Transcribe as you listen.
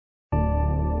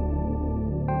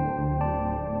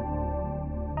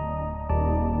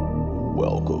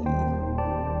Welcome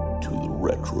to the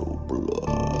Retro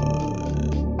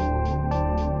Blood.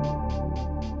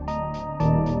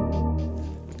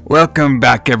 Welcome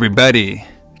back, everybody,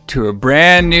 to a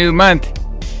brand new month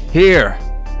here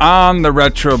on the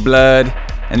Retro Blood.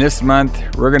 And this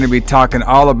month, we're going to be talking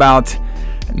all about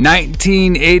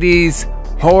 1980s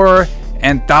horror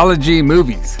anthology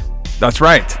movies. That's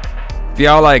right. If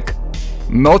y'all like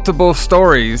multiple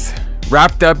stories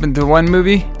wrapped up into one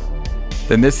movie,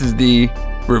 then this is the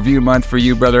review month for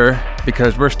you, brother,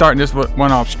 because we're starting this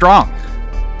one off strong,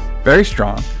 very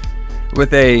strong,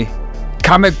 with a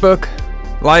comic book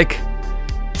like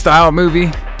style movie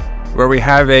where we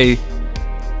have a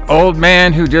old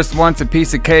man who just wants a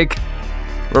piece of cake,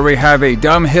 where we have a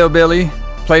dumb hillbilly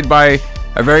played by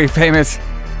a very famous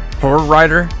horror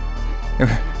writer,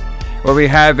 where we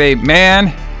have a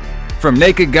man from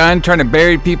Naked Gun trying to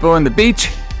bury people in the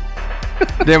beach.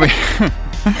 Then we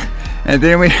and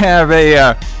then we have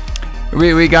a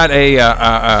we got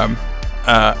a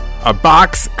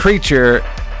box creature,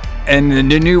 and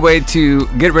the new way to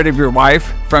get rid of your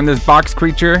wife from this box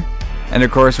creature. And of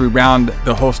course, we round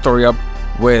the whole story up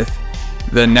with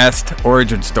the Nest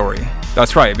origin story.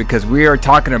 That's right, because we are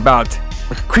talking about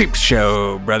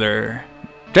CreepShow, brother.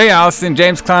 Jay Allison,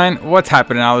 James Klein, what's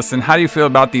happening, Allison? How do you feel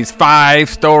about these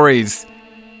 5 stories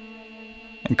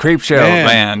in CreepShow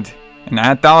land, in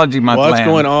Anthology Month land? What's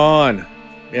going on?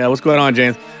 Yeah, what's going on,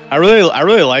 James? I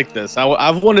really like this.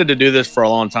 I've wanted to do this for a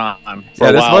long time.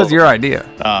 This was your idea.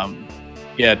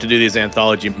 To do these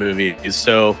anthology movies.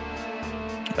 So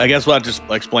I guess we'll have to just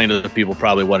explain to the people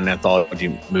probably what an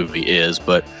anthology movie is,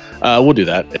 but we'll do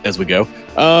that as we go.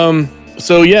 I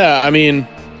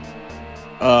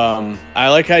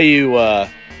like how you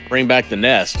bring back the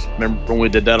Nest. Remember when we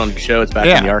did that on the show? It's back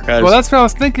in the archives. Well, that's what I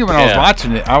was thinking when I was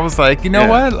watching it. I was like, you know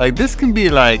what? Like, this can be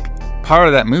like part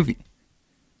of that movie.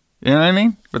 You know what I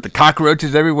mean? With the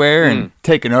cockroaches everywhere and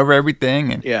taking over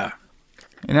everything. And you know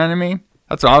what I mean?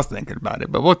 That's what I was thinking about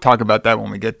it. But we'll talk about that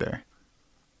when we get there.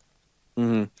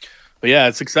 Mm-hmm. But yeah,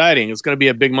 it's exciting. It's going to be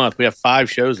a big month. We have 5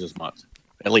 shows this month,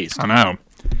 at least. I know.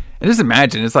 And just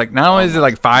imagine, it's like, not only is it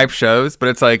like 5 shows, but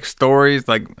it's like stories,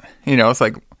 like, you know, it's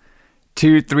like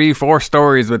 2, 3, 4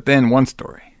 stories within one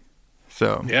story.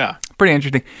 So, yeah, pretty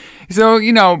interesting. So,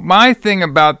 you know, my thing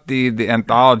about the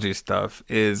anthology stuff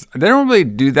is they don't really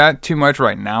do that too much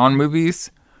right now in movies.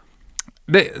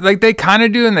 They kind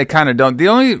of do and they kind of don't. The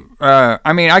only,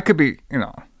 I could be, you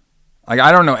know, like,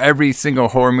 I don't know every single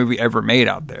horror movie ever made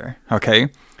out there, okay?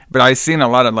 But I've seen a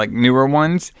lot of, like, newer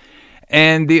ones.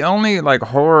 And the only, like,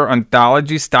 horror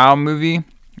anthology style movie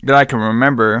that I can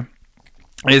remember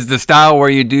is the style where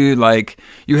you do, like,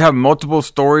 you have multiple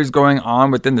stories going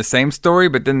on within the same story,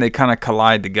 but then they kind of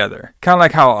collide together. Kind of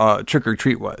like how Trick or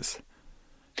Treat was.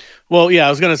 Well, yeah,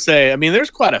 I was going to say, I mean, there's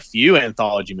quite a few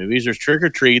anthology movies. There's Trick or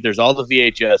Treat. There's all the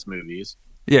VHS movies.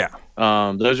 Yeah.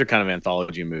 Those are kind of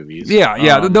anthology movies.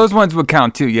 Yeah, those ones would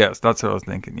count too, yes. That's what I was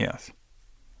thinking, yes.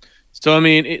 So, I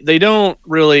mean, they don't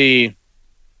really...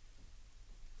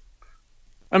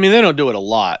 I mean, they don't do it a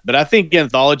lot, but I think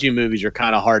anthology movies are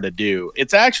kind of hard to do.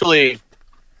 It's actually...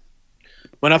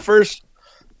 When I first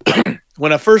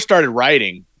started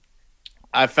writing,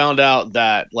 I found out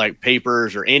that, like,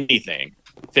 papers or anything,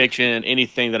 fiction,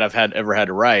 anything that I've ever had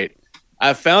to write,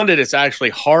 I found it's actually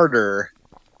harder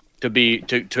to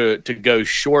go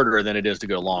shorter than it is to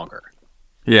go longer.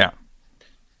 Yeah.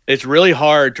 It's really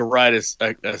hard to write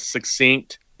a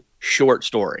succinct short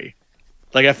story.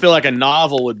 Like, I feel like a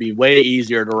novel would be way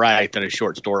easier to write than a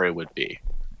short story would be.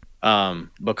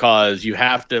 Because you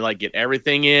have to, like, get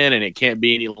everything in and it can't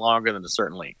be any longer than a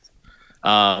certain length.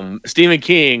 Stephen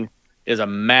King is a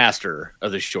master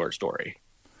of the short story.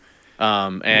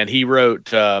 And he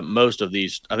wrote most of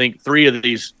these. I think 3 of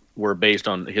these were based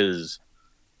on his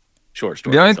short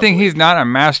stories. The only thing he's not a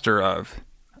master of,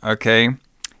 okay,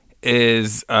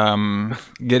 is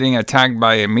getting attacked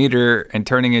by a meteor and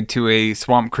turning into a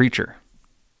swamp creature.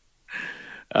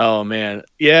 Oh man,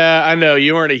 yeah, I know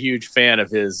you weren't a huge fan of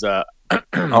his.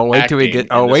 Wait till we get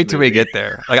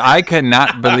there. Like, I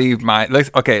cannot believe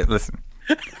okay, listen.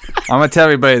 I'm gonna tell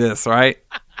everybody this, right?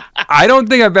 I don't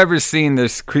think I've ever seen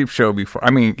this CreepShow before. I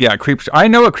mean, yeah, CreepShow. I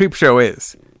know what CreepShow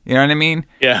is. You know what I mean?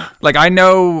 Yeah. Like, I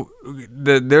know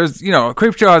there's, you know,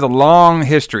 CreepShow has a long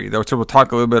history, though, so we'll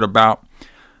talk a little bit about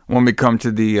when we come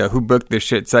to the Who Booked This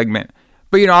Shit segment.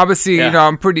 But, you know, obviously, you know,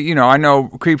 I'm pretty, you know, I know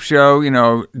CreepShow, you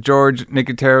know, George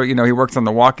Nicotero, you know, he works on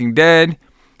The Walking Dead.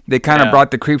 They kind of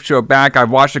brought the CreepShow back.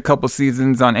 I've watched a couple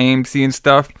seasons on AMC and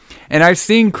stuff. And I've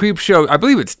seen CreepShow, I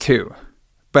believe it's 2.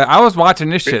 But I was watching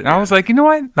this shit, and I was like, you know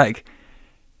what? Like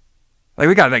Like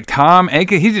we got like Tom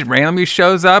Akin. He just randomly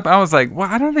shows up. I was like, well,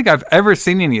 I don't think I've ever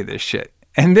seen any of this shit.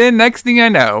 And then next thing I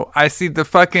know, I see the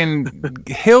fucking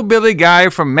hillbilly guy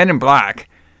from Men in Black.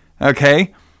 Okay.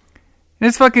 And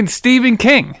it's fucking Stephen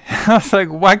King. I was like,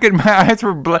 why could my eyes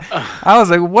were I was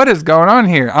like, what is going on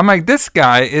here? I'm like, this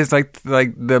guy is like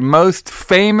the most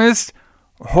famous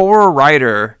horror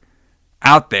writer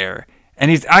out there. And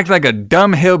he's acting like a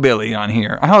dumb hillbilly on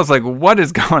here. I was like, what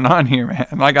is going on here, man?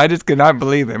 Like, I just could not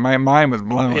believe it. My mind was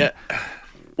blown. Yeah.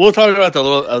 We'll talk about that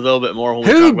a little bit more. When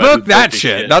who booked that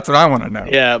shit? That's what I want to know.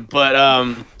 Yeah,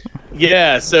 but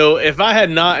yeah. So if I had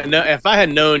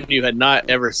known you had not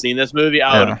ever seen this movie,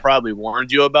 I would have probably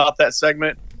warned you about that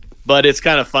segment. But it's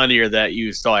kind of funnier that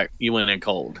you went in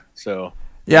cold. So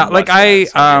yeah, like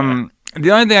the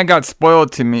only thing I got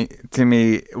spoiled to me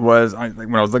was like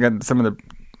when I was looking at some of the.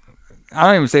 I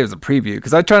don't even say it was a preview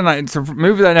because I try not. It's a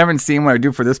movie that I haven't seen when I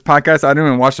do for this podcast. I don't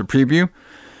even watch the preview.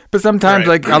 But sometimes,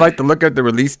 like, I like to look at the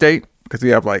release date because we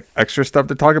have, like, extra stuff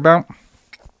to talk about.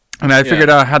 And I figured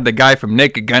out I had the guy from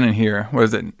Naked Gun in here.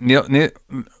 Was it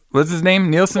what's his name?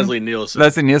 Nielsen? Leslie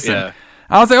Nielsen. Yeah.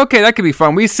 I was like, okay, that could be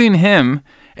fun. We've seen him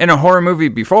in a horror movie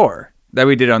before that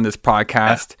we did on this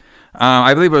podcast.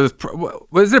 I believe it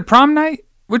was it Prom Night?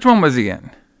 Which one was he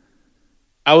in?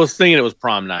 I was thinking it was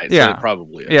Prom Night. Yeah. So it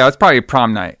probably is. Yeah, it's probably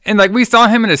Prom Night. And, like, we saw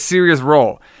him in a serious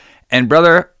role. And,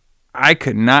 brother, I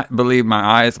could not believe my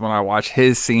eyes when I watched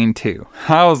his scene too.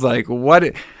 I was like, what?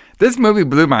 This movie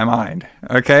blew my mind.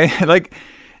 Okay. Like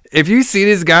if you see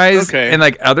these guys and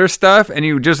like other stuff and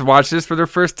you just watch this for the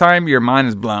first time, your mind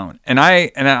is blown. And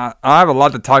I have a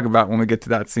lot to talk about when we get to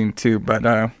that scene too. But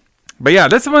yeah,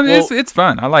 this one it's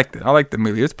fun. I liked it. I liked the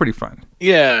movie. It's pretty fun.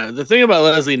 Yeah. The thing about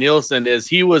Leslie Nielsen is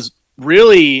he was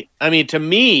really, I mean, to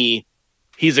me,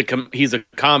 he's a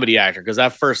comedy actor because I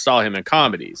first saw him in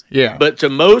comedies. Yeah. But to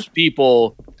most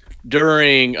people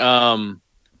during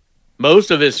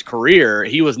most of his career,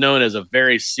 he was known as a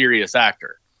very serious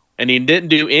actor. And he didn't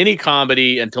do any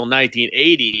comedy until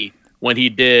 1980 when he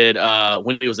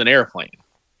was in Airplane.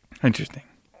 Interesting.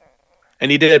 And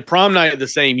he did Prom Night the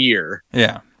same year.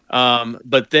 Yeah.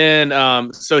 But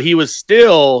then so he was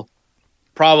still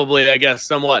probably, I guess,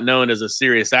 somewhat known as a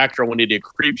serious actor when he did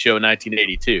CreepShow in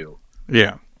 1982.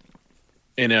 Yeah,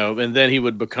 and then he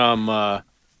would become a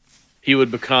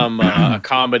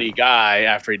comedy guy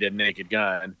after he did Naked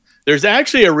Gun. There's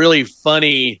actually a really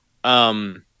funny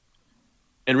and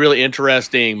really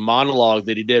interesting monologue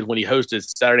that he did when he hosted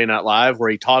Saturday Night Live, where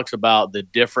he talks about the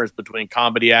difference between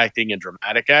comedy acting and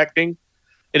dramatic acting.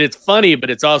 And it's funny, but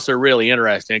it's also really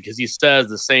interesting because he says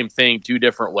the same thing two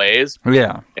different ways.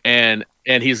 Yeah, and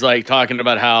he's like talking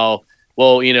about how,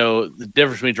 well, the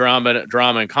difference between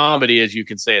drama and comedy is you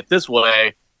can say it this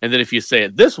way, and then if you say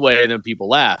it this way, then people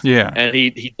laugh. Yeah. And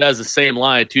he does the same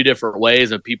line two different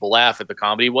ways, and people laugh at the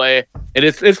comedy way, and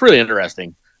it's really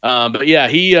interesting. But yeah,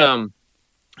 he's an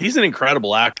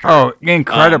incredible actor. Oh,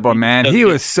 incredible, man! He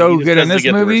was so good in this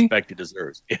movie. The respect he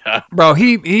deserves. Yeah, bro,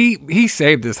 he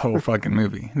saved this whole fucking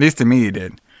movie. At least to me, he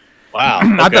did. Wow.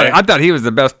 Okay. I thought he was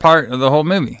the best part of the whole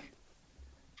movie.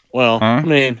 Well, I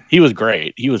mean, he was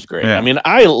great. Yeah. I mean,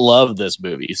 I love this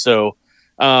movie. So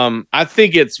I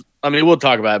think we'll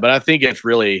talk about it, but I think it's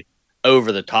really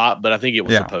over the top, but I think it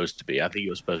was supposed to be. I think it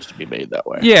was supposed to be made that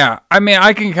way. Yeah. I mean,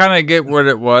 I can kind of get what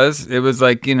it was. It was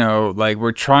like, like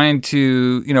we're trying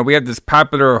to, we had this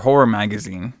popular horror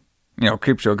magazine,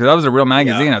 CreepShow, because that was a real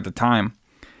magazine at the time.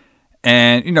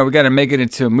 And, we got to make it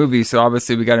into a movie, so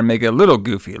obviously we got to make it a little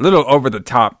goofy, a little over the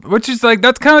top, which is like,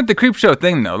 that's kind of like the Creepshow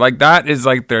thing, though. Like, that is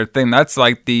like their thing. That's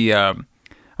like a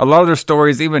lot of their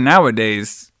stories, even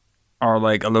nowadays, are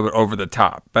like a little bit over the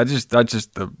top. That's just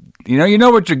the, you know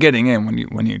what you're getting in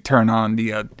when you turn on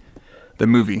the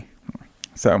movie.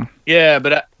 So. Yeah,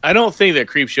 but I don't think that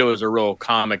Creepshow was a real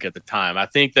comic at the time. I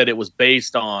think that it was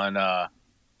based on the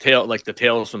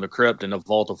Tales from the Crypt and the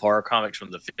Vault of Horror comics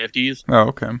from the 50s. Oh,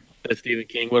 okay. That Stephen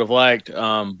King would have liked,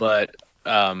 but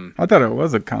I thought it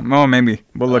was a comic. Oh, maybe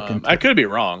we'll look into. I could be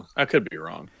wrong. But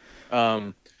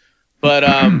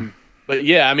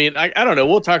yeah, I mean, I don't know.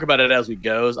 We'll talk about it as we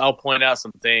go. I'll point out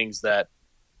some things that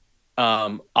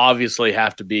obviously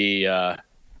have to be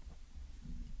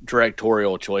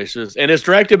directorial choices, and it's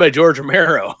directed by George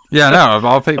Romero. Yeah, no, of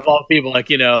all people,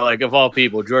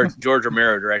 George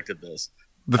Romero directed this.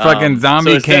 The fucking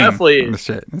Zombie King. Definitely,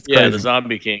 the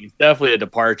Zombie King. It's definitely a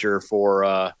departure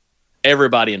for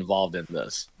everybody involved in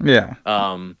this. Yeah.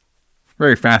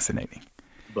 Very fascinating.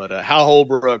 But Hal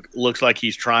Holbrook looks like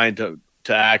he's trying to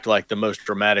act like the most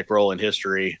dramatic role in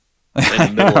history in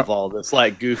the middle of all this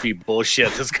like goofy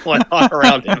bullshit that's going on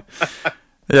around him.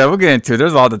 Yeah, we'll get into it.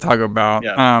 There's a lot to talk about.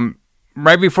 Yeah.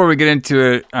 Right before we get into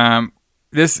it,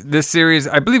 this series,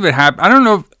 I believe it happened. I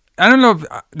don't know if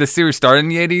the series started in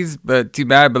the 80s, but too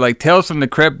bad. But like Tales from the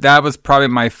Crypt, that was probably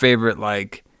my favorite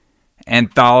like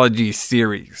anthology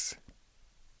series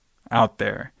out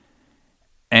there.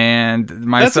 And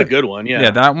that's a good one, yeah.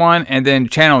 Yeah, that one, and then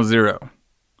Channel Zero,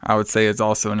 I would say, is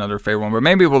also another favorite one. But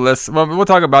maybe we'll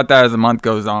talk about that as the month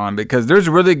goes on, because there's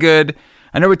really good.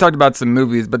 I know we talked about some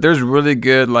movies, but there's really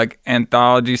good like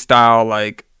anthology style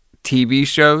like TV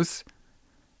shows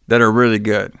that are really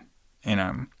good,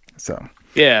 So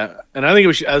yeah, and I think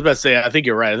we should. I was about to say, I think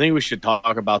you're right. I think we should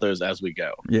talk about those as we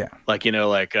go. Yeah, like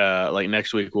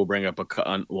next week we'll bring up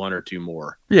one or two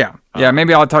more. Yeah,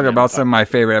 maybe I'll talk about some of my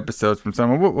favorite episodes from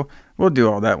some. We'll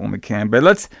do all that when we can. But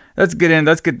let's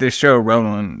get this show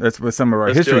rolling. That's with some of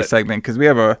our history segment, because we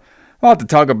have a lot to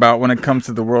talk about when it comes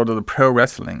to the world of the pro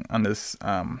wrestling on this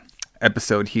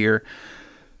episode here.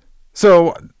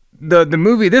 So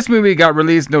this movie got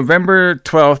released November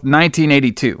 12th,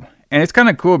 1982. And it's kind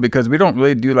of cool because we don't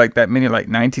really do like that many like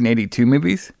 1982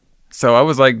 movies. So I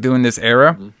was like doing this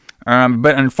era. Mm-hmm.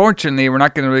 But unfortunately, we're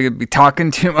not going to really be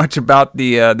talking too much about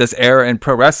the this era in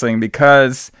pro wrestling,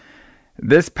 because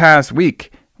this past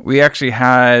week we actually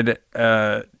had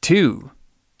two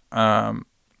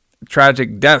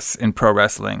tragic deaths in pro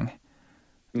wrestling.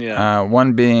 Yeah.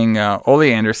 One being Ole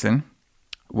Anderson,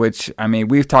 which, I mean,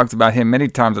 we've talked about him many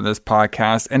times on this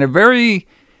podcast, and a very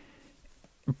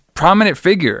prominent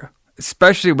figure,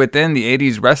 especially within the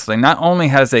 80s wrestling. Not only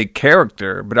has a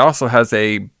character, but also has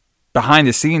a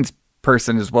behind-the-scenes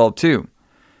person as well, too.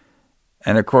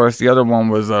 And, of course, the other one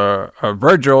was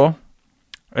Virgil,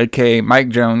 a.k.a. Mike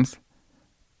Jones.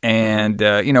 And,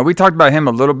 we talked about him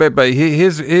a little bit, but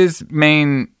his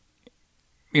main,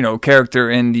 character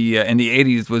in the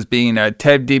 80s was being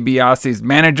Ted DiBiase's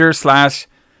manager /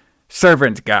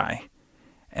 servant guy.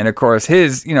 And, of course,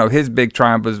 his big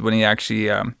triumph was when he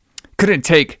actually couldn't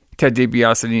take Ted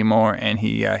DiBiase anymore, and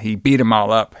he beat them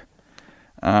all up.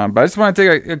 But I just want to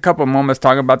take a couple of moments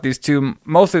talking about these two,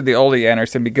 mostly the Ole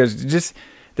Anderson, because just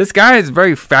this guy is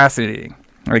very fascinating,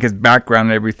 like his background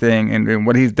and everything, and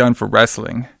what he's done for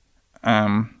wrestling.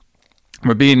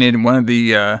 But being in one of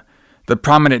the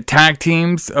prominent tag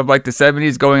teams of like the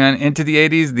 70s going on into the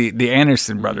 80s, the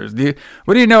Anderson brothers.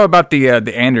 What do you know about the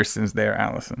Andersons there,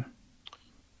 Allison?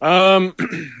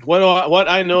 What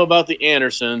I know about the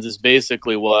Andersons is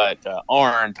basically what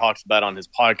Arn talks about on his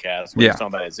podcast when he's talking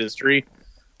about his history.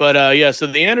 But so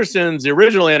the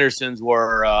original Andersons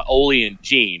were Ole and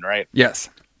Gene, right? Yes.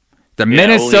 The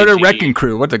Minnesota Wrecking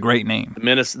Crew. What a great name.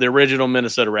 The original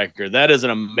Minnesota Wrecking Crew. That is an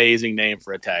amazing name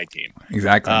for a tag team.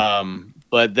 Exactly.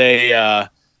 But they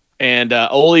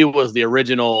Ole was the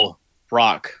original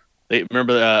Rock. They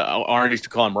remember Arn used to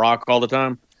call him Rock all the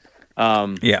time.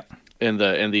 In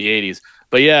the 80s.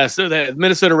 But yeah, so the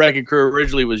Minnesota Wrecking Crew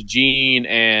originally was Gene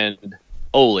and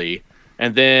Ole.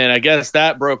 And then I guess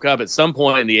that broke up at some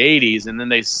point in the 80s. And then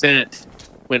they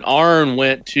when Arn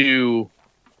went to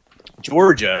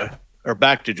Georgia, or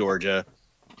back to Georgia,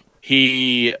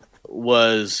 he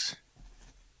was,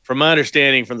 from my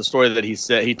understanding from the story that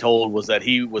he told, was that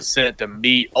he was sent to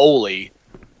meet Ole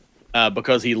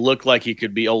because he looked like he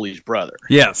could be Ole's brother.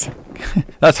 Yes.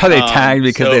 That's how they tagged,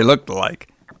 because they looked alike.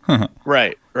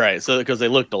 Right. So because they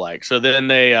looked alike. So then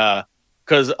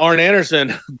because Arn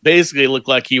Anderson basically looked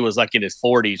like he was like in his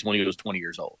 40s when he was 20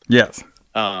 years old. Yes.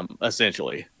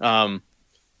 Essentially.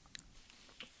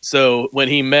 So when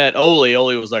he met Ole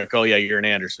was like, "Oh yeah, you're an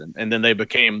Anderson," and then they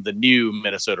became the new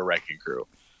Minnesota Wrecking Crew.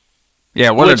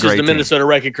 Yeah, which is the Minnesota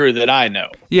Wrecking Crew that I know.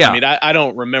 Yeah, I mean, I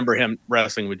don't remember him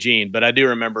wrestling with Gene, but I do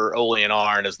remember Ole and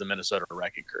Arn as the Minnesota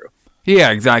Wrecking Crew.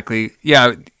 Yeah, exactly.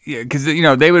 Yeah, because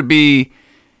they would be,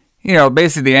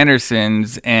 basically the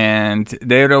Andersons, and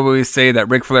they would always say that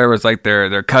Ric Flair was like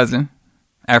their cousin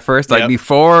at first. Like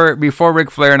before Ric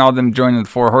Flair and all them joined the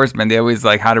Four Horsemen, they always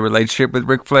like had a relationship with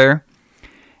Ric Flair.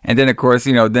 And then, of course,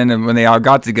 then when they all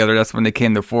got together, that's when they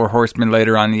came the Four Horsemen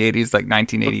later on in the 80s, like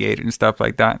 1988 and stuff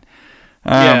like that.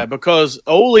 Because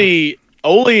Ole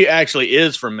actually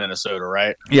is from Minnesota,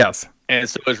 right? Yes. And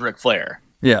so is Ric Flair.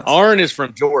 Yes. Arn is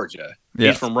from Georgia.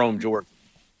 Yes. He's from Rome, Georgia.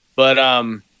 But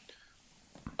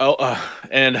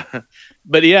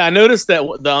but yeah, I noticed that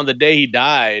on the day he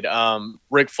died,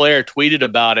 Ric Flair tweeted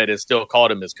about it and still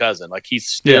called him his cousin. Like he's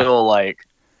still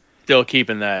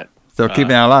keeping that. Still keeping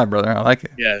that alive, brother. I like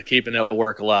it. Yeah, keeping that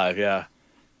work alive. Yeah.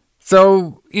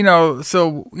 So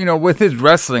with his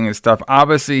wrestling and stuff,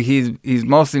 obviously he's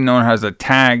mostly known as a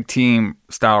tag team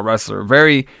style wrestler.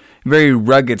 Very, very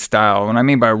rugged style. What I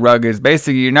mean by rugged is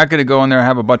basically you're not going to go in there and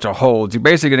have a bunch of holds. You're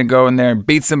basically going to go in there and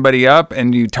beat somebody up,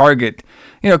 and you target.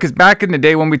 Because back in the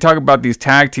day when we talk about these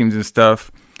tag teams and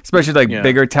stuff, especially like Yeah.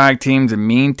 bigger tag teams and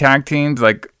mean tag teams,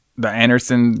 like the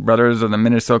Anderson brothers or the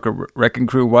Minnesota Wrecking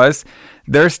Crew was.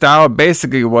 Their style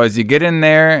basically was you get in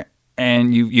there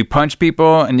and you punch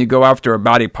people and you go after a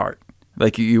body part.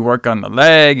 Like you work on the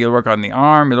leg, you work on the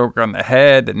arm, you work on the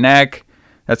head, the neck.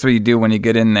 That's what you do when you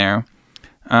get in there.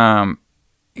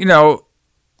 You know,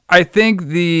 I think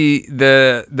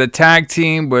the tag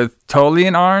team with Tully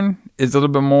and Arn is a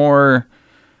little bit more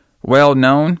well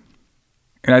known,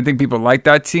 and I think people like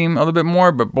that team a little bit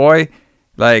more. But boy,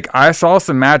 like I saw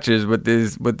some matches with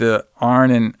the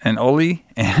Arn and Oli,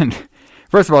 and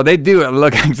first of all, they do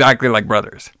look exactly like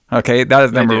brothers. Okay, that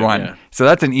is number one. Yeah. So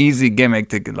that's an easy gimmick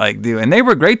to like do, and they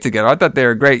were great together. I thought they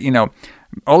were great. You know,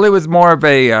 Oli was more of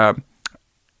a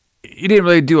he didn't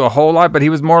really do a whole lot, but he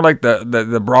was more like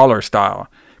the brawler style,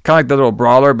 kind of like the little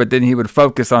brawler. But then he would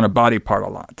focus on a body part a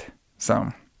lot.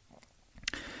 So.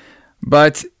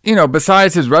 But, you know,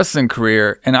 besides his wrestling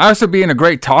career, and also being a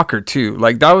great talker, too.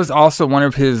 Like, that was also one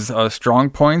of his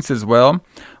strong points as well,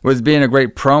 was being a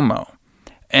great promo.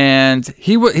 And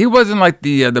he wasn't like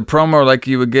the promo like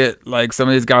you would get, like, some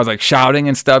of these guys, like, shouting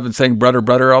and stuff and saying brother,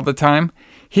 brother all the time.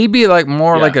 He'd be, like,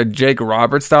 more like a Jake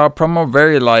Roberts style promo,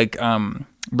 very,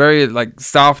 like,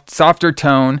 softer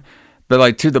tone, but,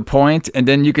 like, to the point. And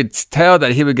then you could tell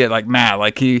that he would get, like, mad.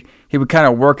 Like, he would kind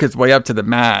of work his way up to the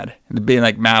mad, being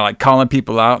like mad, like calling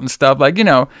people out and stuff. Like, you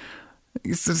know,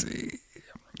 his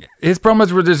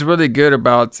promos were just really good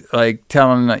about like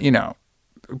telling, you know,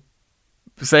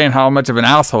 saying how much of an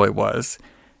asshole he was.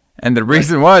 And the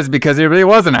reason was because he really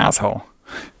was an asshole.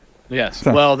 Yes.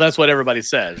 So, well, that's what everybody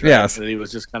says. Right? Yes. That he was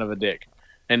just kind of a dick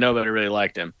and nobody really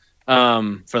liked him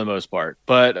for the most part.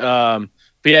 But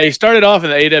yeah, he started off in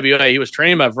the AWA. He was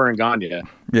trained by Vern Gagne.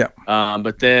 Yeah.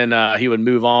 But then he would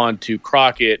move on to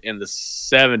Crockett in the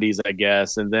 70s, I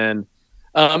guess. And then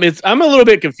I'm a little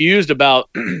bit confused about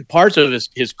parts of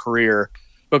his career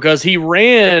because he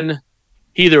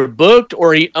either booked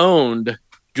or he owned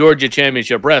Georgia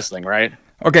Championship Wrestling, right?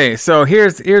 Okay, so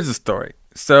here's the story.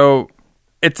 So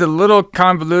it's a little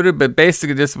convoluted, but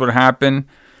basically this is what happened.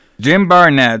 Jim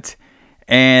Barnett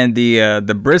and the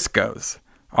Briscoes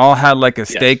all had like a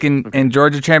stake in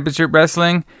Georgia Championship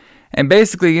Wrestling. And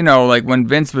basically, you know, like when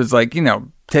Vince was like, you know,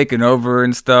 taking over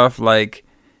and stuff, like,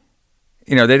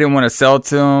 you know, they didn't want to sell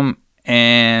to him.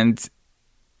 And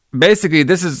basically,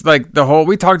 this is like the whole,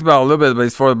 we talked about a little bit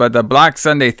before, but the Black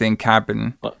Sunday thing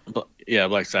happened. Yeah,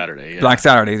 Black Saturday. Yeah. Black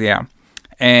Saturdays, yeah.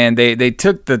 And they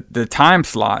took the time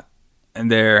slot in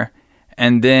there.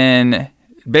 And then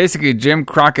basically Jim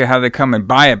Crockett had to come and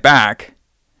buy it back.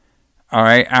 All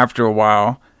right, after a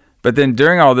while. But then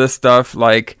during all this stuff,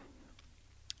 like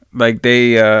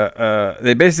they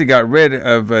basically got rid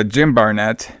of Jim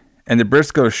Barnett, and the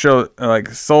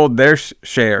Briscoes sold their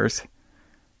shares.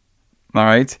 All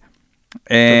right,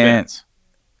 and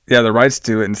yeah, the rights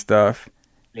to it and stuff.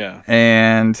 Yeah,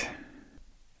 and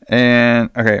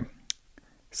okay,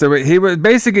 so he was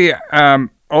basically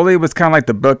Ole was kind of like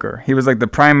the booker. He was like the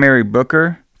primary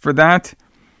booker for that.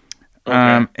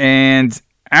 Okay. And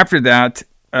after that,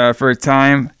 for a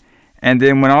time. And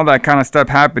then when all that kind of stuff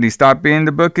happened, he stopped being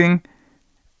the booking.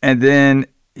 And then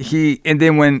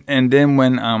when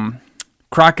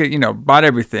Crockett, you know, bought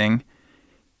everything,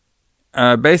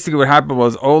 basically what happened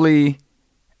was Ole,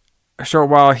 a short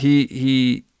while,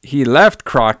 he left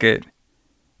Crockett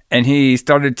and he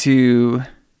started to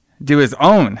do his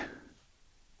own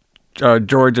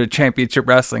Georgia Championship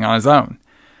Wrestling on his own.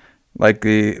 Like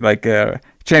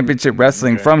Championship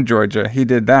Wrestling from Georgia. He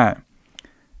did that.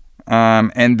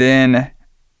 And then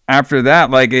after that,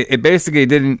 like it basically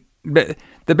didn't.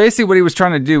 Basically what he was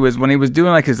trying to do is when he was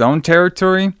doing like his own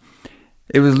territory,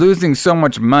 it was losing so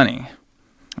much money.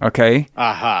 Okay.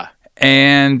 Aha.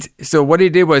 And so what he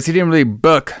did was he didn't really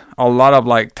book a lot of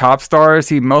like top stars.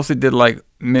 He mostly did like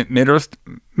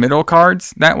middle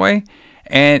cards that way,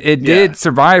 and it did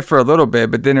survive for a little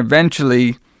bit, but then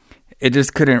eventually it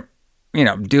just couldn't, you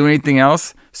know, do anything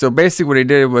else. So basically what he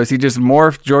did was he just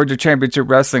morphed Georgia Championship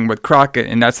Wrestling with Crockett,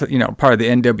 and that's, you know, part of the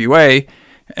NWA,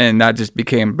 and that just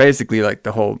became basically like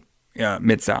the whole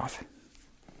Mid-South.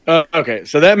 Okay,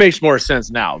 so that makes more sense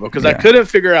now because I couldn't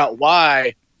figure out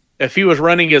why, if he was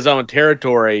running his own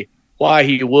territory, why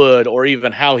he would or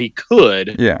even how he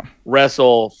could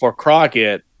wrestle for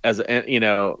Crockett as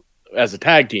a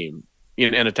tag team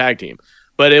in a tag team.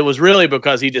 But it was really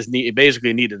because he just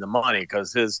basically needed the money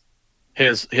because his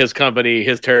company,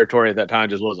 his territory at that time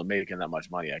just wasn't making that much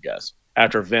money, I guess,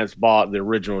 after Vince bought the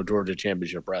original Georgia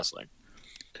Championship Wrestling.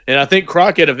 And I think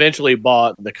Crockett eventually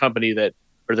bought the company that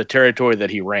or the territory that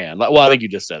he ran. Well, I think you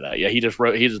just said that. Yeah, he just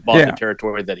bought the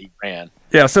territory that he ran.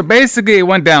 Yeah, so basically it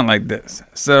went down like this.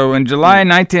 So in July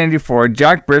 1984,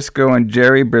 Jack Briscoe and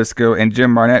Jerry Briscoe and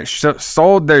Jim Barnett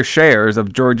sold their shares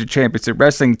of Georgia Championship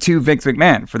Wrestling to Vince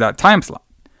McMahon for that time slot,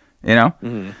 you know?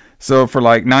 Mm-hmm. So for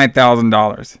like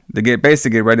 $9,000 to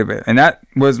get rid of it. And that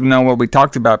was what we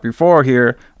talked about before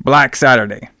here, Black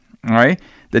Saturday, all right?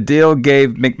 The deal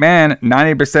gave McMahon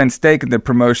 90% stake in the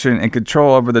promotion and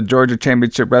control over the Georgia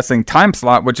Championship Wrestling time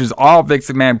slot, which is all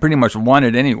Vince McMahon pretty much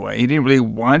wanted anyway. He didn't really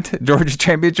want Georgia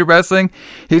Championship Wrestling.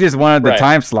 He just wanted the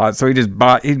time slot. So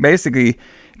he basically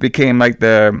became like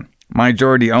the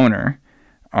majority owner.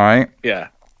 All right. Yeah.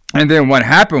 And then what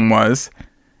happened was,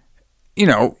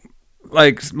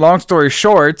 like long story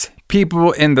short,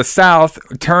 people in the South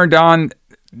turned on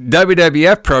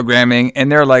WWF programming and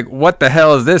they're like, what the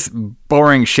hell is this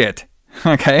boring shit?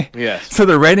 Okay. Yes. So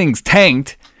the ratings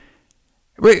tanked.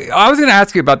 Wait, I was going to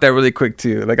ask you about that really quick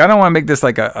too. Like, I don't want to make this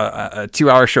like a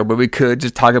 2-hour show, but we could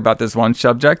just talk about this one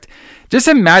subject. Just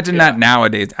imagine that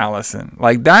nowadays, Allison.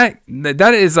 Like that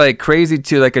is like crazy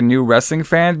to like a new wrestling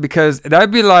fan, because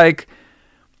that'd be like,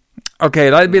 if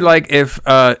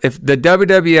the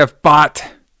WWF bought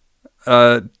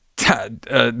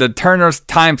the Turner's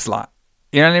time slot.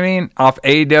 You know what I mean? Off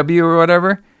AEW or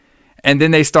whatever. And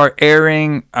then they start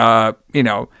airing,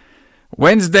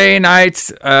 Wednesday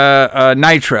nights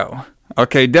Nitro.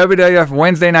 Okay, WWF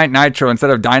Wednesday Night Nitro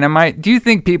instead of Dynamite. Do you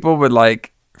think people would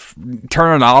like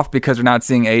turn it off because they're not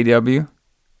seeing AEW?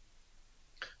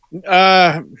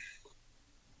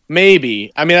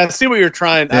 Maybe. I mean, I see what you're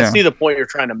trying. I see the point you're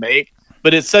trying to make,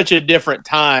 but it's such a different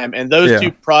time, and those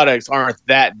two products aren't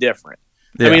that different.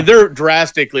 Yeah. I mean, they're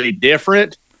drastically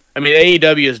different. I mean,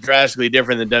 AEW is drastically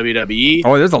different than WWE.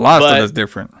 Oh, there's a lot of stuff that's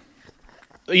different.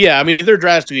 Yeah, I mean, they're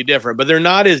drastically different, but they're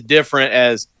not as different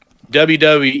as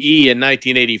WWE in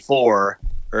 1984,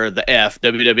 or the WWF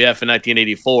in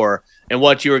 1984, and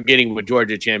what you were getting with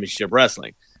Georgia Championship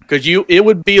Wrestling. Because it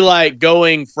would be like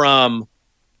going from,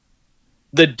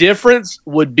 the difference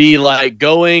would be like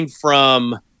going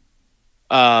from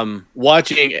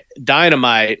watching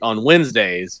Dynamite on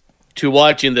Wednesdays to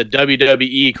watching the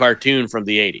WWE cartoon from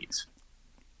the 80s.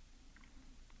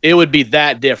 It would be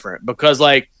that different, because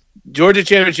like Georgia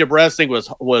Championship Wrestling was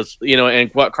and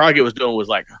what Crockett was doing was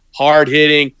like hard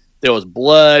hitting. There was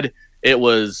blood. It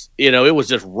was, it was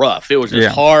just rough. It was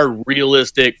just hard,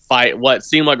 realistic fight, what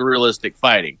seemed like realistic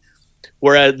fighting.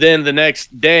 Whereas then the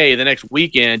next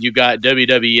weekend, you got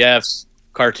WWF's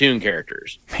cartoon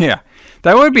characters. Yeah.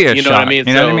 That would be a shock. You know what I mean?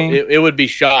 You know what I mean? It would be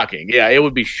shocking. Yeah, it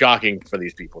would be shocking for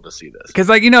these people to see this. Because,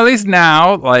 like, at least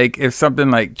now, like, if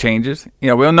something, like, changes,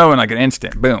 we'll know in, like, an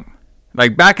instant. Boom.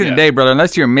 Like, back in the day, brother,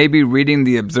 unless you're maybe reading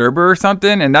The Observer or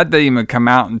something, and that didn't even come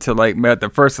out until, like, at the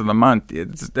first of the month. It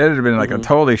would have been, like, a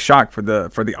totally shock for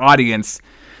the audience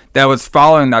that was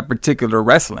following that particular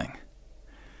wrestling.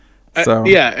 So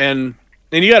and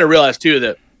you got to realize, too,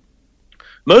 that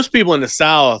most people in the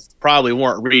South probably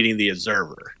weren't reading The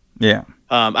Observer. Yeah.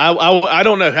 I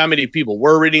don't know how many people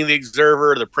were reading The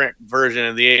Observer, the print version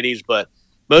in the 80s, but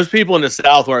most people in the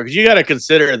South were, because you got to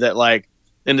consider that, like,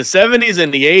 in the 70s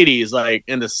and the 80s, like,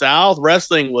 in the South,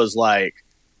 wrestling was, like,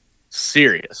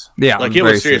 serious. Yeah. Like, it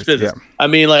was serious business. Yeah. I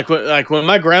mean, like when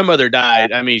my grandmother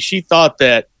died, I mean, she thought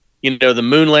that, the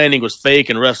moon landing was fake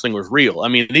and wrestling was real. I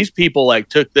mean, these people, like,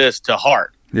 took this to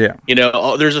heart. Yeah.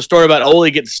 There's a story about Ole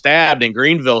getting stabbed in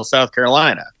Greenville, South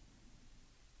Carolina.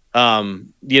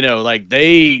 Like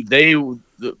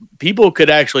people could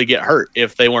actually get hurt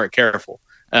if they weren't careful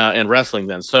in wrestling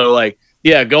then. So like,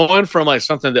 going from like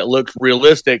something that looked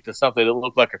realistic to something that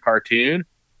looked like a cartoon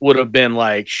would have been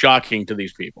like shocking to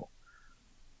these people.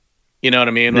 You know what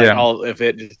I mean? Like if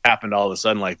it just happened all of a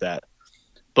sudden like that.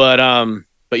 But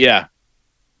yeah,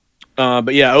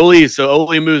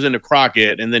 Ole moves into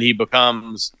Crockett, and then he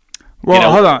becomes.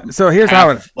 Well, hold on. So here's how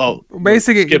it. Well,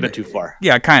 basically, skipping too far.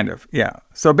 Yeah, kind of. Yeah.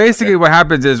 So basically, what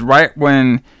happens is right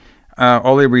when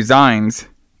Ole resigns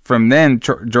from then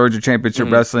Georgia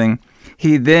Championship Wrestling,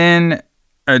 he then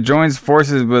joins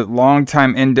forces with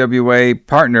longtime NWA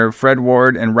partner Fred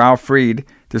Ward and Ralph Reed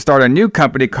to start a new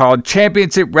company called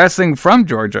Championship Wrestling from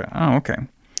Georgia. Oh, okay.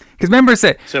 Because remember,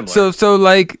 so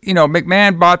like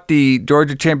McMahon bought the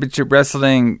Georgia Championship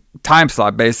Wrestling time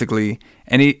slot basically,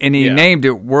 and he named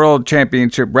it World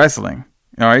Championship Wrestling.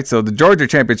 All right, so the Georgia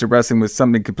Championship Wrestling was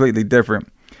something completely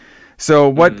different. So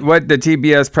what the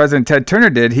TBS president Ted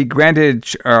Turner did, he granted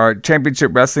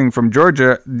Championship Wrestling from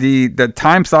Georgia the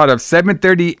time slot of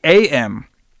 7:30 a.m.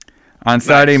 on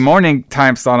Saturday morning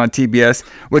time slot on TBS,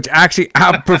 which actually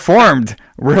outperformed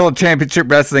World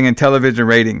Championship Wrestling in television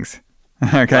ratings.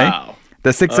 Okay. Wow.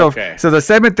 The 60 Okay. So the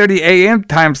 7:30 a.m.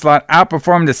 time slot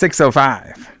outperformed the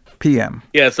 6:05 p.m.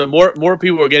 Yeah, so more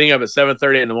people were getting up at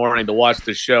 7:30 in the morning to watch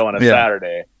the show on a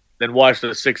Saturday than watch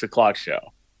the 6 o'clock show.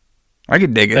 I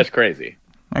could dig it. That's crazy.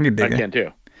 I could dig it. I can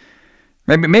too.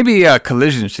 Maybe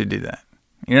Collision should do that.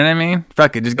 You know what I mean?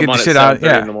 Fuck it, just Come get the on shit at out. 7:30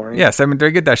 Yeah, in the morning. yeah,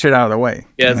 7:30. Get that shit out of the way.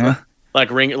 Yeah, it's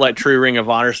like true Ring of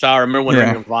Honor style. Remember when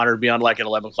Ring of Honor would be on like at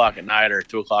 11 o'clock at night or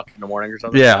 2 o'clock in the morning or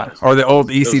something? Yeah, or the old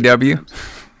ECW.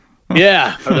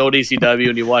 Yeah, or the old ECW,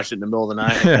 and you watched it in the middle of the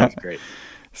night. Yeah. That's great.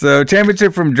 So,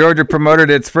 Championship from Georgia promoted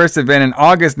its first event in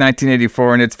August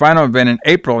 1984 and its final event in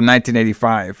April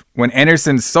 1985 when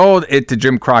Anderson sold it to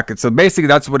Jim Crockett. So, basically,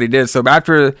 that's what he did. So,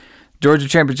 after Georgia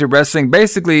Championship Wrestling,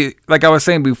 basically, like I was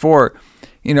saying before,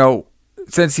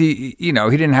 since he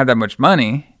didn't have that much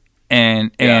money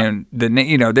and they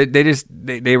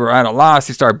were at a loss,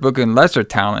 he started booking lesser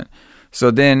talent.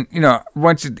 So then,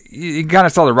 once he kind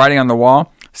of saw the writing on the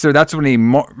wall, so that's when he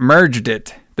merged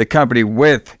the company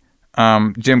with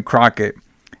Jim Crockett,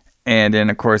 and then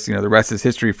of course the rest is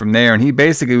history from there. And he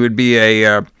basically would be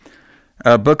a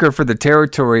booker for the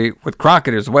territory with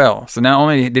Crockett as well. So not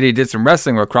only did he did some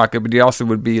wrestling with Crockett, but he also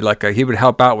would be he would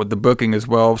help out with the booking as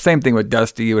well. Same thing with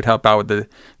Dusty, he would help out with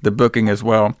the booking as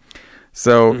well.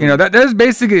 So that's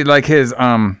basically like his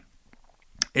 80s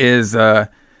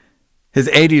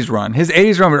run. His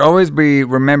 80s run would always be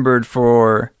remembered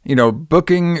for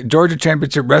booking Georgia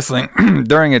Championship Wrestling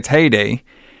during its heyday.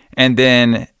 And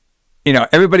then,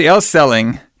 everybody else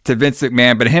selling to Vince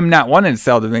McMahon, but him not wanting to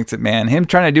sell to Vince McMahon, him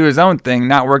trying to do his own thing,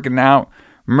 not working out,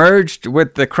 merged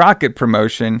with the Crockett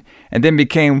promotion, and then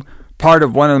became part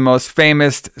of one of the most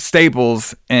famous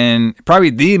stables and probably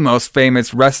the most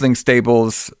famous wrestling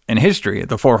stables in history,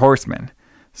 the Four Horsemen.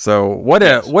 So what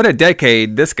a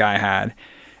decade this guy had.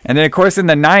 And then, of course, in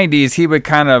the 90s, he would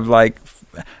kind of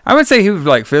I would say he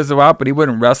would fizzle out, but he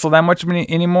wouldn't wrestle that much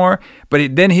anymore.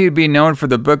 But then he would be known for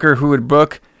the booker who would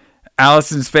book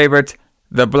Allison's favorite,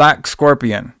 the Black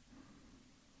Scorpion.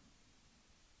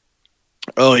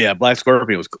 Oh yeah, Black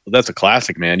Scorpion that's a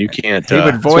classic, man. You can't. He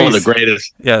would voice one of the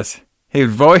greatest. Yes, he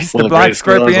would voice the Black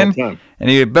Scorpion, and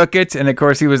he would book it. And of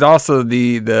course, he was also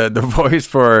the voice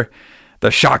for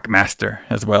the Shockmaster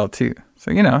as well too.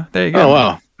 So there you go. Oh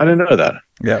wow, I didn't know that.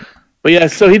 Yep. But yeah,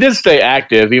 so he did stay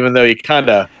active, even though he kind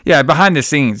of behind the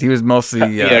scenes he was mostly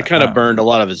kind of burned a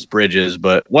lot of his bridges.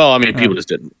 But people just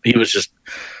didn't.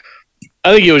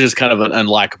 I think he was just kind of an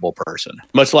unlikable person,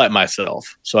 much like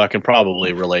myself. So I can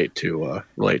probably relate to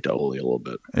Ole a little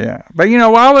bit. Yeah, but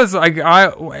I was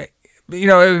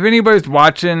if anybody's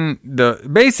watching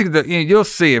you'll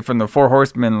see it from the Four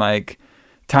Horsemen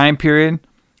time period.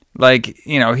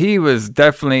 He was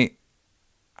definitely.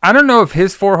 I don't know if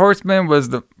his Four Horsemen was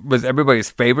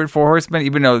everybody's favorite Four Horsemen,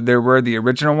 even though there were the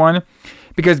original one,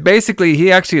 because basically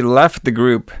he actually left the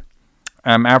group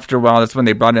after a while. That's when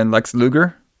they brought in Lex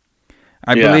Luger.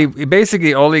 I believe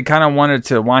basically Ole kind of wanted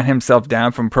to wind himself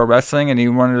down from pro wrestling, and he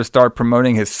wanted to start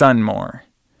promoting his son more.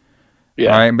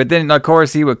 Yeah. Right? But then, of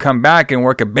course, he would come back and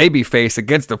work a babyface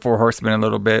against the Four Horsemen a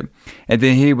little bit, and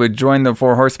then he would join the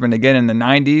Four Horsemen again in the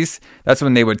 90s. That's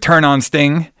when they would turn on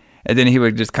Sting. And then he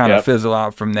would just kind of fizzle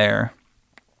out from there.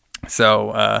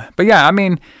 So, but yeah,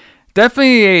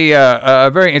 definitely a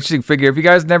very interesting figure. If you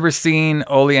guys never seen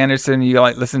Ole Anderson, you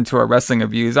listen to our wrestling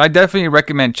reviews, I definitely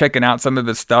recommend checking out some of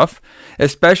his stuff,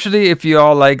 especially if you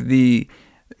all like the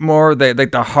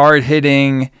hard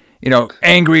hitting,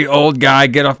 angry old guy,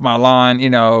 get off my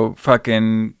lawn,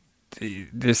 fucking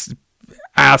this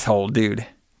asshole dude.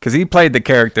 Because he played the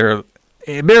character.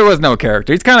 There was no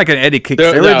character. He's kind of like an Eddie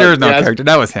Kingston. There was no character.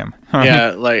 That was him.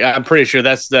 Yeah, I'm pretty sure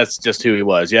that's just who he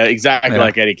was. Yeah, exactly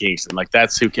like Eddie Kingston.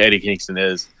 That's who Eddie Kingston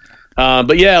is.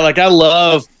 But yeah, I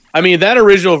love. That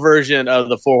original version of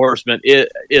the Four Horsemen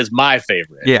is my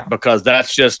favorite. Yeah, because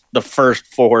that's just the first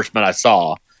Four Horsemen I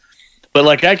saw.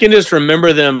 But I can just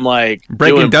remember them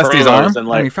breaking Dusty's arm and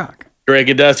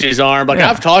breaking Dusty's arm.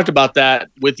 I've talked about that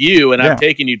with you, and I've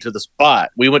taken you to the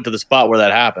spot. We went to the spot where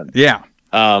that happened. Yeah.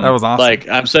 That was awesome.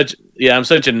 I'm such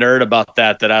a nerd about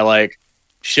that I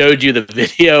showed you the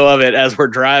video of it as we're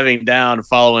driving down,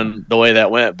 following the way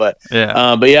that went. But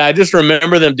I just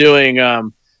remember them doing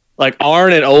Arn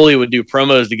and Ole would do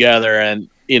promos together, and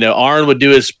Arn would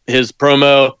do his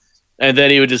promo, and then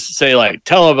he would just say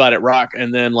 "Tell him about it, Rock,"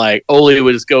 and then Ole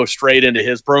would just go straight into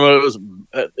his promo.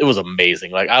 It was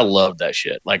amazing. I loved that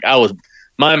shit.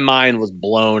 My mind was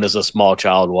blown as a small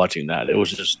child watching that. It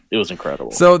was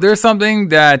incredible. So there's something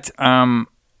that I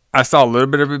saw a little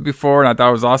bit of it before, and I thought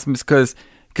it was awesome, because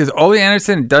Ole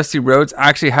Anderson and Dusty Rhodes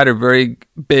actually had a very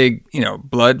big,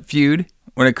 blood feud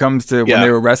when it comes to when they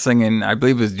were wrestling in, I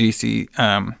believe it was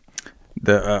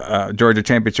the Georgia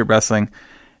Championship Wrestling.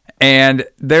 And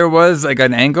there was like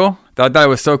an angle that I thought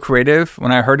was so creative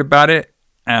when I heard about it.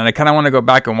 And I kind of want to go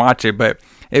back and watch it. But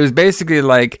it was basically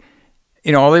like,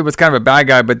 Ole was kind of a bad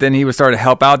guy, but then he would start to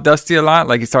help out Dusty a lot.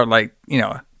 Like he started like,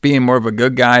 being more of a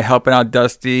good guy, helping out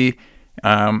Dusty,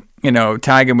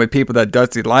 tagging with people that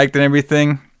Dusty liked and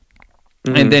everything.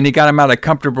 Mm-hmm. And then he got him out of a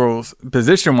comfortable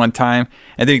position one time,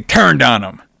 and then he turned on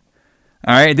him.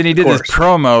 All right. And then he did this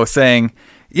promo saying,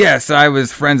 yes, I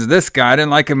was friends with this guy. I didn't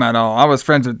like him at all. I was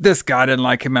friends with this guy. I didn't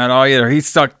like him at all either. He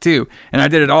sucked too. And I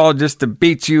did it all just to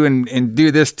beat you and do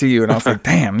this to you. And I was like,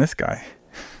 damn, this guy.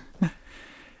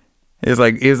 He was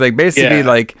like basically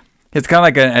like, it's kind of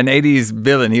like an 80s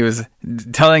villain. He was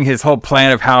telling his whole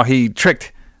plan of how he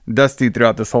tricked Dusty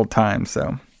throughout this whole time.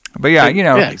 So, but yeah,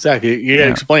 Yeah, exactly. You got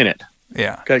to explain it.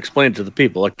 Yeah. Got to explain it to the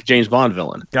people like the James Bond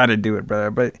villain. Got to do it,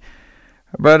 brother.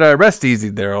 But rest easy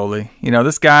there, Ole.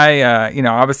 This guy,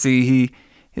 obviously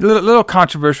he's a little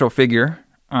controversial figure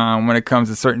when it comes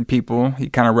to certain people. He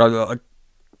kind of rubbed a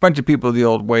bunch of people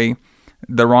the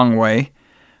wrong way.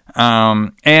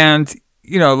 But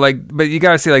you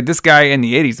got to see, like, this guy in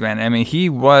the 80s, man. I mean, he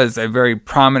was a very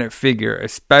prominent figure,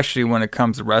 especially when it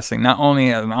comes to wrestling, not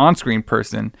only as an on-screen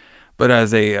person, but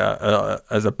as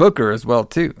a booker as well,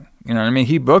 too. You know what I mean?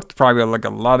 He booked probably like a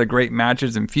lot of great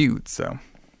matches and feuds, so.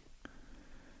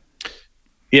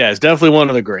 Yeah, it's definitely one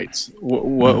of the greats.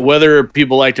 Whether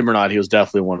people liked him or not, he was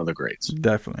definitely one of the greats.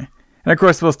 Definitely. And of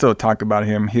course, we'll still talk about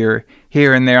him here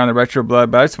and there on the Retro Blood,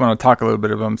 but I just want to talk a little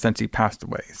bit of him since he passed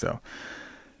away, so.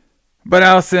 But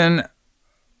Allison,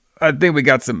 I think we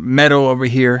got some metal over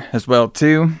here as well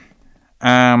too.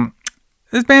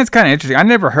 This band's kind of interesting. I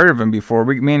never heard of him before.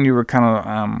 Me and you were kind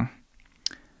of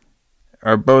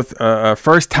are both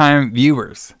first-time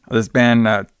viewers of this band,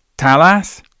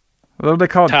 Talas. What are they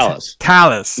called? Talas.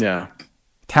 Talas. Yeah.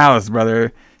 Talas,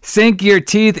 brother. Sink your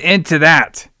teeth into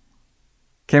that.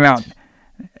 It came out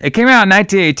in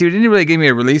 1982. Didn't really give me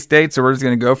a release date, so we're just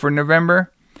going to go for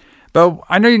November. But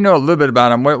I know you know a little bit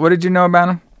about him. What did you know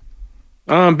about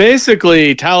him?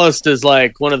 Basically, Talas is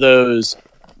like one of those.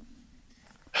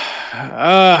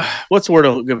 What's the word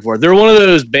I'm looking for? They're one of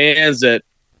those bands that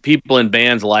people in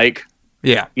bands like.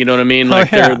 Yeah, you know what I mean.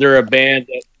 Like they're a band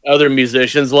that other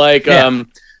musicians like. Yeah.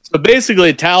 So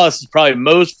basically, Talas is probably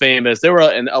most famous. They were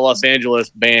a Los Angeles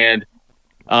band,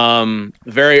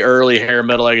 very early hair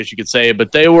metal, I guess you could say.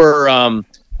 But they were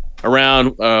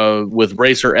around with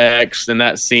Racer X and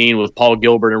that scene with Paul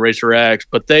Gilbert and Racer X.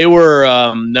 But they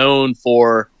were known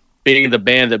for being the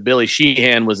band that Billy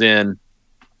Sheehan was in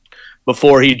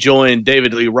before he joined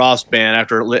David Lee Roth's band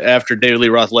after David Lee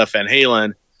Roth left Van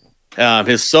Halen.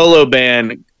 His solo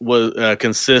band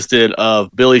consisted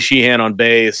of Billy Sheehan on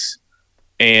bass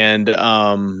and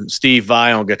Steve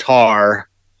Vai on guitar.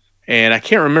 And I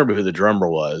can't remember who the drummer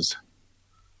was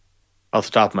off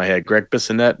the top of my head. Greg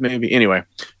Bissonette, maybe? Anyway,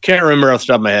 can't remember off the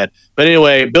top of my head. But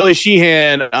anyway, Billy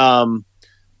Sheehan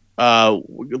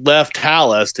left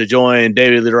Talas to join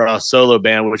David Lee Roth's solo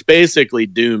band, which basically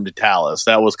doomed Talas.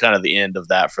 That was kind of the end of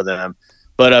that for them.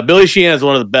 But Billy Sheehan is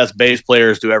one of the best bass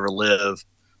players to ever live,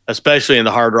 especially in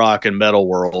the hard rock and metal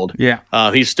world. Yeah,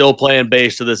 he's still playing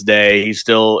bass to this day. He's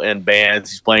still in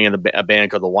bands. He's playing in a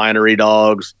band called the Winery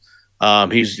Dogs.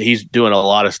 He's doing a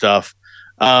lot of stuff.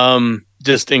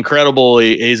 Just incredible.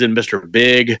 He's in Mr.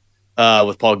 Big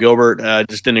with Paul Gilbert.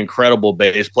 Just an incredible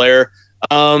bass player.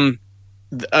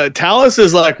 Talas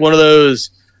is like one of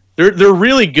those. They're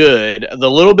really good.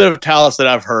 The little bit of Talas that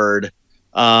I've heard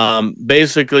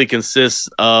basically consists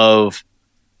of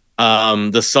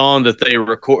the song that they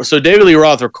record. So David Lee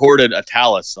Roth recorded a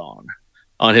Talas song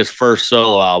on his first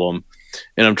solo album,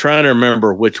 and I'm trying to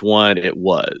remember which one it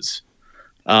was.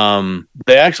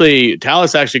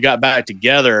 Talas actually got back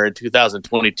together in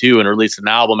 2022 and released an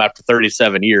album after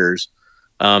 37 years.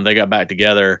 They got back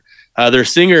together. Their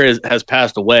singer has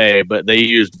passed away, but they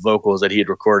used vocals that he had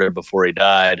recorded before he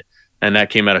died, and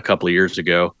that came out a couple of years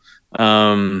ago.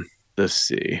 Let's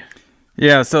see.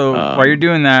 Yeah, so while you're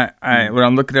doing that, when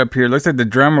I'm looking up here, it looks like the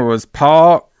drummer was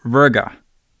Paul Verga.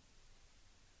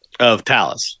 Of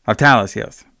Talas. Of Talas,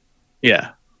 yes.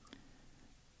 Yeah.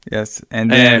 Yes,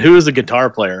 and then who was the guitar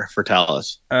player for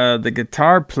Talas? The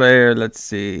guitar player, let's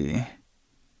see.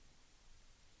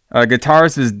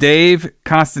 Guitarist is Dave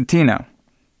Constantino.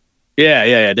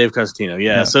 Yeah, Dave Constantino.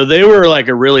 Yeah, so they were like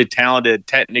a really talented,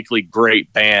 technically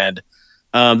great band.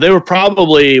 They were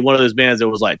probably one of those bands that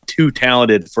was like too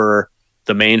talented for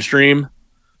the mainstream,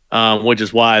 which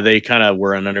is why they kind of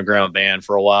were an underground band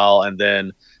for a while. And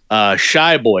then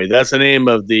Shy Boy, that's the name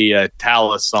of the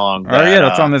Talas song.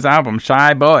 That's on this album,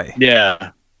 Shy Boy.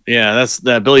 Yeah. Yeah, that's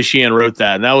that. Billy Sheehan wrote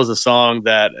that, and that was a song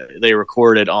that they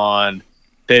recorded on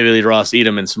David Lee Roth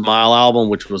Edelman's Smile album,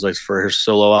 which was like for his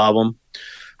solo album.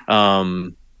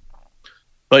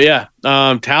 But yeah,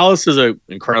 Talus is an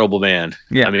incredible band.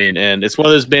 Yeah, I mean, and it's one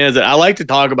of those bands that I like to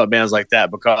talk about bands like that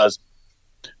because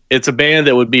it's a band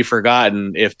that would be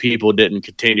forgotten if people didn't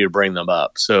continue to bring them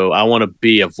up. So I want to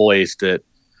be a voice that,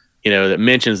 that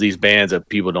mentions these bands that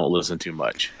people don't listen to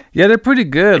much. Yeah, they're pretty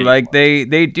good. Anymore. Like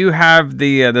they do have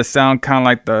the sound kind of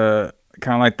like the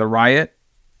Riot,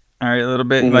 all right, a little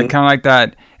bit like kind of like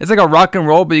that. It's like a rock and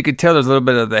roll, but you could tell there's a little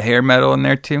bit of the hair metal in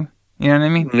there too. You know what I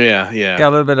mean? Yeah. Got a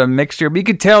little bit of mixture, but you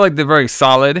could tell like they're very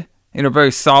solid.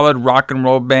 Very solid rock and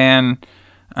roll band.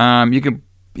 You can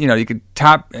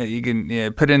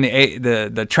put in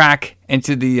the track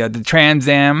into the Trans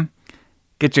Am.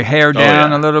 Get your hair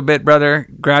down a little bit, brother.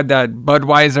 Grab that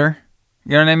Budweiser.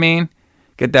 You know what I mean?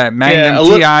 Get that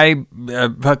Magnum TI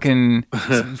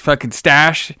fucking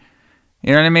stash.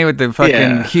 You know what I mean? With the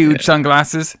fucking huge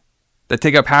sunglasses that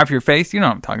take up half your face. You know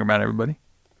what I'm talking about, everybody.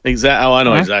 Exactly. Oh, I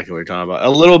know exactly what you're talking about. A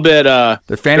little bit. They're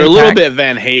a little bit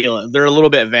Van Halen. They're a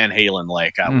little bit Van Halen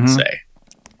like, I would say.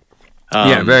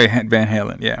 Very Van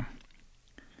Halen. Yeah.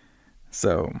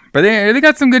 So, but they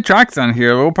got some good tracks on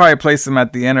here. We'll probably place them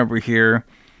at the end over here.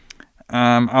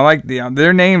 I like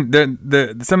their name.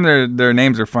 Some of their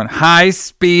names are fun. High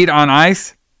Speed on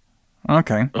Ice.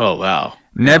 Okay. Oh wow.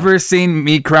 Never Seen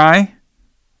Me Cry.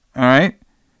 All right.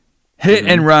 Hit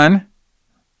and Run.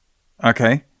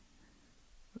 Okay.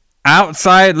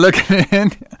 Outside Looking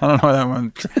In. I don't know, that one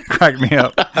cracked me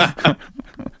up.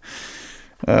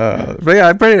 But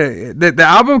yeah, the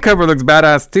album cover looks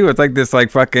badass too. It's like this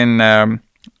like fucking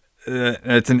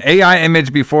it's an AI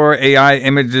image before AI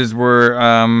images were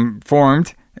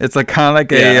formed. It's like kind of like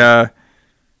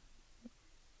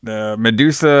the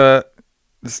Medusa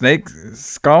snake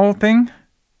skull thing.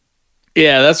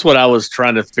 Yeah, that's what I was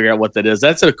trying to figure out what that is.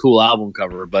 That's a cool album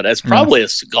cover, but it's probably a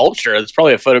sculpture. It's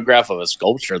probably a photograph of a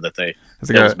sculpture that they.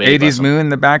 It's like an 80s moon in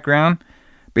the background.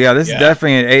 But yeah, this is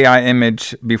definitely an AI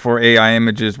image before AI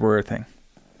images were a thing.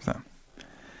 So.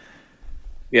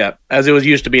 Yeah, as it was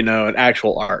used to be known,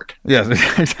 actual art. Yes,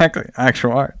 exactly,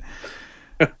 actual art.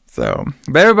 So,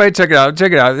 but everybody check it out.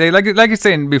 Check it out. They, like you're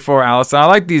saying before, Allison, I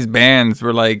like these bands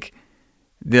where like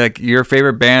your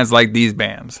favorite bands like these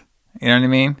bands. You know what I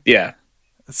mean? Yeah.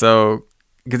 So,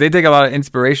 because they take a lot of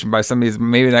inspiration by some of these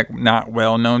maybe like not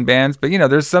well-known bands, but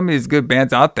there's some of these good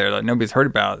bands out there that nobody's heard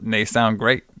about, and they sound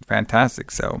great,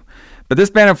 fantastic. So, but this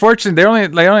band, unfortunately,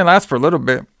 they only last for a little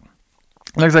bit.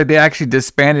 It looks like they actually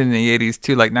disbanded in the 80s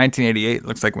too, like 1988.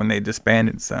 Looks like when they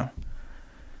disbanded. So,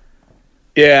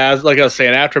 yeah, like I was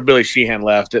saying, after Billy Sheehan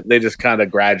left, they just kind of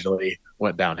gradually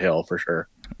went downhill for sure.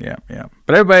 Yeah.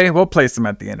 But everybody, we'll place them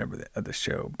at the end of the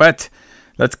show. But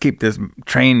let's keep this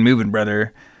train moving,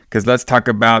 brother, because let's talk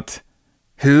about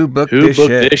who booked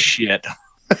this shit.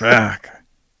 Fuck.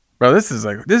 Bro, this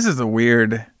is a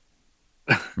weird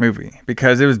movie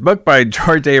because it was booked by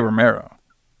George A. Romero.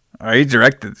 He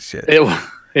directed the shit. It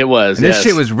was. And this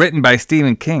shit was written by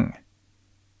Stephen King.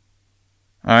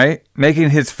 All right, making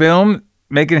his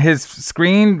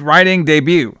screenwriting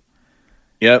debut.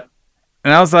 Yep.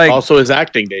 And I was like, also his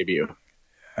acting debut,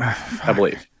 I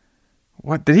believe.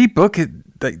 What did he book it?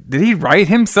 Did he write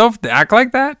himself to act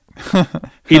like that?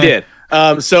 He did.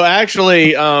 So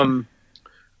actually,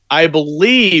 I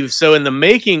believe so. In the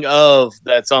making of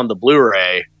that's on the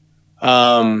Blu-ray,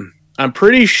 I'm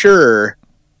pretty sure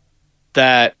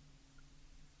that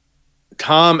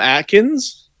Tom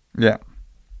Atkins. Yeah.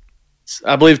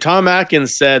 I believe Tom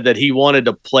Atkins said that he wanted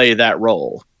to play that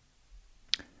role.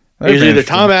 It was either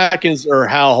Tom Atkins or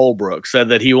Hal Holbrook said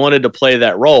that he wanted to play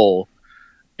that role.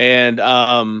 And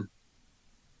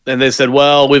they said,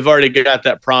 well, we've already got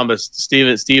that promise.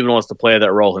 Stephen wants to play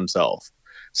that role himself.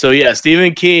 So yeah,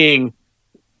 Stephen King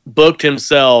booked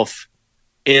himself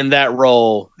in that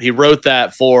role. He wrote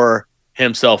that for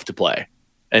himself to play,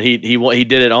 and he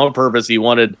did it on purpose. He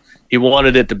wanted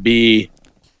it to be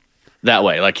that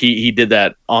way. Like he did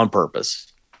that on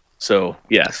purpose. So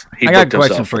yes, I got a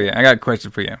question for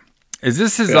you. Is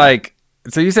this his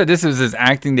so you said this was his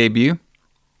acting debut?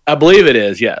 I believe it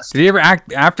is, yes. Did he ever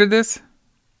act after this?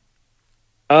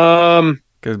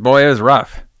 Because boy, it was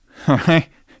rough.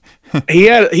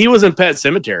 He was in Pet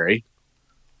Sematary.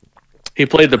 He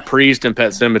played the priest in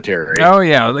Pet Sematary. Oh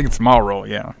yeah, like a small role,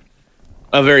 yeah.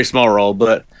 A very small role,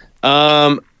 but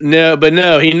no,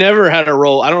 he never had a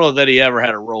role. I don't know that he ever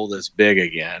had a role this big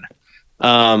again.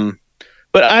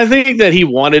 But I think that he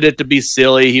wanted it to be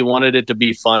silly. He wanted it to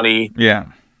be funny.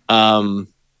 Yeah.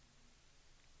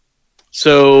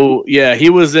 So yeah, he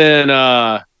was in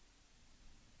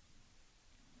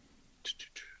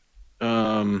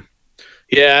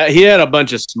Yeah, he had a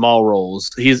bunch of small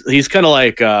roles. He's kind of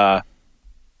like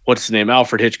what's his name,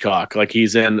 Alfred Hitchcock. Like he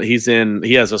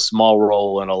has a small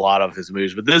role in a lot of his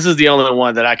movies, but this is the only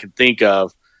one that I can think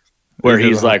of where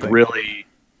he's like really,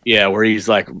 where he's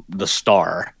like the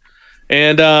star.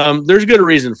 And there's good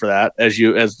reason for that.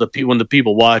 When the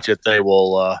people watch it, they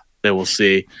will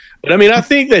see. But I mean, I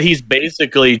think that he's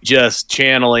basically just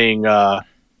channeling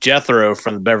Jethro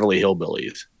from the Beverly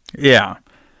Hillbillies. Yeah,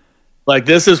 like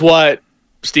this is what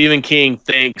Stephen King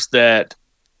thinks that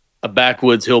a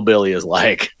backwoods hillbilly is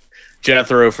like.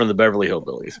 Jethro from the Beverly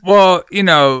Hillbillies. Well,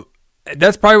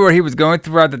 that's probably where he was going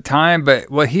throughout the time. But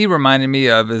what he reminded me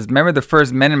of is, remember the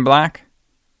first Men in Black?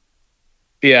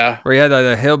 Yeah. Where he had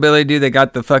the hillbilly dude that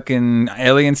got the fucking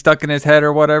alien stuck in his head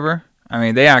or whatever. I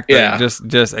mean, they act just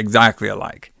exactly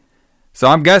alike. So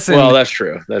I'm guessing. Well, that's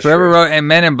true. Whoever wrote and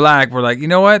Men in Black were like, you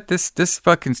know what? This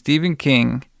fucking Stephen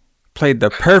King played the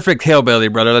perfect hillbilly,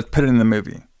 brother. Let's put it in the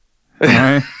movie. All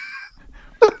right?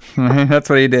 That's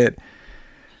what he did.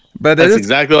 But that's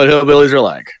exactly what hillbillies are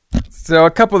like. So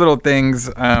a couple little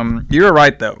things. You were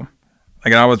right though.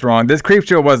 Like I was wrong. This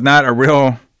CreepShow was not a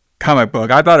real comic book.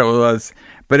 I thought it was,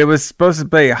 but it was supposed to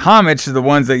pay homage to the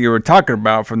ones that you were talking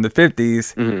about from the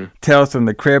 50s. Mm-hmm. Tales from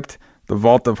the Crypt, The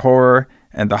Vault of Horror,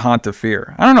 and The Haunt of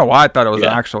Fear. I don't know why I thought it was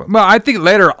actual. Well, I think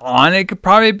later on it could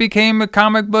probably became a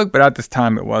comic book, but at this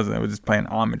time it wasn't. It was just paying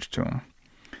homage to him.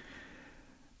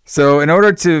 So in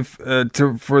order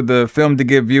for the film to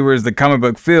give viewers the comic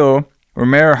book feel,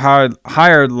 Romero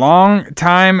hired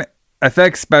long-time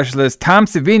effects specialist Tom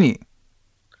Savini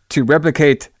to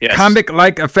replicate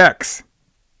comic-like effects.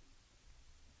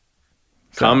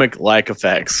 Comic-like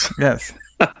effects. Yes.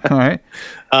 All right.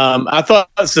 I thought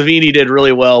Savini did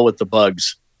really well with the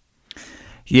bugs.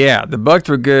 Yeah, the bugs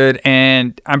were good,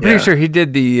 and I'm pretty sure he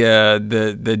did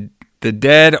the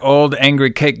dead old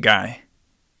angry cake guy.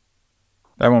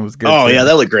 That one was good. Oh, too. Yeah,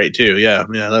 that looked great, too. Yeah,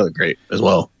 that looked great as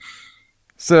well.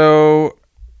 So,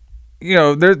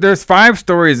 there's 5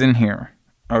 stories in here,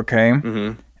 okay?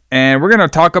 Mm-hmm. And we're going to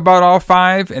talk about all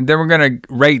 5, and then we're going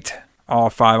to rate all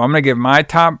 5. I'm going to give my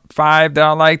top 5 that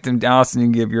I liked, and Allison, you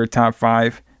can give your top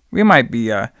 5. We might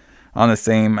be on the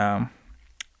same...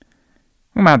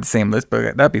 we might have the same list,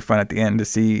 but that'd be fun at the end to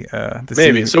see.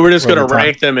 Maybe. So we're just going to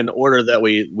rank them in order that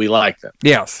we like them.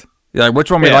 Yes. Like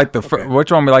which one we like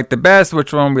which one we like the best,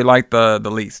 which one we like the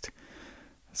least.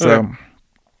 So,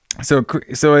 so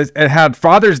it had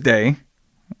Father's Day,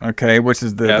 okay, which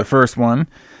is the first one.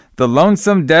 The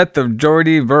Lonesome Death of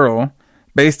Geordie Verrill,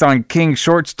 based on King's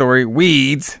short story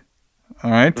Weeds.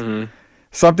 All right. Mm-hmm.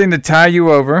 Something to Tie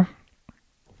You Over.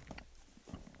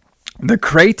 The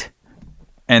Crate,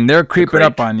 and They're Creeping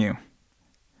Up on You.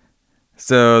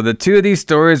 So the 2 of these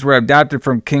stories were adapted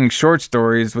from King's short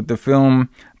stories, with the film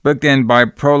booked by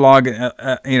prologue.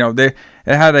 It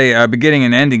had a beginning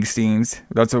and ending scenes.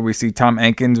 That's what we see Tom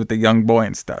Atkins with the young boy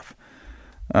and stuff.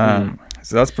 So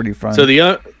that's pretty fun. So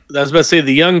I was about to say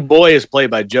the young boy is played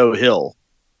by Joe Hill,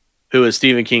 who is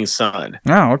Stephen King's son.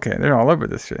 Oh, okay. They're all over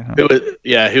this shit. Huh?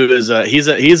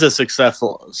 He's a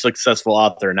successful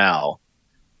author now.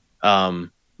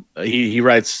 He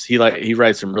writes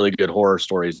some really good horror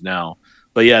stories now.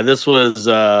 But yeah, this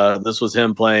was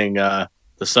him playing the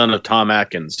son of Tom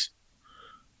Atkins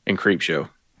in CreepShow.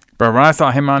 But when I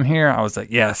saw him on here, I was like,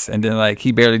 yes. And then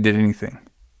he barely did anything.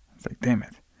 I was like, damn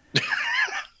it.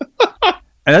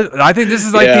 And I think this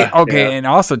is and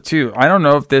also too, I don't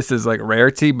know if this is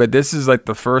rarity, but this is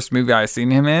the first movie I've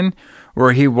seen him in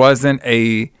where he wasn't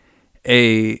a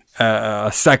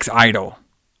sex idol.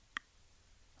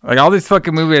 All these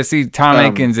fucking movies I see Tom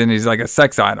Atkins in, he's a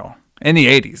sex idol. In the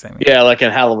 80s, I mean. Yeah, like in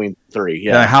Halloween 3.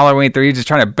 Yeah, Halloween 3, he's just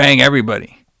trying to bang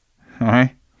everybody. All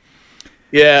right.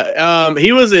 Yeah,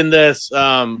 he was in this,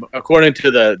 according to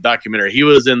the documentary, he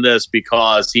was in this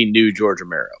because he knew George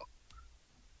Romero.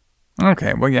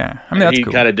 Okay, well, yeah. I mean, that's he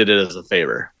cool. kind of did it as a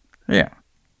favor. Yeah.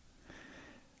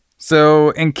 So,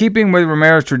 in keeping with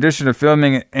Romero's tradition of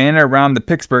filming in and around the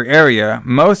Pittsburgh area,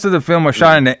 most of the film was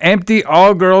shot in an empty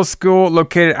all-girls school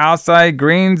located outside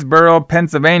Greensboro,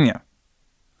 Pennsylvania.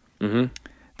 Mm-hmm.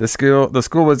 The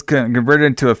school was converted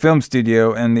into a film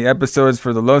studio, and the episodes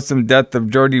for The Lonesome Death of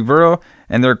Geordie Verrill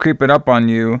and They're Creeping Up on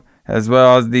You, as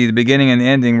well as the beginning and the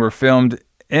ending, were filmed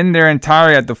in their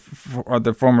entirety at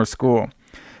the former school.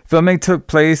 Filming took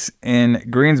place in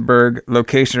Greensburg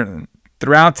location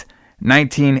throughout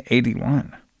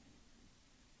 1981.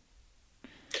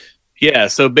 Yeah,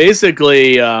 so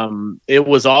basically, it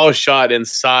was all shot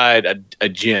inside a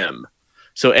gym.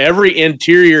 So every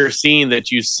interior scene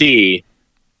that you see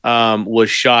was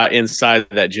shot inside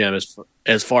that gym,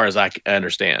 as far as I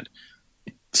understand.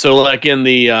 So, like in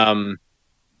the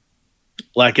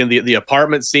like in the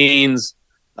apartment scenes,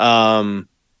 all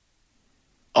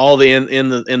the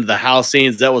in the house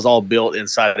scenes, that was all built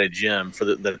inside a gym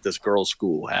that this girls'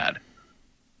 school had.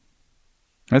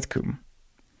 That's cool.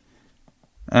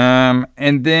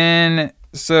 And then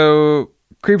so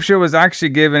CreepShow was actually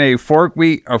given a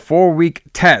 4-week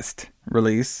test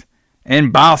release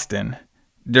in Boston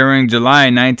during July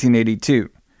 1982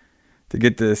 to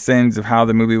get the sense of how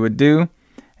the movie would do,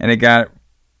 and it got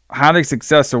highly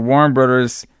successful. Warner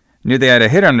Brothers knew they had a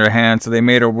hit on their hands, so they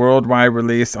made a worldwide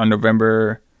release on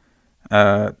November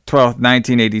 12th,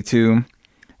 1982.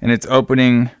 In its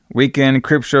opening weekend,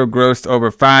 CreepShow grossed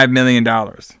over $5 million.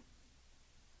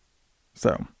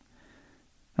 So,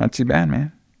 not too bad,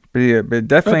 man. But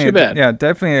definitely, not too bad. Yeah,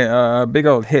 definitely a big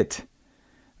old hit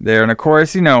there. And of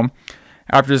course, you know,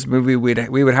 after this movie, we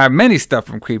would have many stuff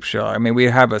from CreepShow. I mean,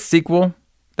 we'd have a sequel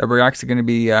that we're actually going to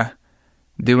be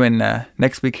doing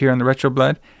next week here on the Retro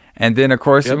Blood, and then of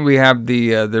course we have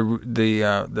the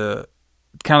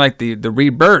kind of like the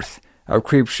rebirth of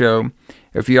CreepShow.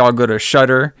 If you all go to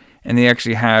Shudder, and they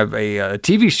actually have a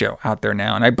TV show out there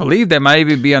now, and I believe that might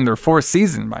even be on their 4th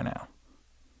season by now.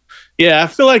 Yeah, I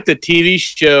feel like the TV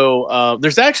show.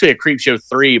 There's actually a CreepShow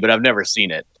 3, but I've never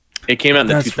seen it. It came out in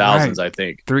the 2000s, right. I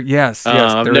think. Yes.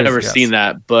 I've never seen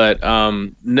that, but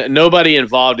nobody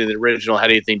involved in the original had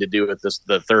anything to do with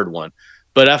the third one.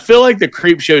 But I feel like the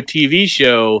CreepShow TV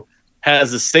show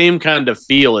has the same kind of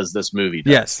feel as this movie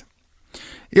does. Yes.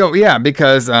 Yeah,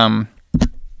 because I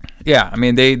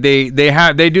mean they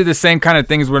do the same kind of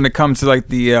things when it comes to like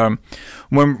the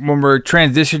when we're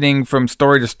transitioning from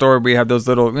story to story, we have those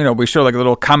little, you know, we show like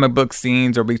little comic book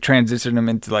scenes, or we transition them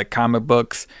into like comic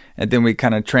books, and then we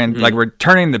kind of like we're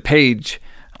turning the page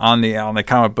on the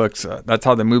comic books. That's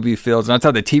how the movie feels, and that's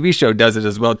how the TV show does it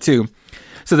as well too.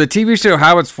 So the TV show,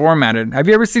 how it's formatted. Have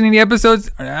you ever seen any episodes,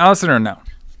 Allison, or no?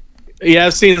 Yeah,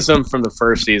 I've seen some from the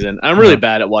first season. I'm really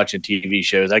bad at watching TV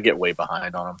shows. I get way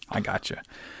behind on them. I gotcha.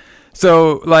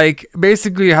 So, like,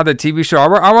 basically how the TV show,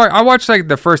 I watched, like,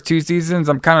 the first 2 seasons.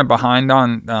 I'm kind of behind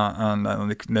on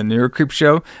the newer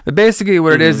CreepShow. But basically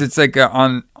what it is, it's like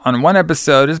on one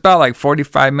episode, it's about, like,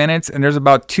 45 minutes, and there's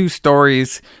about 2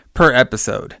 stories per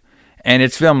episode. And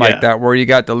it's filmed like that, where you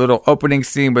got the little opening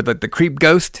scene with, like, the creep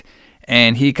ghost,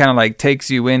 and he kind of, like,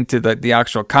 takes you into the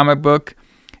actual comic book.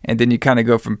 And then you kind of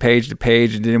go from page to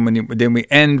page, and then we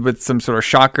end with some sort of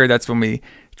shocker. That's when we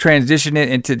transition it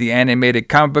into the animated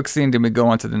comic book scene. Then we go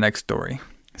on to the next story.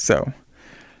 So,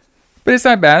 but it's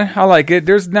not bad. I like it.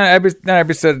 There's not every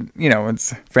episode, you know,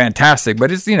 it's fantastic,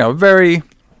 but it's, you know, very,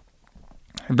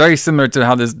 very similar to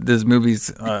how this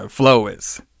movie's flow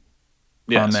is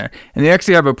on there. And they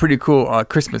actually have a pretty cool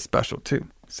Christmas special too.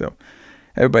 So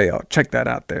everybody, check that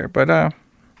out there. But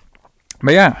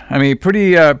yeah, I mean,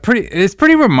 it's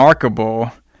pretty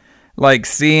remarkable, like,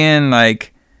 seeing,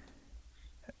 like,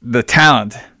 the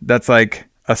talent that's, like,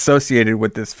 associated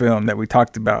with this film that we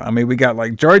talked about. I mean, we got,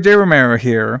 like, George A. Romero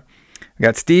here. We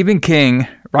got Stephen King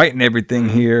writing everything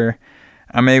here.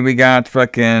 I mean, we got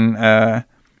fucking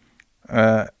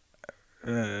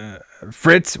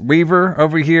Fritz Weaver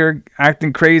over here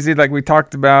acting crazy, like we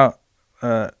talked about.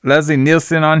 Leslie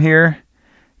Nielsen on here.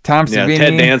 Tom Savini.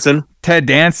 Ted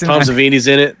Danson. Tom Savini's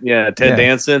in it. Yeah, Ted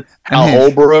Danson. Hal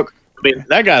Holbrook. I mean,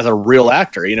 that guy's a real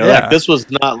actor. You know, like, this was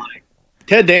not like...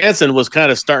 Ted Danson was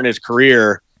kind of starting his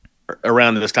career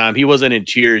around this time. He wasn't in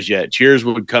Cheers yet. Cheers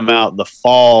would come out in the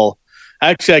fall.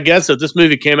 Actually, I guess if this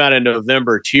movie came out in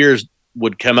November, Cheers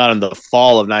would come out in the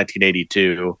fall of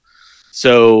 1982.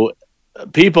 So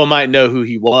people might know who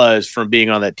he was from being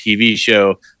on that TV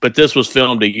show, but this was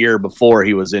filmed a year before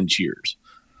he was in Cheers.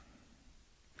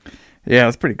 Yeah,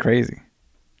 it's pretty crazy.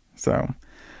 So,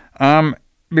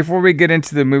 before we get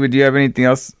into the movie, do you have anything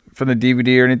else for the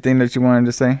DVD or anything that you wanted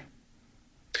to say?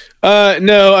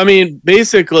 No, I mean,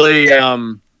 basically, I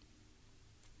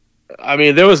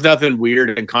mean, there was nothing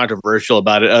weird and controversial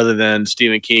about it other than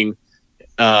Stephen King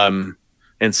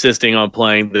insisting on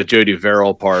playing the Jodie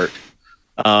Verrill part.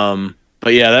 But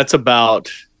yeah, that's about...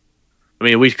 I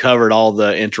mean, we covered all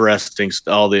the interesting,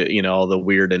 all the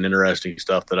weird and interesting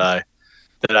stuff that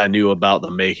I knew about the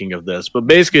making of this. But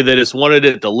basically, they just wanted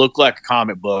it to look like a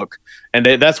comic book, and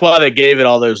that's why they gave it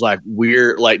all those, like,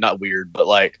 weird, like, not weird, but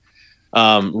like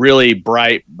really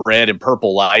bright red and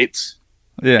purple lights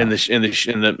in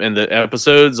the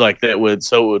episodes, like that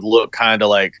would look kind of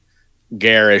like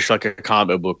garish, like a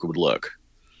comic book would look.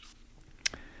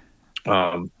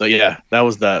 But yeah,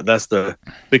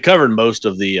 we covered most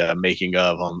of the making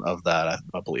of that,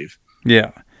 I believe.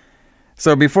 Yeah.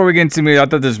 So before we get into me, I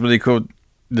thought this was really cool,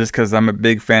 just because I'm a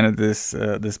big fan of this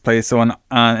place. So and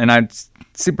I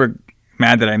super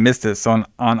mad that I missed this. So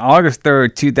on August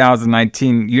 3rd,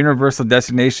 2019, Universal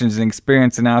Destinations and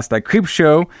Experience announced that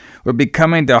CreepShow will be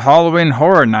coming to Halloween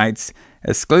Horror Nights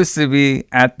exclusively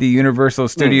at the Universal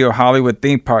Studio Hollywood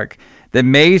theme park. The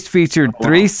maze featured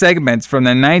 3 segments from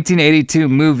the 1982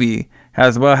 movie,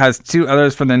 as well as 2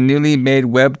 others from the newly made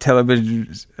web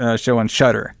television show on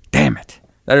Shudder. Damn it.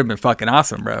 That would have been fucking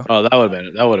awesome, bro. Oh, that would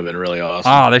have been really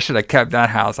awesome. Oh, they should have kept that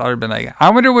house. I would have been like, I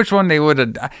wonder which one they would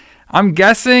have. I'm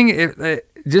guessing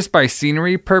just by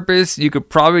scenery purpose, you could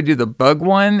probably do the bug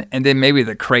one and then maybe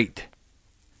the crate.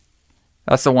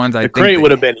 That's the ones I think. The crate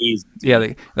would have been easy.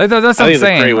 Yeah, that's what I'm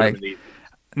saying. Like,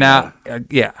 now,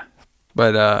 yeah,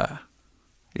 but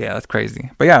yeah, that's crazy.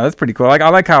 But yeah, that's pretty cool. Like, I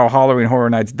like how Halloween Horror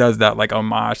Nights does that, like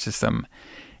homage to some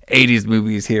 80s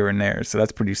movies here and there. So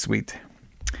that's pretty sweet.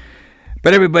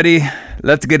 But everybody,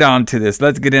 let's get on to this.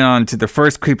 Let's get on to the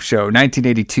first CreepShow,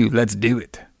 1982. Let's do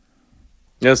it.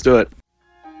 Let's do it.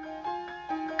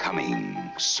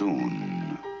 Coming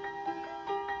soon.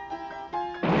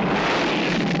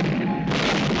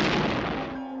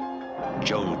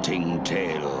 Jolting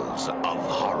tales of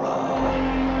horror.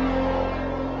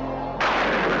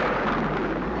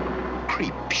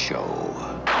 CreepShow.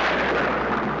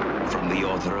 From the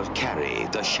author of Carrie,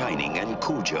 The Shining, and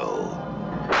Cujo.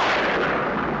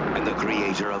 And the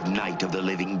creator of Night of the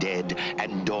Living Dead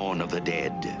and Dawn of the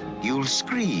Dead. You'll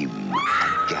scream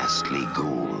at ghastly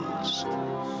ghouls.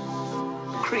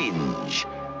 Cringe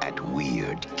at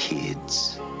weird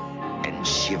kids. And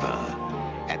shiver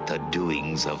at the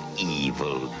doings of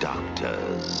evil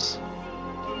doctors.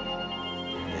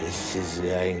 This is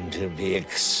going to be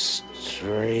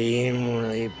extremely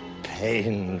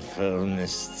painful,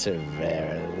 Mr.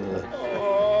 Verrill.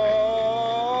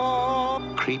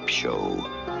 CreepShow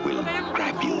will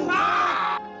grab you,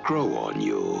 grow on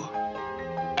you,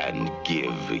 and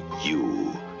give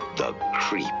you the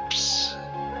creeps.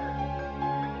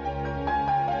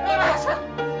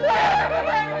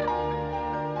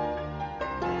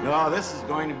 No, this is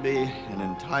going to be an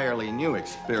entirely new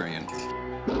experience.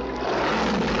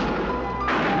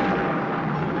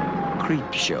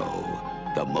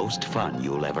 CreepShow, the most fun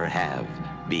you'll ever have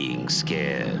being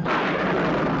scared.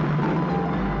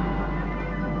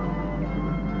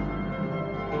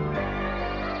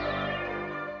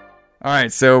 All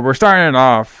right, so we're starting it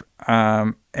off,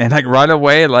 and like right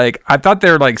away, like I thought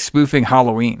they were like spoofing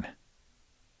Halloween,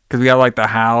 because we got like the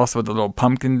house with the little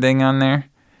pumpkin thing on there.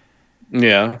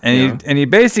 Yeah, and you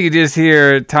basically just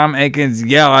hear Tom Atkins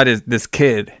yell at this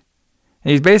kid,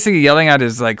 and he's basically yelling at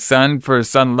his like son for his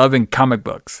son loving comic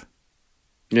books.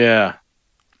 Yeah,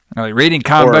 like reading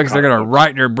comic books, they're gonna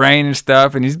rot your brain and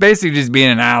stuff, and he's basically just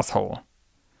being an asshole.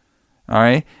 All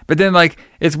right, but then like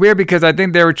it's weird because I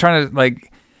think they were trying to like.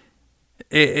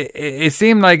 It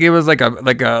seemed like it was like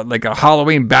a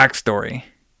Halloween backstory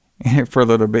for a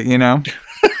little bit, you know.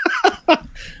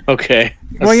 Okay.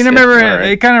 Well, you remember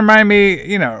it kind of reminded me,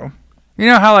 you know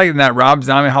how like in that Rob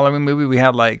Zombie Halloween movie we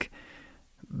had like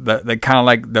the kind of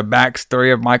like the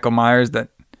backstory of Michael Myers that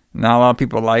not a lot of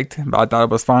people liked, but I thought it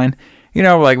was fine. You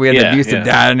know, like we had the abusive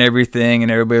dad and everything,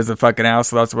 and everybody was a fucking ass.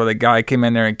 So that's where the guy came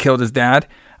in there and killed his dad.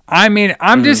 I mean,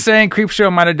 I'm just saying,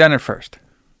 CreepShow might have done it first.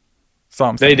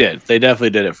 They did. They definitely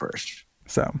did it first.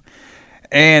 So,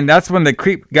 and that's when the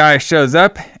creep guy shows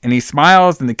up and he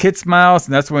smiles and the kid smiles,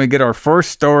 and that's when we get our first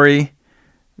story,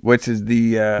 which is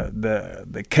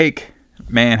the cake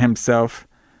man himself.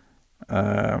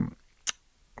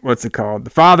 What's it called? The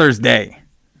Father's Day.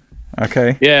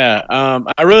 Okay. Yeah.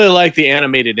 I really like the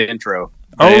animated intro.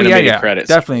 Credits.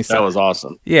 Definitely. That was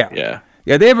awesome. Yeah.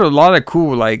 They have a lot of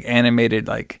cool like animated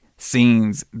like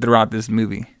scenes throughout this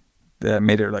movie that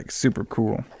made it like super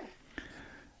cool.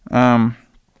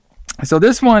 So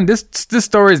this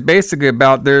story is basically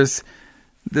about this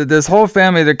whole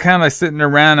family. They're kind of sitting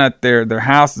around at their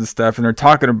house and stuff, and they're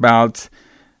talking about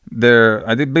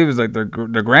I believe it was like their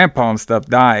grandpa and stuff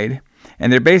died,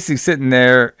 and they're basically sitting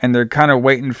there and they're kind of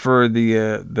waiting for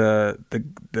the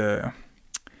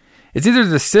it's either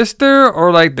the sister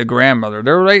or like the grandmother.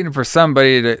 They're waiting for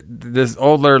somebody this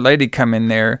older lady come in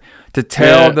there to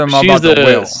tell them about the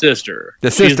will. Sister.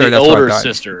 The sister. She's the that's older what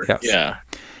sister. Yes. Yeah.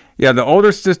 Yeah, the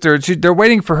older sister. They're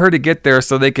waiting for her to get there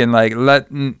so they can like let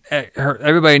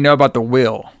everybody know about the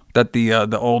will that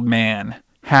the old man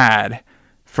had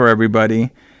for everybody,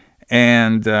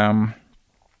 and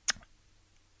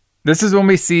this is when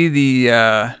we see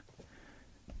the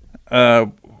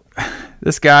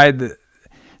this guy.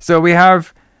 So we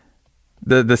have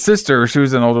the sister. She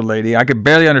was an older lady. I could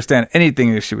barely understand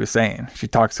anything that she was saying. She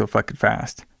talked so fucking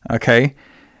fast. Okay,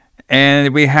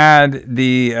 and we had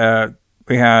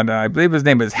I believe his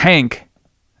name was Hank.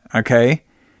 Okay,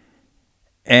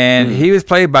 And he was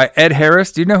played by Ed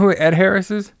Harris. Do you know who Ed Harris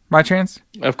is, by chance?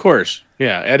 Of course.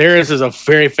 Yeah. Ed Harris is a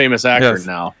very famous actor Yes.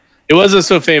 now. It wasn't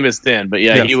so famous then, but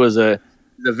yeah, Yes. he was a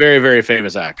very, very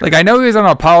famous actor. Like, I know he was on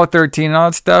Apollo 13 and all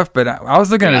that stuff, but I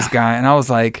was looking at this guy and I was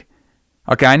like,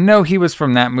 okay, I know he was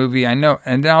from that movie. I know.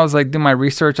 And then I was like, doing my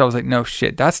research. I was like, no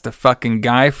shit, that's the fucking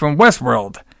guy from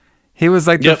Westworld. He was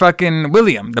like the fucking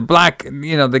William, the black,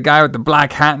 the guy with the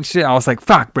black hat and shit. I was like,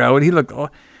 fuck, bro. And he looked,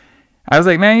 I was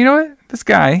like, man, you know what? This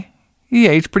guy, he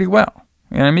aged pretty well.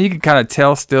 You know what I mean? You can kind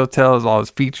of still tell all his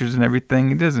features and everything.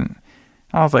 He doesn't.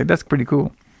 I was like, that's pretty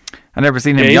cool. I never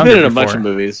seen him he's younger been in before. a bunch of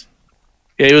movies.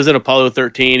 Yeah, he was in Apollo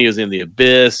 13. He was in The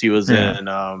Abyss. He was in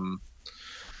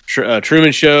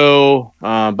Truman Show.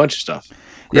 A bunch of stuff.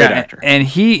 Great actor. And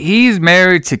he's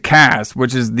married to Cass,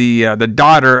 which is the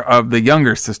daughter of the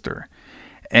younger sister.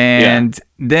 And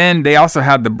then they also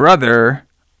had the brother,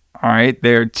 all right,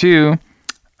 there too.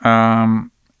 And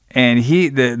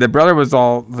the brother was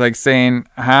all like saying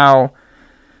how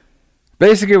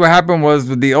basically what happened was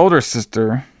with the older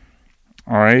sister,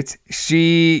 all right,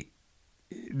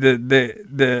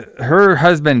 her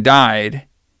husband died,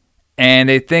 and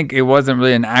they think it wasn't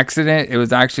really an accident. It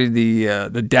was actually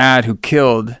the dad who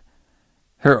killed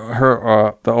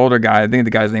her the older guy. I think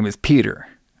the guy's name is Peter.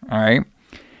 All right,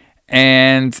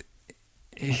 and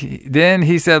then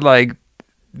he said like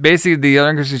basically the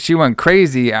younger sister, she went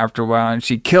crazy after a while, and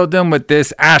she killed him with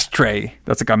this ashtray.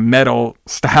 That's like a metal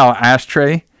style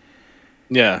ashtray.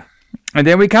 Yeah. And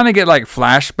then we kind of get like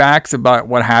flashbacks about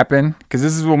what happened, because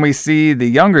this is when we see the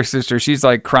younger sister. She's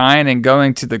like crying and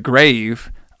going to the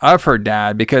grave of her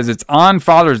dad because it's on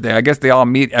Father's Day. I guess they all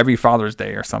meet every Father's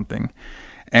Day or something.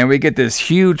 And we get this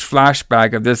huge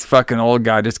flashback of this fucking old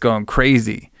guy just going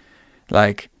crazy.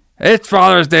 Like, it's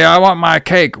Father's Day. I want my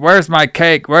cake. Where's my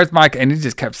cake? Where's my cake? And he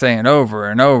just kept saying over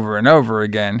and over and over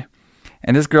again.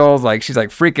 And this girl's like, she's like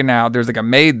freaking out. There's like a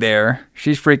maid there.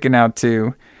 She's freaking out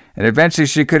too. And eventually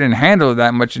she couldn't handle it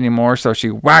that much anymore, so she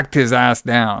whacked his ass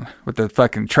down with the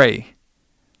fucking tray.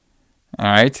 All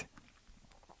right?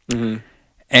 Mm-hmm.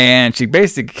 And she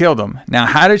basically killed him. Now,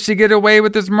 how did she get away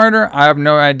with this murder? I have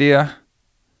no idea.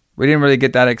 We didn't really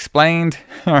get that explained.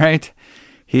 All right?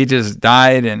 He just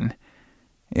died, and,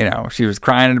 she was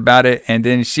crying about it. And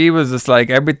then she was just like,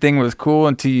 everything was cool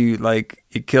until you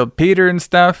killed Peter and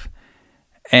stuff.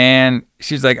 And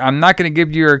she's like, I'm not going to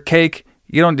give you your cake.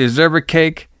 You don't deserve a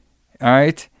cake. All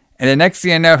right. And the next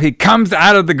thing I know, he comes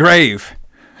out of the grave.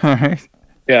 All right.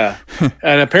 Yeah.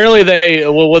 And apparently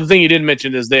one thing you didn't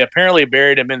mention is they apparently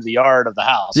buried him in the yard of the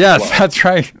house. Yes, that's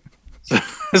right.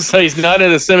 So he's not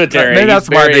in a cemetery. Maybe that's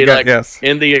why they got,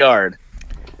 in the yard.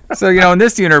 So, in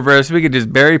this universe, we could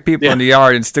just bury people in the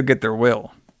yard and still get their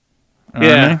will.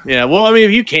 Yeah. Well, I mean,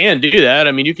 if you can do that,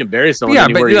 I mean, you can bury someone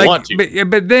anywhere you want to.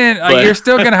 But then you're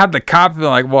still going to have the cop be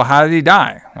like, well, how did he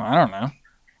die? Well, I don't know.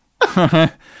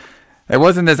 It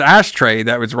wasn't this ashtray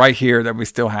that was right here that we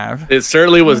still have. It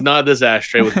certainly was not this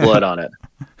ashtray with blood on it.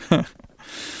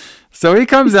 So he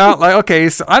comes out like, okay,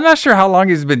 so I'm not sure how long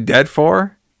he's been dead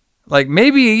for. Like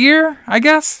maybe a year, I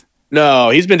guess. No,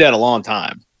 he's been dead a long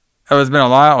time. Oh, it's been a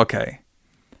while? Okay.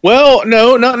 Well,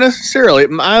 no, not necessarily.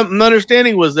 My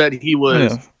understanding was that he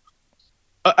was...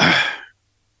 I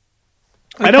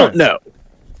don't know.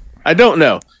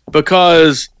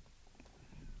 Because...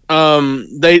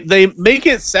 they make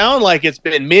it sound like it's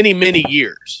been many, many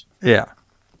years. Yeah.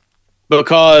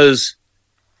 Because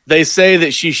they say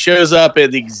that she shows up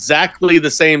at exactly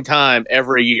the same time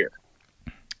every year.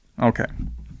 Okay.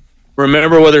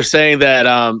 Remember what they're saying that,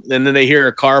 and then they hear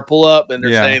a car pull up and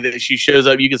they're saying that she shows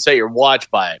up. You can set your watch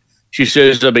by it. She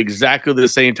shows up exactly the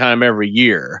same time every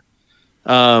year.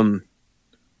 I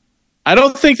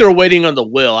don't think they're waiting on the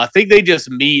will. I think they just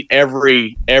meet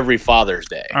every Father's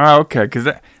Day. Oh, okay. Because,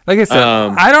 like I said,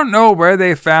 I don't know where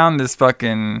they found this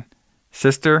fucking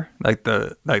sister, like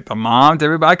the mom to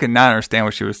everybody. I could not understand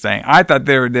what she was saying. I thought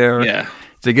they were there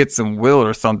to get some will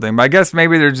or something. But I guess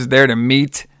maybe they're just there to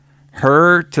meet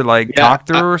her to talk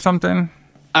to her or something.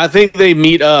 I think they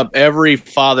meet up every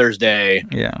Father's Day.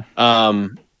 Yeah.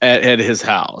 At his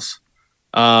house.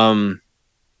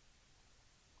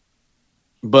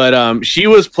 But she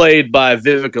was played by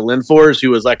Vivica Lindfors, who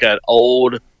was like an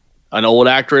old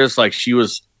actress. Like she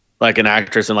was like an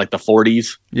actress in like the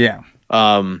 40s. Yeah.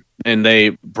 And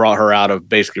they brought her out of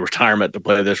basically retirement to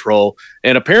play this role.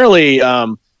 And apparently,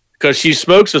 because she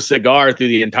smokes a cigar through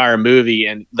the entire movie,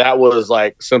 and that was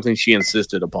like something she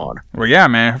insisted upon. Well, yeah,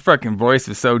 man, her fucking voice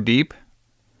is so deep.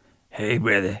 Hey,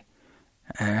 brother.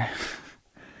 But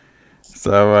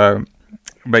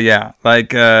yeah,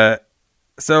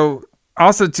 so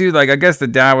also too, I guess the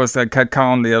dad was kept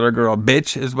calling the other girl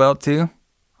bitch as well too.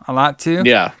 a lot too.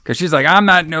 Yeah. Because she's like, I'm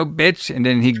not no bitch. And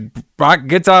then he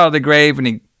gets out of the grave and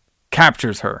he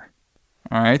captures her.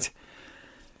 All right.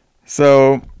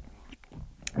 So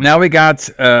now we got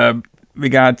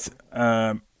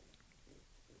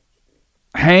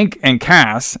Hank and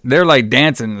Cass. They're like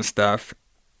dancing and stuff.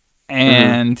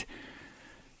 And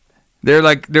they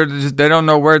don't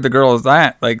know where the girl is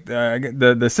at. Like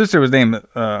the sister was named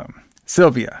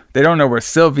Sylvia. They don't know where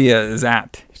Sylvia is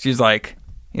at. She's like,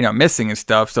 missing and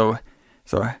stuff. So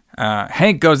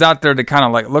Hank goes out there to kind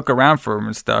of like look around for him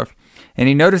and stuff, and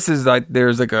he notices like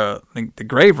there's like the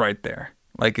grave right there.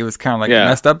 Like it was kind of like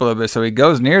messed up a little bit. So he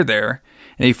goes near there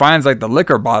and he finds like the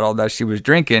liquor bottle that she was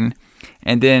drinking,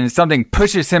 and then something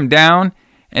pushes him down.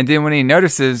 And then when he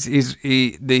notices,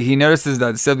 he notices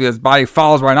that Sylvia's body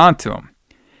falls right onto him.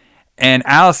 And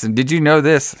Allison, did you know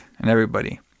this? And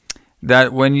everybody,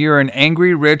 that when you're an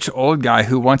angry, rich, old guy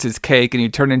who wants his cake and you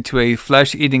turn into a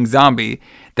flesh-eating zombie,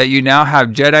 that you now have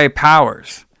Jedi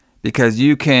powers because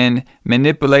you can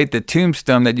manipulate the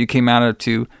tombstone that you came out of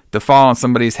to fall on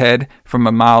somebody's head from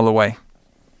a mile away.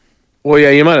 Well,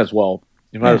 yeah, you might as well.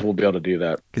 You might as well be able to do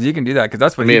that. Because you can do that, because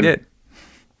that's what he did.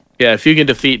 Yeah, if you can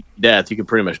defeat death, you can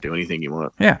pretty much do anything you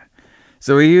want. Yeah.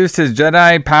 So he used his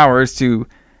Jedi powers to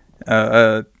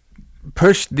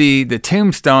push the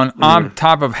tombstone on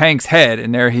top of Hank's head,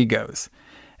 and there he goes.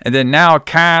 And then now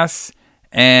Cass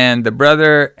and the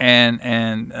brother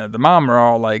and the mom are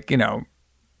all like,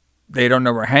 they don't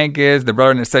know where Hank is. The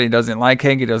brother said he doesn't like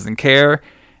Hank. He doesn't care.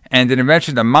 And then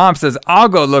eventually the mom says, I'll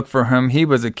go look for him. He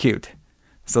was acute.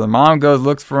 So the mom goes,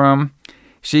 looks for him.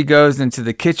 She goes into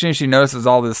the kitchen. She notices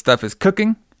all this stuff is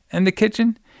cooking in the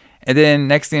kitchen. And then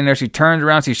next thing you know, she turns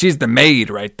around. She's the maid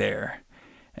right there.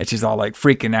 And she's all like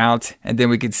freaking out. And then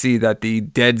we can see that the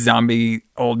dead zombie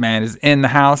old man is in the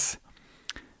house.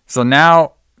 So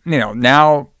now,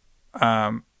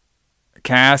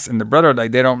 Cass and the brother,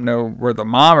 like, they don't know where the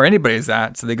mom or anybody's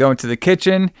at. So they go into the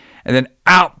kitchen, and then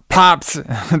out pops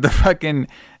the fucking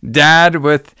dad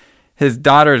with his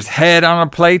daughter's head on a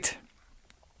plate.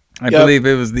 I believe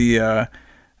it was the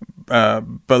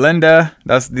Belinda.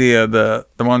 That's the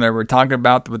one that we're talking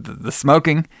about with the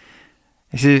smoking.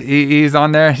 He's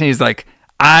on there, and he's like,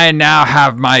 I now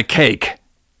have my cake.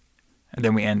 And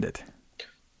then we end it.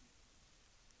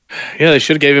 Yeah, they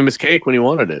should have gave him his cake when he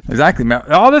wanted it. Exactly.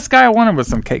 All this guy wanted was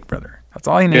some cake, brother. That's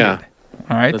all he needed. Yeah.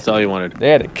 All right. That's all he wanted. They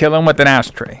had to kill him with an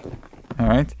ashtray. All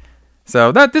right.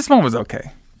 So this one was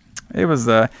okay. It was,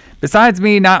 besides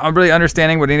me not really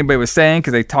understanding what anybody was saying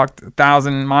because they talked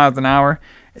 1,000 miles an hour,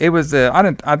 it was, I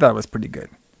thought it was pretty good.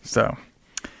 So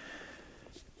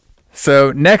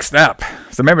next up,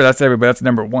 so remember that's everybody, that's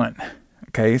number one.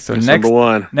 Okay, so number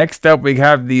one. Next up we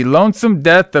have The Lonesome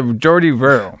Death of Jordy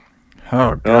Verrill.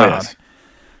 Oh, God. Oh, yes.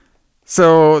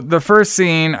 So the first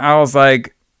scene, I was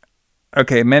like,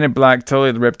 okay, Men in Black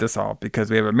totally ripped this off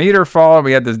because we have a meter fall.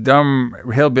 We had this dumb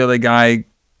hillbilly guy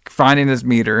finding his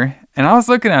meter. And I was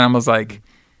looking at him, I was like,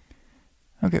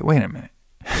 okay, wait a minute.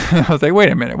 I was like, wait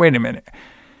a minute.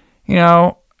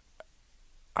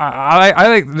 I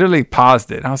like literally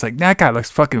paused it. I was like, that guy looks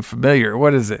fucking familiar.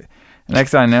 What is it?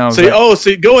 Next thing I know,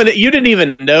 you didn't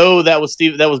even know that was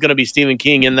going to be Stephen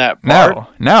King in that part?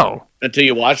 No. Until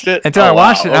you watched it? Until I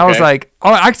watched it, okay. I was like,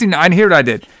 oh, actually, I hear what I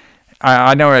did.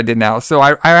 I know what I did now. So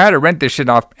I had to rent this shit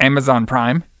off Amazon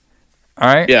Prime.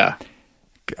 All right? Yeah.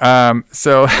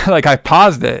 So, like, I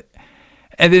paused it.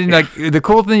 And then, like, the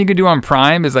cool thing you can do on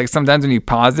Prime is, like, sometimes when you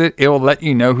pause it, it will let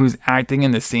you know who's acting in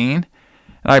the scene.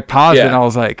 And I paused it, and I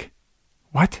was like,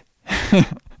 what? I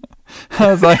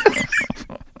was like...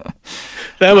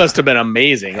 That must have been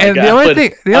amazing. Like, I would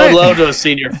love to have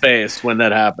seen your face when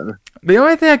that happened. The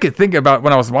only thing I could think about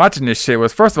when I was watching this shit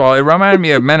was, first of all, it reminded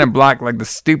me of Men in Black, like the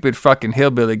stupid fucking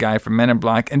hillbilly guy from Men in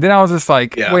Black. And then I was just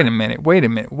like, wait a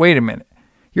minute.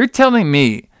 You're telling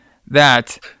me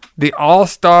that the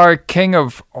all-star king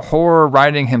of horror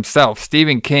writing himself,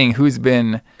 Stephen King, who's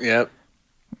been... Yep.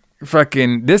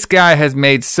 Fucking, this guy has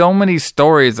made so many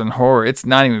stories on horror. It's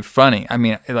not even funny. I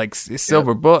mean, like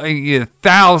Silver Bullet,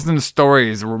 1,000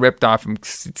 stories were ripped off from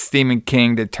Stephen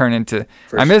King to turn into.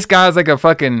 This guy's like a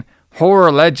fucking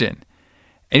horror legend,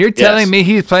 and you're telling me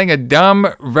he's playing a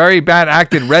dumb, very bad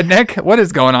acted redneck? What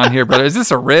is going on here, brother? Is this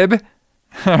a rib?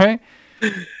 All right.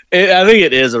 I think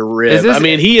it is a rib.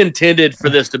 He intended for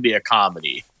this to be a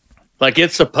comedy. Like,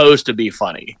 it's supposed to be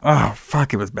funny. Oh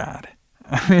fuck! It was bad.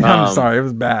 I'm sorry, it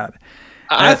was bad.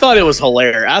 I thought it was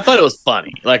hilarious. I thought it was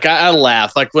funny. Like, I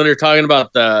laughed. Like, when they're talking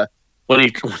about when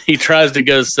he tries to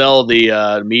go sell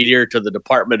the meteor to the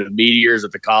Department of Meteors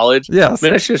at the college. Yes.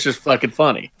 Man, it's just fucking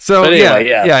funny. So,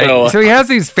 anyway, So he has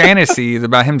these fantasies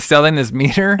about him selling this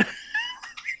meteor.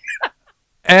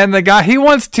 And the guy, he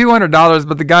wants $200,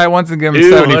 but the guy wants to give him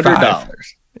 $75.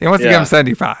 He wants to give him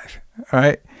 75. All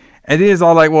right. And he is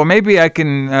all like, well, maybe I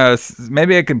can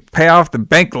pay off the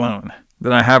bank loan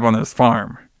that I have on this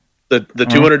farm. The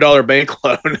 $200 bank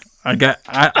loan. I got.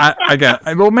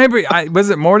 Well, maybe was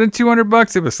it more than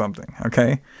 $200? It was something.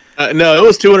 Okay. No, it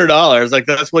was $200. Like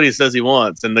that's what he says he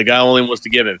wants, and the guy only wants to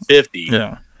give him 50.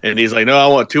 Yeah. And he's like, no, I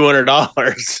want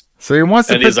 $200. So he wants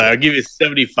to. And he's like, I'll give you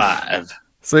 75.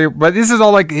 So, but this is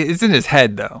all like it's in his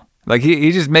head though. Like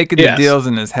he's just making the deals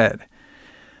in his head.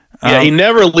 Yeah, he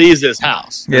never leaves his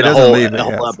house. Yeah, doesn't leave the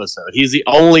whole episode. He's the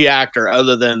only actor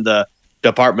other than the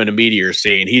Department of Meteor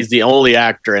scene. He's the only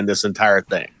actor in this entire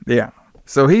thing. Yeah.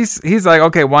 So he's like,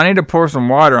 okay, well, I need to pour some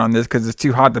water on this because it's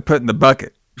too hot to put in the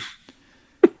bucket.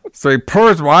 So he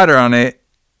pours water on it.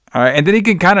 All right, and then he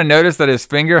can kind of notice that his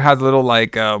finger has a little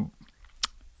like,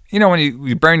 when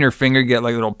you burn your finger, you get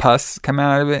like little pus come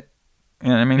out of it. You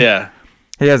know what I mean? Yeah.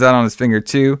 He has that on his finger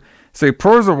too. So he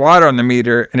pours the water on the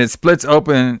meter, and it splits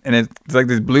open, and it's like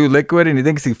this blue liquid, and he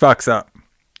thinks he fucks up.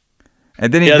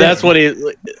 And then that's what he.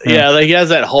 Like he has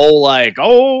that whole like,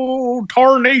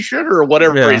 tarnation or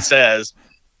whatever he says.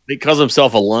 He calls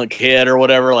himself a lunkhead or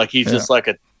whatever. Like he's just like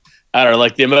I don't know,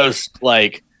 like the most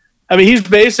like. I mean, he's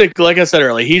basically, like I said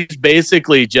earlier, he's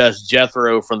basically just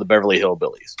Jethro from the Beverly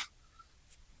Hillbillies.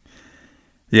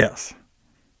 Yes.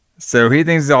 So he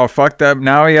thinks he's all fucked up.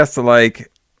 Now he has to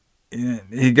like. He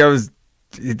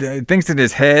thinks in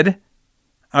his head,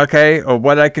 okay, or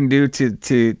what I can do to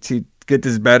get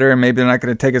this better, and maybe they're not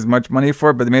going to take as much money for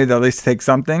it, but maybe they'll at least take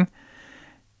something.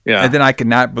 Yeah. And then I could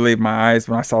not believe my eyes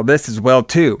when I saw this as well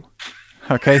too.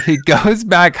 Okay, he goes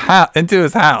back into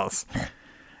his house,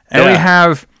 and we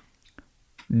have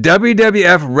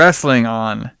WWF wrestling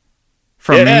on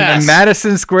from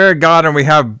Madison Square Garden. We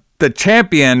have the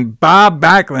champion Bob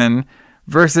Backlund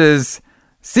versus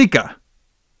Sika.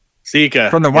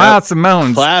 From the Wild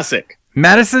Samoans. Classic.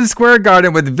 Madison Square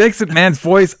Garden with Vince McMahon's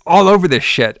voice all over this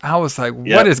shit. I was like,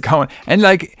 what is going on? And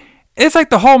like, it's like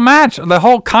the whole match, the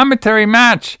whole commentary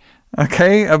match,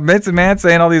 okay, of Vince McMahon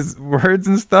saying all these words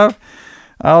and stuff.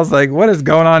 I was like, what is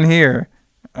going on here?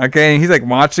 Okay, and he's like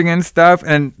watching and stuff.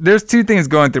 And there's two things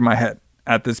going through my head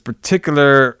at this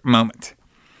particular moment.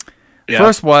 Yeah.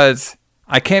 First was,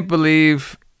 I can't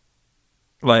believe,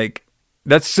 like,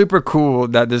 that's super cool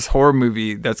that this horror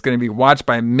movie that's going to be watched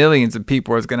by millions of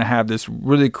people is going to have this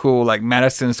really cool like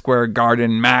Madison Square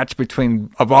Garden match between,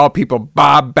 of all people,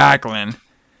 Bob Backlund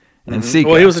and Sika.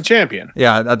 Well, he was a champion.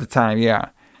 Yeah, at the time, yeah.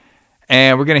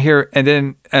 And we're going to hear, and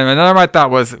another my thought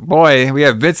was, boy, we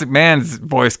have Vince McMahon's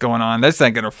voice going on. This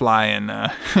ain't going to fly in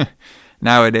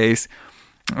nowadays.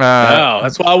 No,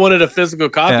 that's why I wanted a physical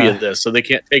copy of this, so they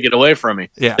can't take it away from me.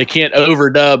 Yeah. They can't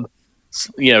overdub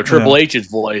Triple H's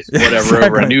voice, whatever,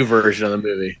 over a new version of the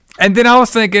movie. And then I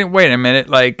was thinking, wait a minute,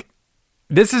 like,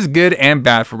 this is good and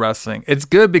bad for wrestling. It's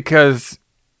good because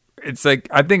it's like,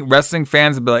 I think wrestling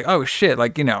fans would be like, oh shit,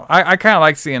 like, I kind of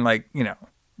like seeing like,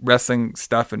 wrestling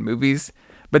stuff in movies.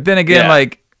 But then again,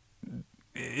 like,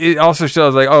 it also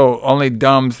shows like, oh, only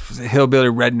dumb hillbilly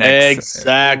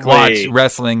rednecks watch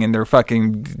wrestling in their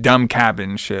fucking dumb cabin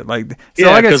and shit. Like, so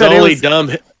like I said, only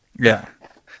dumb. Yeah.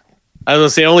 I was gonna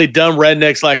say only dumb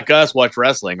rednecks like us watch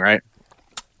wrestling, right?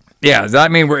 Yeah. Does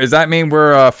that mean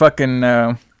we're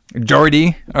fucking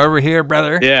Jordy over here,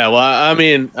 brother? Yeah. Well, I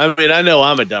mean, I know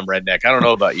I'm a dumb redneck. I don't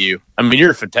know about you. I mean,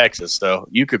 you're from Texas, so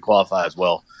you could qualify as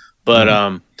well. But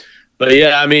and it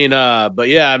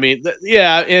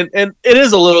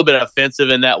is a little bit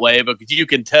offensive in that way because you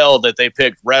can tell that they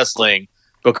picked wrestling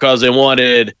because they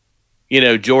wanted,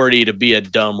 Jordy to be a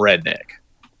dumb redneck.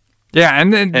 Yeah,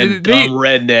 and then dumb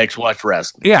rednecks watch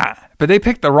wrestling. Yeah, but they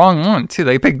picked the wrong one too.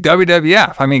 They picked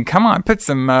WWF. I mean, come on, put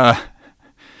some.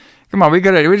 Come on, we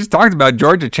just talked about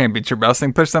Georgia Championship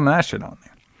Wrestling. Put some of that shit on there.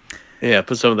 Yeah,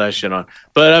 put some of that shit on.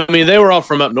 But I mean, they were all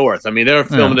from up north. I mean, they were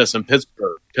filming this in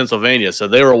Pittsburgh, Pennsylvania, so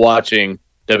they were watching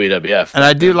WWF. And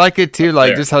I do like it too.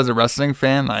 Like, just as a wrestling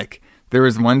fan, like there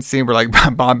was one scene where like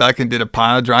Bob Backlund did a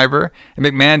pile driver, and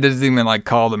McMahon doesn't even like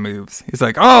call the moves. He's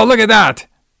like, "Oh, look at that."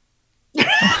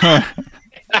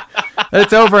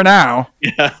 It's over now.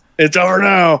 Yeah, it's over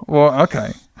now. Well,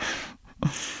 okay.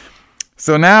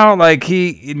 So now, like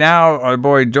our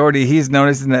boy Jordy, he's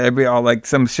noticing that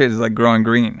some shit is like growing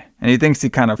green, and he thinks he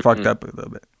kind of fucked up a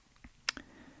little bit.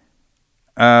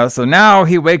 So now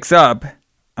he wakes up,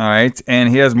 all right, and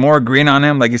he has more green on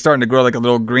him. Like he's starting to grow like a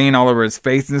little green all over his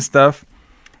face and stuff.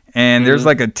 And there's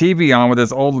like a TV on with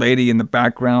this old lady in the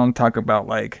background talk about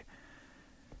like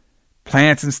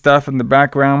plants and stuff in the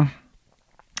background.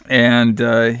 And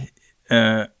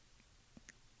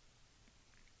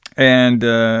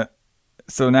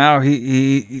So now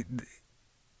he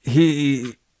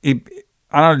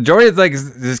I don't know, Jordy's like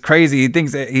this crazy. He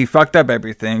thinks that he fucked up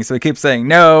everything. So he keeps saying,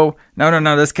 no,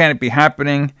 this can't be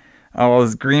happening. All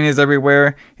this green is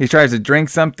everywhere. He tries to drink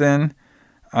something.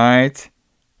 All right.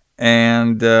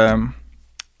 And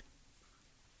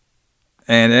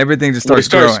everything just starts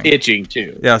growing. Itching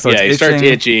too. Yeah, so he starts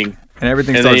itching. And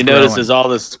everything and starts then he growing. notices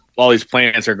all these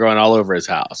plants are growing all over his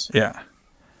house. Yeah.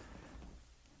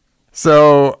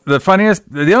 So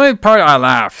the only part I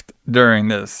laughed during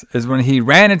this is when he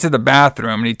ran into the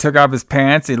bathroom and he took off his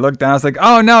pants. He looked down. I was like,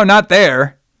 "Oh no, not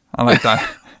there!" I like that.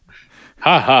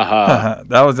 Ha ha ha!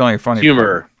 That was the only funny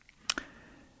humor.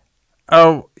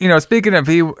 Part. Oh, speaking of,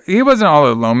 he wasn't all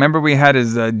alone. Remember, we had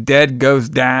his dead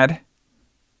ghost dad.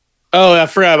 Oh, I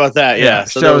forgot about that. Yeah,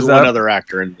 so there was one other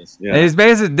actor in this. Yeah. And he's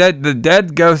basically dead. The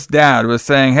dead ghost dad was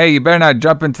saying, "Hey, you better not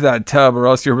jump into that tub, or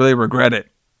else you'll really regret it."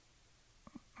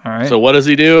 All right. So what does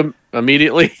he do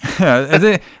immediately?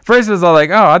 First it was all like,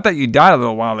 "Oh, I thought you died a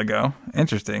little while ago."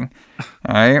 Interesting.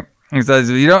 All right. He says,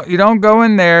 "You don't go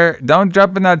in there. Don't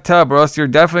jump in that tub, or else you're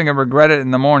definitely gonna regret it in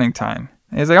the morning time."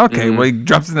 And he's like, "Okay." Well, he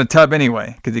jumps in the tub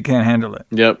anyway because he can't handle it.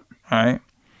 Yep. All right.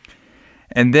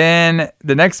 And then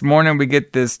the next morning we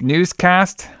get this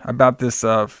newscast about this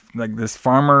this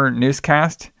farmer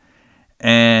newscast,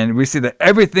 and we see that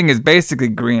everything is basically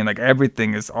green. Like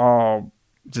everything is all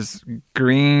just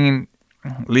green,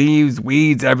 leaves,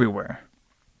 weeds everywhere.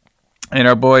 And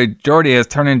our boy Jordy has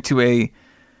turned into a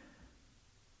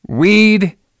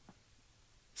weed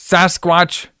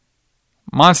Sasquatch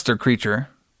monster creature.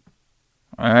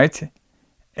 All right.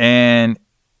 And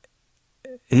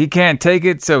he can't take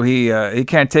it, so he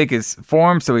can't take his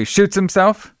form, so he shoots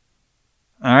himself.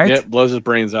 All right. Yep, blows his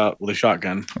brains out with a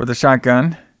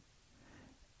shotgun.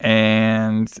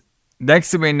 And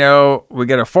next thing we know, we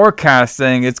get a forecast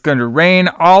saying it's going to rain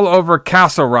all over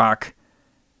Castle Rock,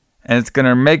 and it's going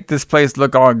to make this place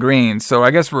look all green. So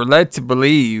I guess we're led to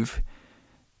believe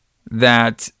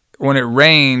that when it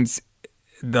rains,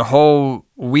 the whole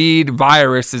weed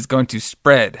virus is going to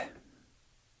spread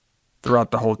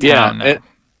throughout the whole town. Yeah,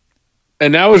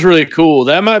 and that was really cool.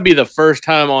 That might be the first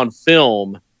time on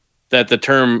film that the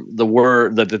term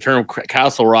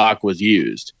Castle Rock was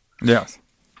used. Yes.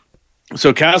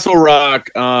 So Castle Rock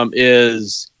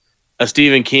is a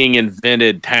Stephen King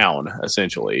invented town,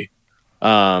 essentially.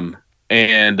 And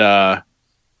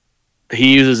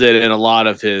he uses it in a lot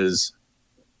of his,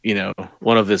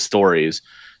 one of his stories.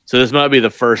 So this might be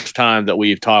the first time that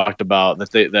we've talked about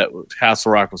that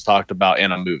Castle Rock was talked about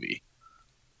in a movie,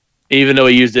 even though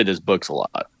he used it in his books a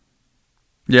lot.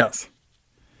 Yes.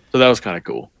 So that was kind of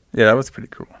cool. Yeah, that was pretty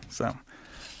cool. So,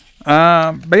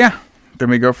 but yeah, then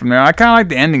we go from there. I kind of like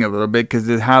the ending a little bit because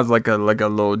it has like a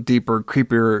little deeper,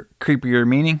 creepier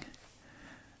meaning.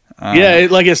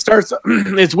 It starts.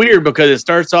 It's weird because it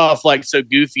starts off like so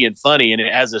goofy and funny, and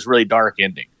it has this really dark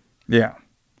ending. Yeah.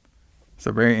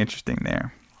 So very interesting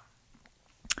there.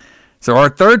 So our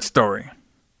third story.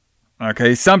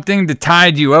 Okay, something to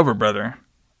tide you over, brother.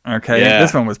 Okay, yeah.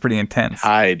 This one was pretty intense.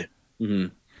 Tide. Mm-hmm.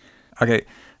 Okay,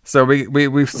 so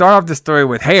we start off the story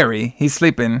with Harry. He's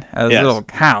sleeping at his little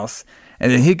house,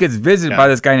 and then he gets visited by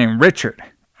this guy named Richard.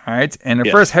 All right, and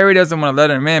at first Harry doesn't want to let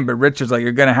him in, but Richard's like,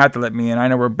 "You're gonna have to let me in. I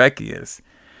know where Becky is."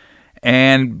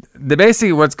 And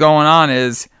basically what's going on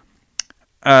is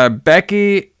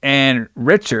Becky and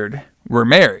Richard were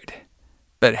married,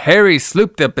 but Harry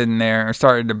slooped up in there and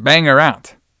started to bang her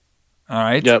out. All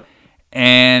right. Yep.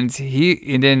 And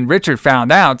then Richard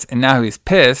found out, and now he's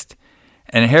pissed.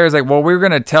 And Harry's like, "Well, we were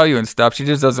gonna tell you and stuff. She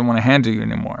just doesn't want to handle you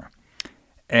anymore."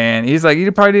 And he's like,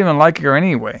 "You probably didn't even like her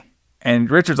anyway."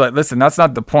 And Richard's like, "Listen, that's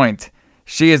not the point.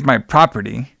 She is my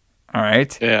property. All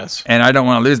right. Yes. And I don't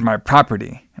want to lose my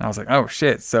property." And I was like, "Oh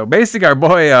shit!" So basically, our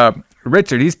boy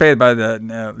Richard, he's paid by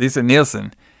the Lisa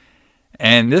Nielsen.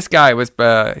 And this guy was,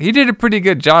 he did a pretty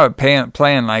good job of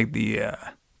playing like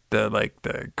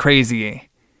the crazy,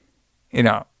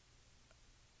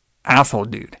 asshole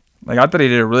dude. Like I thought he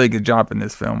did a really good job in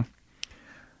this film.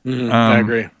 Mm-hmm. I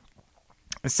agree.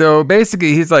 So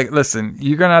basically, he's like, "Listen,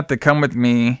 you're gonna have to come with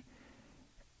me,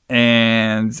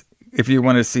 and if you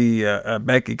want to see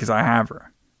Becky, because I have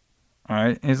her." All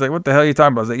right. And he's like, "What the hell are you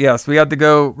talking about?" I was like, "Yes, we have to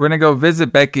go. We're gonna go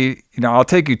visit Becky. I'll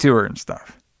take you to her and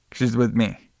stuff. She's with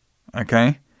me."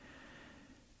 Okay.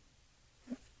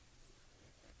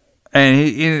 And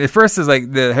he at first is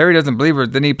like Harry doesn't believe her.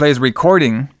 Then he plays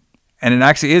recording, and it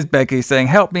actually is Becky saying,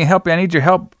 "Help me, I need your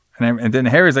help." And then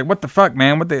Harry's like, "What the fuck,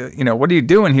 man? What are you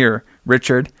doing here,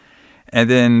 Richard?" And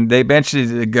then they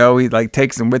eventually go. He like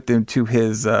takes him with him to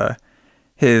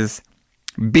his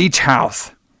beach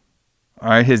house. All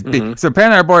right, his beach. So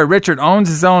apparently our boy Richard owns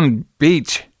his own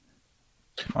beach.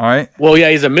 All right. Well, yeah,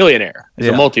 he's a millionaire. He's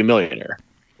Yeah. a multi-millionaire.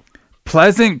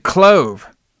 Pleasant Clove.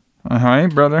 All right,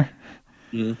 brother.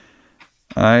 Mhm.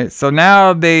 All right. So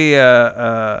now they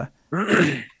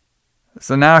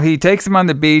so now he takes him on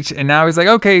the beach, and now he's like,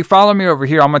 okay, follow me over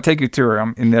here. I'm gonna take you to her.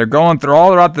 And they're going through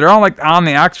all throughout. They're all like on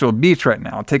the actual beach right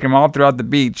now. Taking them all throughout the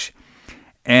beach,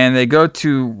 and they go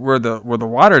to where the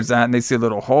water's at, and they see a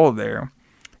little hole there.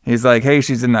 He's like, hey,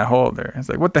 she's in that hole there. It's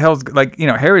like, what the hell's, like, you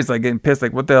know, Harry's like getting pissed,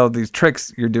 like, what the hell are these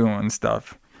tricks you're doing and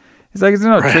stuff. He's like, there's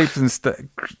no tricks and stuff,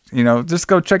 you know, just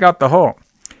go check out the hole.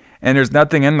 And there's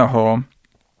nothing in the hole.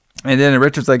 And then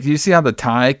Richard's like, do you see how the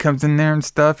tide comes in there and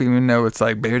stuff, even though it's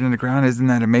like buried in the ground? Isn't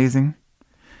that amazing?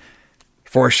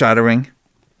 Foreshadowing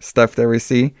stuff that we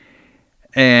see.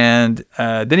 And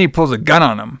then he pulls a gun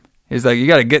on him. He's like, you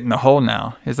got to get in the hole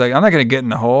now. He's like, I'm not going to get in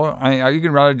the hole. Are you going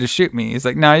to rather just shoot me? He's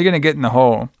like, no, you're going to get in the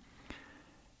hole.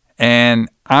 And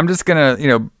I'm just going to, you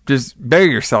know, just bury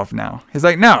yourself now. He's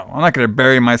like, no, I'm not going to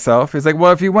bury myself. He's like,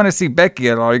 well, if you want to see Becky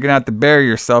at all, you're going to have to bury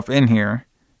yourself in here.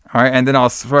 All right. And then I'll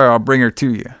swear I'll bring her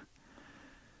to you.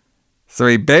 So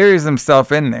he buries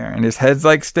himself in there and his head's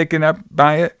like sticking up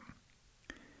by it.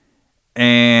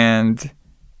 And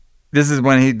this is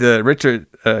when Richard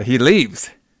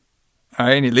leaves. All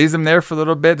right, and he leaves him there for a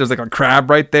little bit. There's like a crab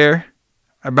right there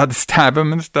about to stab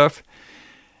him and stuff.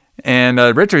 And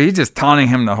Richard, he's just taunting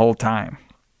him the whole time.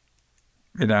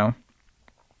 You know,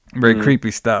 very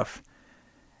creepy stuff.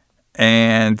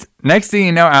 And next thing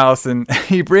you know, Allison,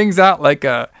 he brings out like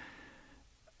a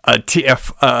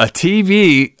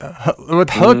TV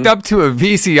hooked up to a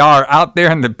VCR out there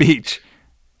on the beach.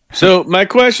 So my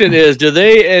question is, do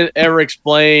they ever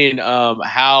explain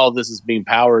how this is being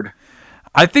powered?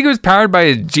 I think it was powered by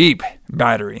his Jeep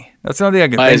battery. That's the only thing I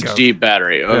can By think his of. Jeep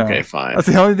battery. Okay, Yeah. fine. That's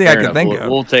the only thing Fair I can enough. think of.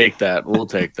 We'll take that. We'll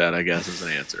take that, I guess, as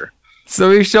an answer. So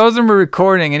he shows him a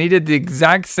recording, and he did the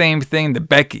exact same thing to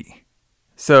Becky.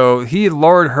 So he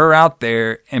lured her out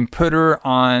there and put her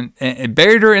on, and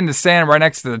buried her in the sand right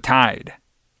next to the tide.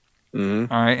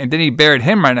 Mm-hmm. All right, and then he buried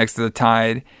him right next to the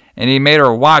tide, and he made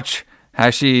her watch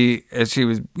as she was,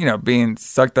 you know, being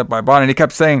sucked up by water. And he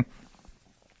kept saying,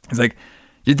 he's like,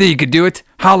 you think you could do it?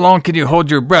 How long can you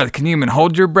hold your breath? Can you even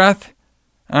hold your breath?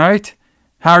 All right,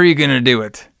 how are you gonna do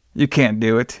it? You can't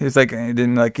do it. It's like, and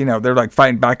then like, you know, they're like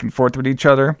fighting back and forth with each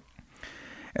other,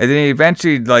 and then he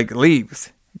eventually like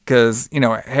leaves because, you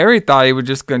know, Harry thought he was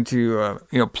just going to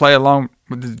you know, play along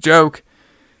with his joke.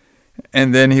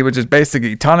 And then he was just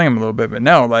basically taunting him a little bit. But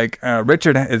no, like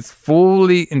Richard is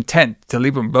fully intent to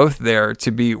leave them both there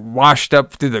to be washed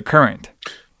up through the current.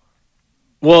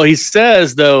 Well, he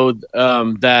says, though,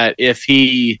 that if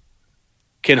he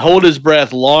can hold his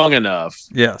breath long enough,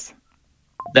 Yes.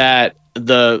 that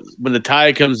when the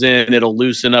tide comes in, it'll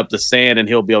loosen up the sand and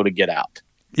he'll be able to get out.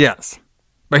 Yes.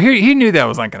 But he knew that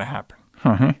was not going to happen.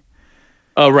 Uh-huh.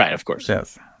 Oh, right, of course.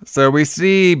 Yes. So we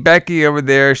see Becky over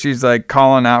there. She's like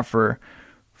calling out for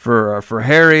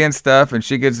Harry and stuff, and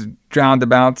she gets drowned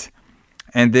about.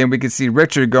 And then we can see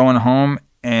Richard going home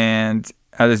and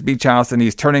at his beach house, and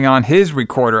he's turning on his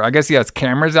recorder. I guess he has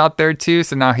cameras out there too.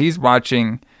 So now he's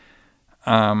watching.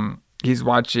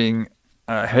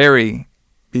 Harry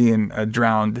being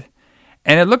drowned,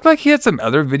 and it looked like he had some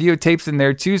other videotapes in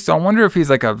there too. So I wonder if he's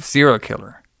like a serial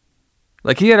killer.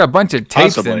 Like he had a bunch of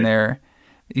tapes Possibly. in there.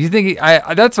 You think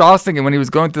that's what I was thinking when he was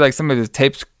going through like some of his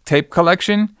tape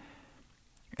collection,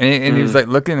 and he was like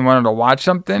looking and wanted to watch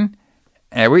something,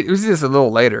 and it was just a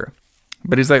little later,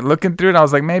 but he's like looking through it. And I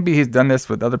was like, maybe he's done this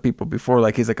with other people before,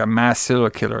 like he's like a mass serial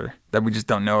killer that we just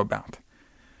don't know about.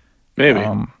 Maybe.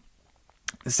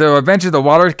 So eventually the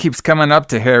water keeps coming up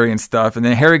to Harry and stuff, and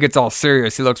then Harry gets all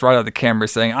serious. He looks right at the camera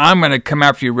saying, I'm going to come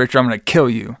after you, Richard. I'm going to kill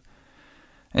you.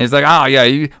 And he's like, oh, yeah,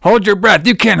 you hold your breath.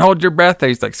 You can't hold your breath. And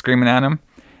he's like screaming at him.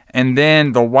 And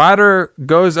then the water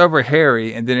goes over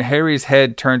Harry, and then Harry's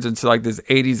head turns into like this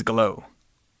 80s glow.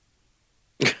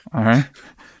 All right.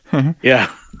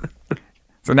 Yeah.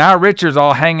 So now Richard's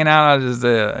all hanging out at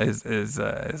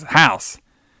his house,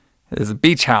 his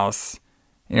beach house.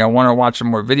 You know, want to watch some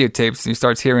more videotapes, and he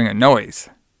starts hearing a noise.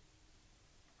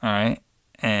 All right.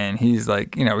 And he's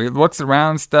like, you know, he looks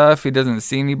around stuff. He doesn't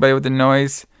see anybody with the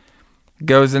noise.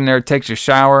 Goes in there, takes a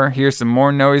shower, hears some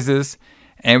more noises.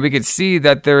 And we could see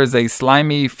that there is a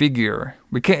slimy figure.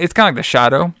 It's kind of like the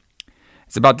shadow.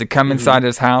 It's about to come inside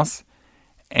his house.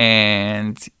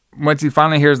 And once he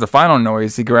finally hears the final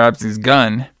noise, he grabs his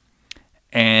gun.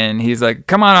 And he's like,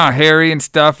 come on out, Harry and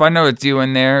stuff. I know it's you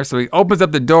in there. So he opens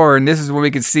up the door, and this is where we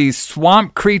can see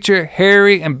Swamp Creature,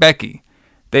 Harry, and Becky.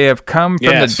 They have come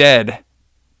from the dead.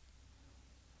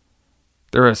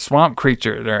 They're a swamp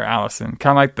creature there, Allison.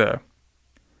 Kind of like the...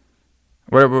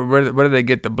 What do they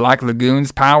get? The Black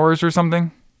Lagoon's powers or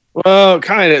something? Well,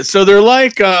 kind of. So they're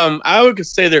like, I would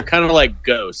say they're kind of like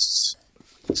ghosts,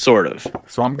 sort of.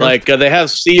 Swamp ghosts? Like they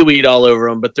have seaweed all over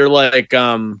them, but they're like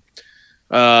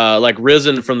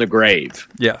risen from the grave.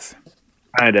 Yes.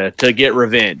 Kind of to get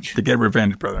revenge. To get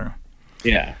revenge, brother.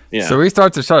 Yeah, yeah. So he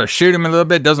starts to try to shoot him a little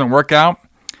bit. Doesn't work out.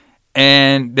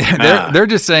 And they're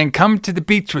just saying, come to the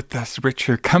beach with us,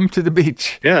 Richard. Come to the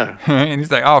beach. Yeah. And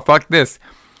he's like, oh, fuck this.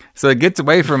 So he gets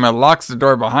away from him, locks the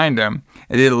door behind him,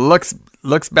 and he looks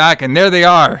back, and there they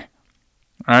are.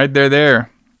 All right, they're there.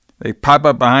 They pop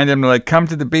up behind him. They're like, come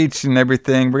to the beach and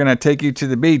everything. We're going to take you to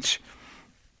the beach.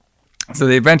 So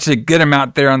they eventually get him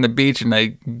out there on the beach, and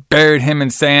they buried him in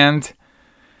sand.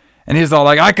 And he's all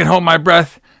like, I can hold my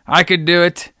breath. I could do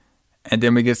it. And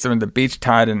then we get some of the beach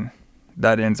tide, and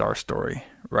that ends our story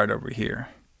right over here.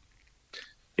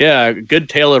 Yeah, good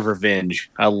tale of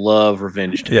revenge. I love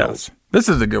revenge tales. Yes. This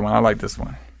is a good one. I like this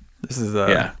one. This is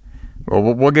yeah.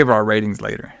 Well, we'll give our ratings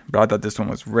later, but I thought this one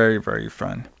was very, very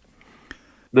fun.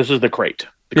 This is the crate.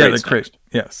 The crate. Next.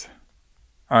 Yes.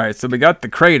 All right, so we got the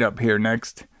crate up here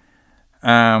next.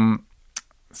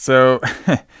 So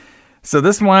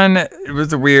this one, it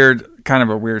was kind of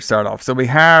a weird start off. So we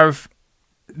have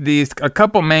a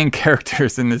couple main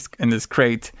characters in this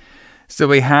crate. So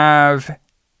we have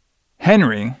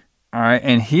Henry. All right,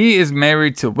 and he is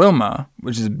married to Wilma,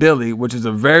 which is Billy, which is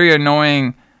a very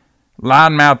annoying,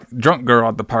 loudmouth drunk girl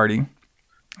at the party.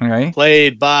 All right,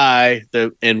 played by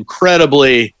the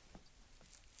incredibly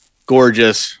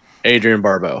gorgeous Adrienne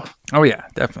Barbeau. Oh yeah,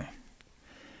 definitely.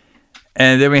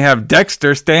 And then we have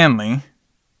Dexter Stanley.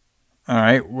 All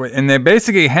right, and they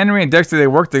basically Henry and Dexter, they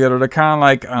work together. They're kind of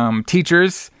like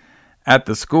teachers at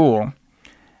the school.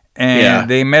 And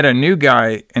they met a new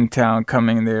guy in town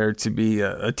coming there to be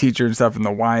a teacher and stuff, and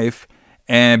the wife.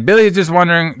 And Billy is just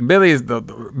wondering. Billy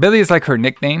is like her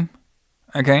nickname.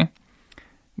 Okay.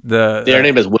 Her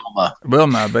name is Wilma.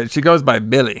 Wilma, but she goes by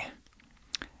Billy.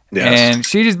 Yes. And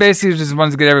she just basically just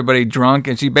wants to get everybody drunk,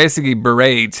 and she basically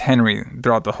berates Henry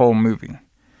throughout the whole movie.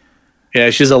 Yeah,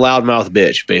 she's a loudmouth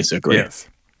bitch, basically. Yes.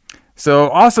 So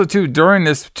also too, during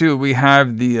this too, we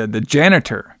have the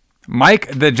janitor,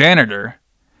 Mike the janitor.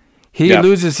 He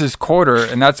loses his quarter,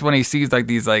 and that's when he sees like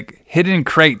these like hidden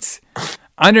crates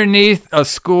underneath a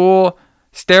school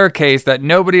staircase that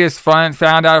nobody has found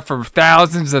out for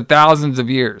thousands of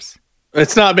years.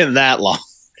 It's not been that long,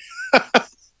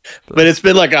 but it's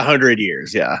been like 100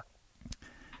 years. Yeah.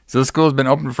 So the school's been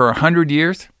open for 100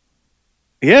 years.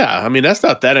 Yeah, I mean that's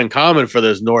not that uncommon for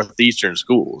those northeastern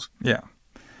schools. Yeah.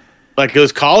 Like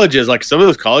those colleges, like some of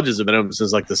those colleges have been open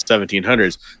since like the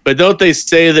 1700s. But don't they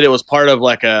say that it was part of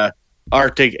like a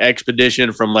Arctic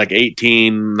expedition from like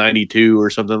 1892 or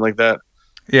something like that?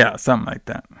 Yeah, something like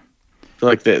that.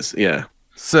 Like this, yeah.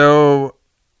 So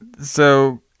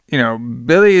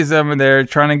Billy is over there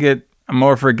trying to get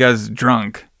Amorphagus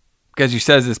drunk because he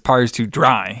says this party's too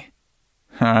dry.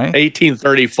 All right,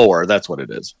 1834. That's what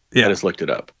it is. Yeah, I just looked it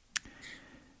up.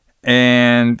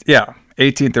 And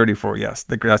 1834. Yes,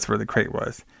 that's where the crate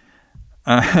was.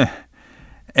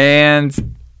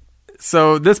 And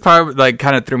so this part like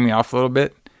kind of threw me off a little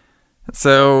bit.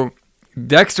 So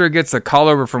Dexter gets a call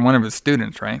over from one of his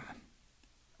students, right?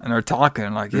 And they're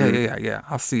talking like, yeah,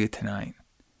 I'll see you tonight.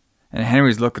 And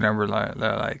Henry's looking over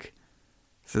like,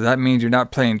 so that means you're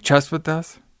not playing chess with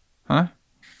us? Huh?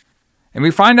 And we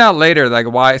find out later like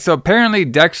why. So apparently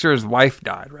Dexter's wife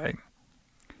died, right?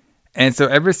 And so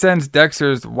ever since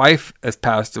Dexter's wife has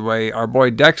passed away, our boy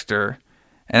Dexter,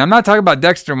 and I'm not talking about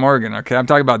Dexter Morgan, okay? I'm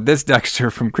talking about this Dexter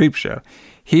from CreepShow.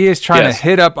 He is trying to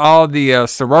hit up all the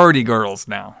sorority girls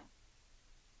now.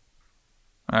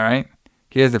 All right?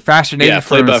 He has a fascination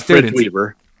for his students.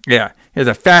 Weaver. Yeah, he has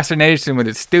a fascination with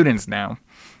his students now.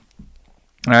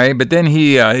 All right, but then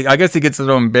I guess he gets a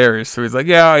little embarrassed. So he's like,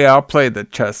 yeah, I'll play the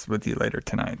chess with you later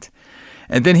tonight.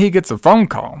 And then he gets a phone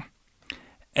call.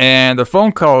 And the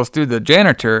phone call is through the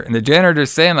janitor. And the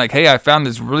janitor's saying like, hey, I found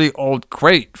this really old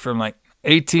crate from like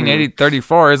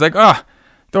 1834. He's like, oh,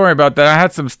 don't worry about that. I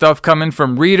had some stuff coming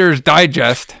from Reader's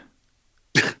Digest.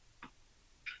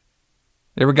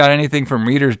 You ever got anything from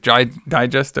Reader's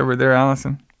Digest over there,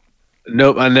 Allison?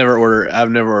 Nope, I've never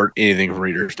ordered anything from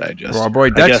Reader's Digest. Well, our boy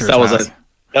Dexter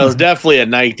that was definitely a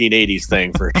 1980s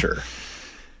thing for sure.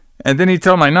 And then he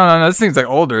told him, like, no, this thing's like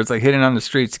older. It's like hidden on the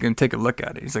streets. You can take a look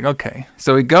at it. He's like, okay.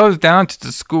 So he goes down to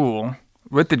the school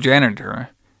with the janitor.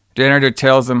 Janitor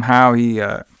tells him how he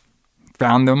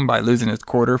found them by losing his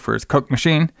quarter for his Coke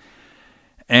machine.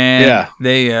 And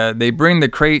they bring the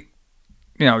crate,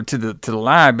 to the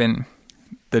lab, and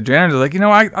the janitor's like,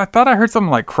 I thought I heard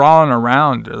something like crawling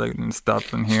around and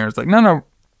stuff in here. It's like, no,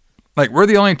 like we're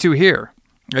the only two here.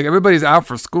 Like everybody's out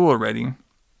for school already.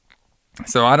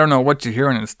 So I don't know what you're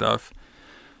hearing and stuff.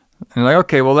 And they're like,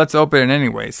 okay, well, let's open it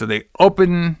anyway. So they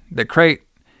open the crate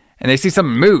and they see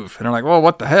something move. And they're like, well,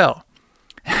 what the hell?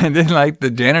 And then like the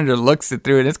janitor looks it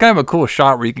through. And it's kind of a cool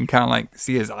shot where you can kind of like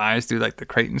see his eyes through like the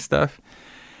crate and stuff.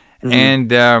 Mm-hmm.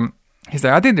 And he's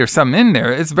like, I think there's something in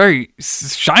there. It's very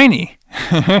shiny.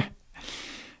 And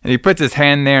he puts his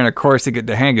hand there. And of course,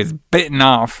 the hand gets bitten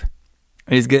off.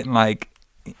 And he's getting like,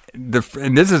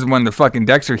 and this is when the fucking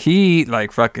Dexter,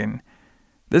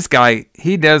 this guy,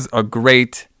 he does a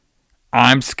great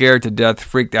I'm scared to death,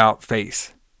 freaked out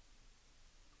face.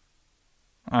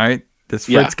 All right? This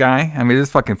Fritz guy, I mean, this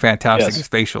is fucking fantastic. His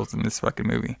facials in this fucking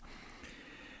movie.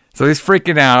 So he's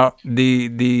freaking out.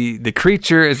 The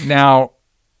creature is now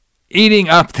eating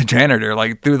up the janitor,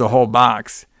 like through the whole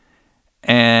box.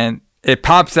 And it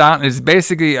pops out and it's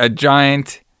basically a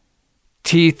giant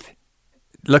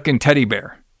teeth-looking teddy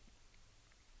bear.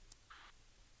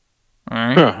 All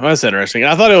right. Huh, that's interesting.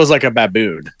 I thought it was like a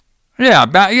baboon. Yeah,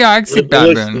 I can see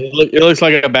baboon. It looks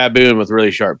like a baboon with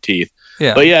really sharp teeth.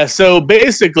 Yeah. But yeah, so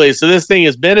basically, this thing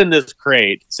has been in this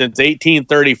crate since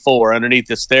 1834 underneath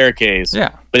the staircase.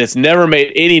 Yeah. But it's never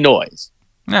made any noise.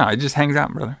 No, it just hangs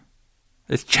out, brother.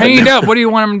 It's chained up. What do you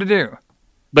want him to do?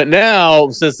 But now,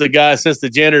 since the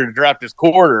janitor dropped his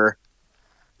quarter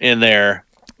in there,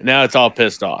 now it's all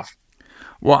pissed off.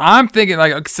 Well, I'm thinking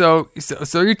like, so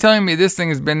you're telling me this thing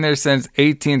has been there since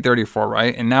 1834,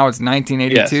 right? And now it's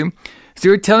 1982. Yes. So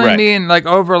you're telling me in like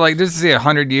over like this is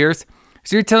 100 years.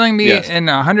 So you're telling me in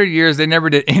 100 years they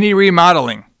never did any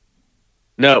remodeling?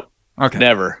 No. Okay.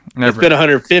 Never. It's been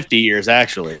 150 years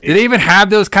actually. Did they even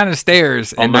have those kind of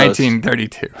stairs in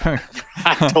 1932?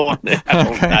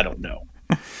 I don't know.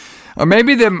 Or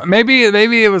maybe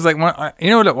it was like one.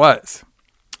 You know what it was?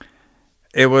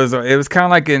 It was kind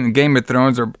of like in Game of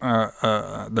Thrones or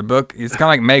the book. It's kind of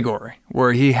like Magor,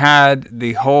 where he had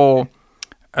the whole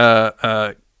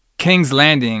King's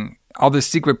Landing. All the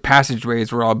secret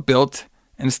passageways were all built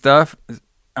and stuff.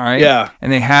 All right. Yeah.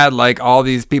 And they had like all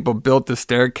these people built the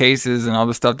staircases and all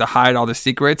the stuff to hide all the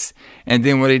secrets. And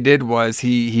then what he did was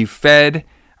he fed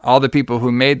all the people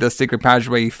who made the secret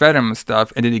passageway. He fed them and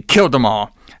stuff, and then he killed them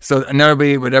all. So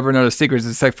nobody would ever know the secrets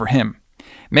except for him.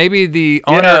 Maybe the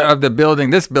owner of the building,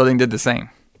 this building, did the same.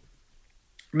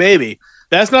 Maybe.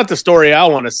 That's not the story I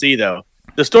want to see, though.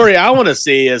 The story I want to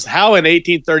see is how in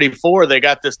 1834 they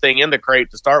got this thing in the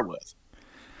crate to start with.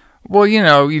 Well,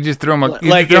 you just throw them a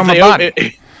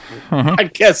body. I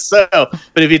guess so.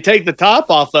 But if you take the top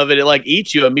off of it, it like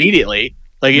eats you immediately.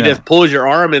 Like it just pulls your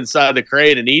arm inside the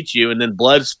crate and eats you, and then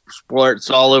blood splurts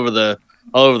all over the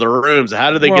rooms.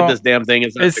 How do they get this damn thing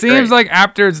inside? It seems like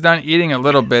after it's done eating a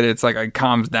little bit, it's like it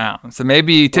calms down. So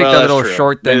maybe you take that little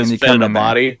short thing and you come in the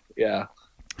body. Yeah.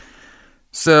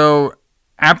 So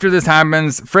after this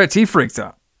happens, Fritz, he freaks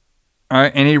out. All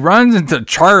right, and he runs into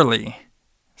Charlie,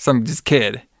 this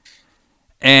kid,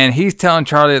 and he's telling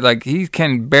Charlie like he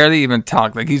can barely even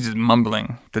talk, like he's just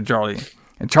mumbling to Charlie.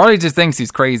 And Charlie just thinks he's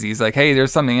crazy. He's like, hey,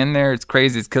 there's something in there. It's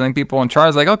crazy. It's killing people. And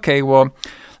Charlie's like, okay, well,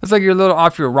 looks like you're a little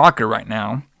off your rocker right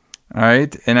now. All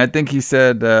right. And I think he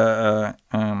said far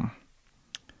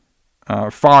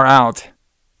out.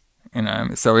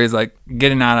 So he's like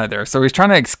getting out of there. So he's trying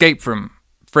to escape from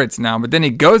Fritz now. But then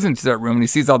he goes into that room and he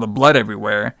sees all the blood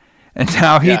everywhere. And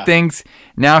now he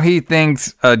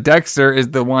thinks Dexter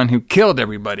is the one who killed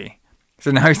everybody.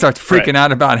 So now he starts freaking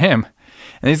out about him.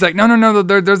 And he's like, no,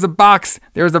 there's a box.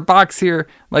 There's a box here.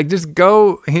 Like, just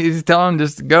go. He's telling him,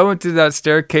 just go into that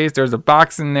staircase. There's a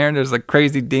box in there. There's a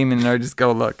crazy demon in there. Just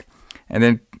go look. And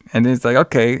then it's like,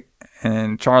 okay.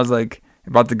 And Charles, like,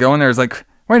 about to go in there. He's like,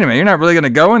 wait a minute. You're not really going to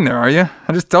go in there, are you?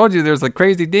 I just told you there's a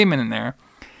crazy demon in there.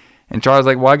 And Charles,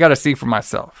 like, well, I got to see for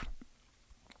myself.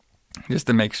 Just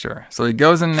to make sure. So he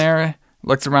goes in there,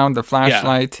 looks around with the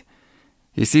flashlight. Yeah.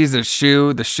 He sees the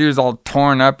shoe. The shoe's all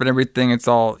torn up and everything. It's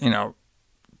all,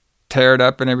 teared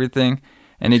up and everything,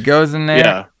 and he goes in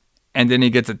there, and then he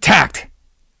gets attacked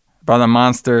by the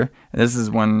monster. And this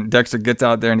is when Dexter gets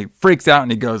out there and he freaks out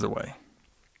and he goes away.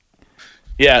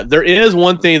 Yeah, there is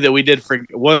one thing that we did for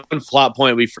one plot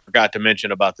point we forgot to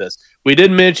mention about this. We did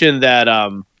mention that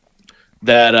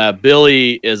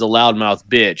Billy is a loudmouth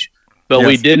bitch, but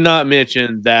we did not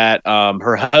mention that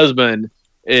her husband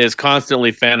is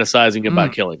constantly fantasizing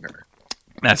about killing her.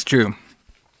 That's true.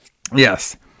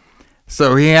 Yes.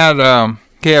 So he had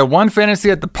one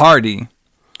fantasy at the party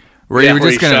where he was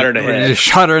just gonna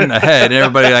shot her in the head, and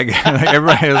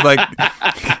everybody was like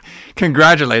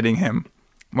congratulating him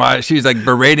while she's like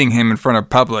berating him in front of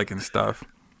public and stuff.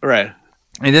 Right.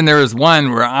 And then there was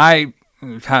one where I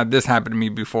had this happen to me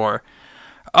before.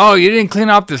 Oh, you didn't clean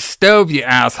off the stove, you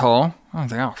asshole. I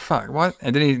was like, oh, fuck, what?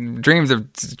 And then he dreams of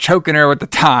choking her with the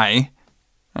tie.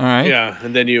 All right. Yeah,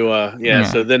 and then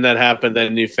so then that happened.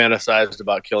 Then you fantasized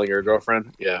about killing your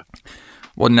girlfriend. Yeah.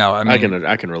 Well, no, I mean,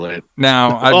 I can relate.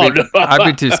 Now I'd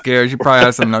be too scared. She probably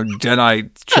has some Jedi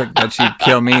trick that she'd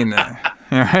kill me in there.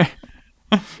 All right.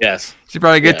 Yes. She'd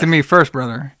probably get to me first,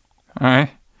 brother. All right.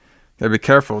 Gotta be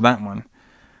careful with that one.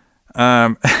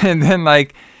 And then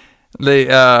like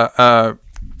the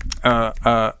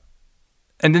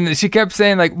and then she kept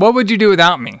saying like, "What would you do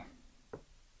without me?"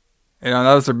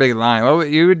 That was her big line.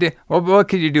 What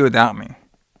could you do without me?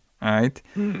 All right.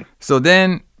 So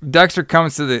then Dexter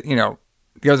comes to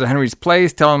goes to Henry's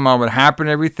place, telling him all what happened,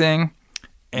 everything.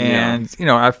 And,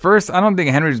 at first, I don't think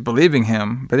Henry was believing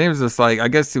him, but he was just like, I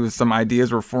guess some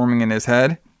ideas were forming in his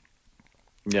head.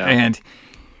 Yeah. And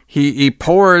he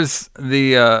pours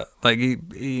he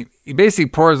basically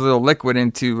pours a little liquid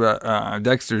into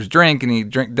Dexter's drink,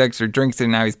 and Dexter drinks it,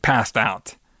 and now he's passed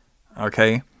out.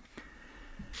 Okay.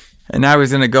 And now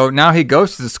he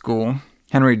goes to the school,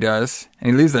 Henry does,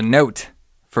 and he leaves a note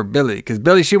for Billy, because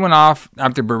Billy, she went off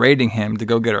after berating him to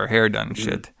go get her hair done and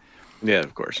shit. Yeah,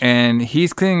 of course. And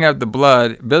he's cleaning up the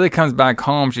blood. Billy comes back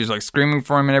home. She's like screaming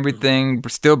for him and everything,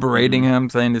 still berating him,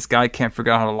 saying this guy can't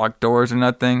figure out how to lock doors or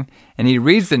nothing. And he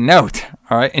reads the note,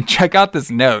 all right? And check out this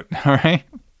note, all right?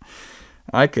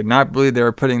 I could not believe they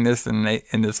were putting this in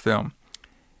this film.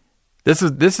 This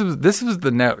was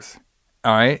the note,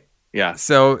 all right? Yeah.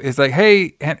 So it's like,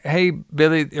 hey,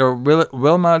 Billy or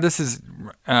Wilma, this is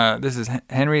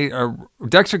Henry or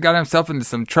Dexter got himself into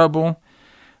some trouble.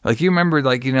 Like, you remember,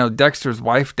 Dexter's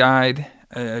wife died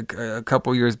a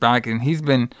couple years back, and he's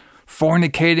been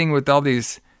fornicating with all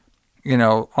these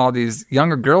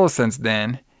younger girls since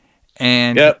then.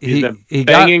 And he's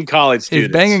banging college students.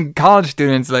 He's banging college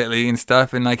students lately and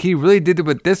stuff. And he really did it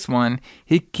with this one.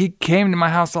 He came to my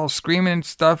house all screaming and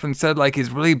stuff and said he's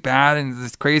really bad and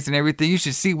it's crazy and everything. You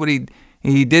should see what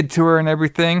he did to her and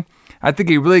everything. I think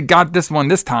he really got this one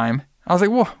this time. I was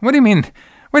like, well, what do you mean?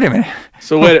 Wait a minute.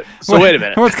 So wait a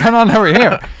minute. What's going on over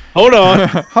here? Hold on.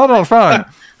 Hold on, fine.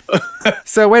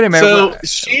 So wait a minute.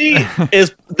 So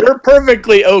they're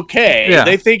perfectly okay. Yeah.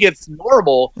 They think it's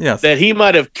normal Yes. that he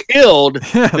might have killed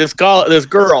this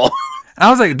girl. I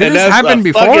was like, did this that's happen a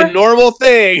before? Fucking normal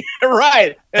thing.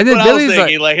 Right. That's And then what Billy's I was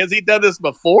thinking. Has he done this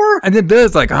before? And then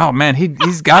Billy's like, oh man, he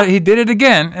did it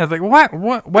again. And I was like,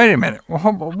 what? Wait a minute.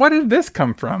 What did this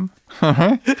come from?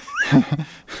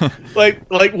 like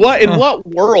what? In what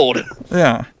world?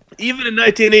 Yeah. Even in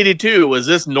 1982, was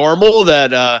this normal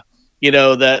that,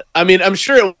 I'm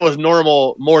sure it was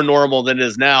more normal than it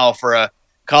is now for a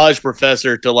college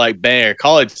professor to bang a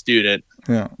college student.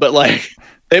 Yeah. But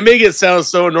they make it sound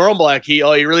so normal. He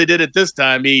really did it this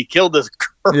time. He killed this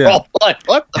girl. Yeah.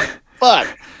 What the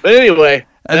fuck? But anyway,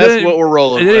 that's what we're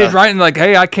rolling with. And then he's writing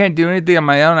hey, I can't do anything on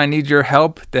my own. I need your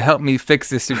help to help me fix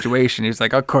this situation. He's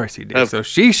like, of course he did. So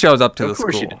she shows up to the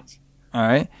school. She does. All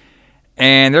right.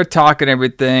 And they're talking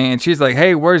everything, and she's like,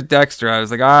 hey, where's Dexter? I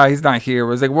was like, he's not here. I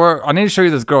was like, I need to show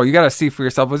you this girl. You got to see for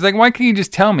yourself. I was like, why can't you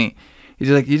just tell me? He's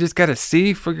like, you just got to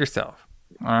see for yourself.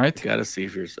 All right? Got to see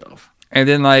for yourself. And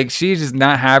then, she's just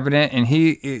not having it, and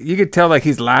you could tell,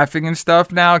 he's laughing and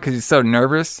stuff now because he's so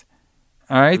nervous.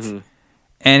 All right? Mm-hmm.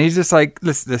 And he's just like,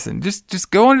 listen,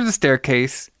 just go under the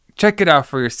staircase. Check it out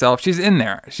for yourself. She's in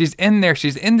there. She's in there.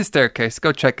 She's in the staircase.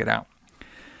 Go check it out.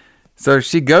 So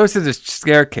she goes to the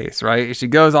staircase, right? She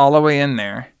goes all the way in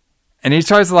there. And he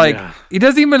tries to he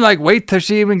doesn't even wait till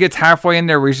she even gets halfway in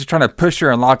there where he's just trying to push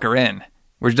her and lock her in,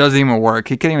 which doesn't even work.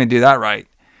 He can't even do that right.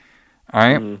 All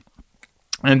right.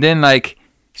 Mm-hmm. And then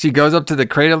she goes up to the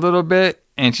crate a little bit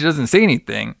and she doesn't see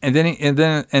anything. And then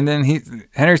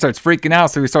Henry starts freaking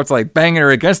out. So he starts banging her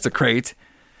against the crate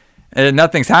and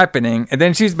nothing's happening. And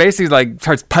then she's basically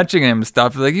starts punching him and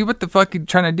stuff. You, what the fuck are you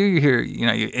trying to do here?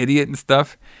 You idiot and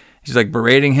stuff. She's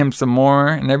berating him some more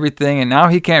and everything. And now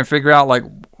he can't figure out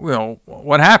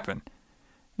what happened?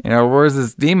 Where's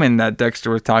this demon that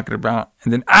Dexter was talking about?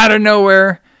 And then out of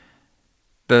nowhere,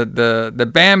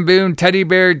 the bamboo teddy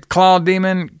bear claw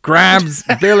demon grabs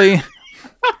Billy,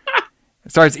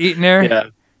 starts eating her. Yeah.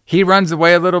 He runs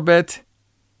away a little bit.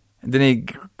 And then he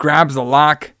grabs the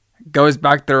lock, goes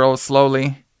back there real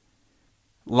slowly,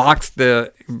 locks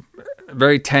the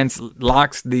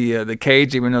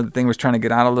cage, even though the thing was trying to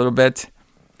get out a little bit.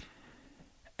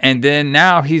 And then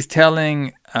now he's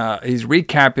recapping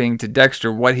to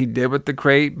Dexter what he did with the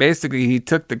crate. Basically, he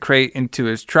took the crate into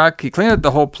his truck. He cleaned up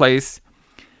the whole place.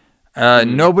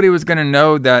 Nobody was going to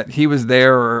know that he was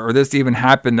there or this even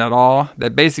happened at all.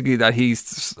 That basically that he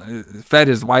fed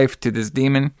his wife to this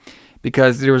demon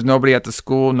because there was nobody at the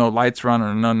school, no lights run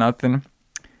or no nothing.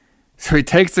 So he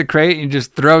takes the crate and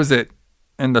just throws it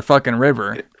in the fucking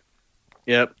river.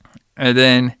 Yep. And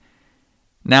then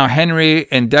now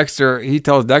Henry and Dexter, he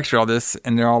tells Dexter all this,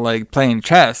 and they're all like playing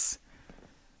chess.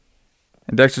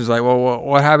 And Dexter's like, well,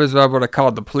 what happens if I would have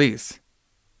called the police?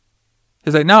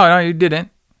 He's like, no, you didn't.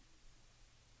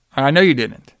 I know you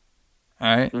didn't.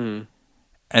 All right. Mm-hmm.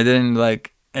 And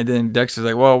then Dexter's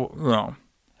like, well,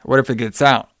 what if it gets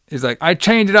out? He's like, I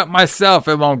changed it up myself.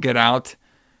 It won't get out.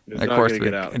 It's and not gonna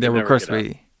get out. And then of course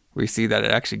we see that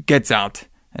it actually gets out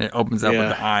and it opens up with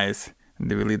the eyes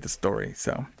and they lead the story.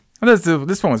 So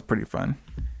this one was pretty fun.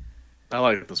 I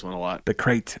like this one a lot. The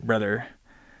Crate Brother.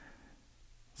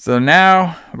 So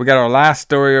now we got our last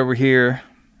story over here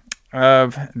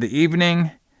of the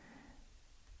evening.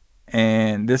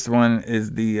 And this one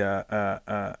is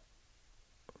the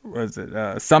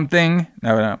something?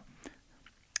 No.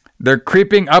 They're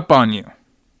creeping up on you.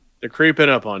 They're creeping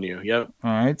up on you. Yep.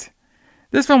 All right.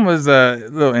 This one was a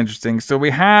little interesting. So we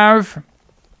have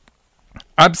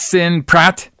Upsin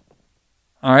Pratt.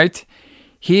 All right.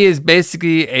 He is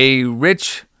basically a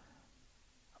rich,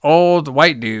 old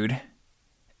white dude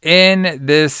in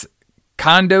this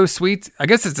condo suite. I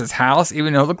guess it's his house,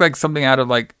 even though it looked like something out of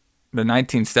like the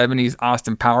 1970s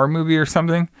Austin Power movie or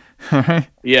something.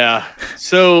 Yeah.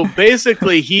 So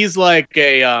basically he's like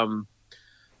a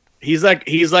he's like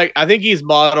I think he's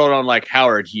modeled on like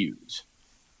Howard Hughes.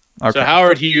 Okay. So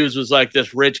Howard Hughes was like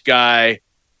this rich guy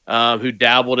who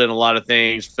dabbled in a lot of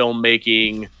things,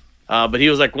 filmmaking, but he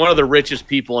was like one of the richest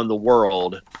people in the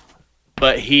world.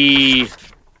 But he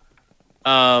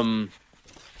at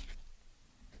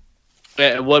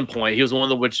one point, he was one of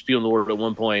the richest people in the world at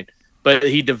one point. But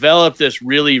he developed this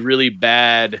really, really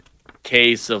bad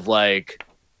case of like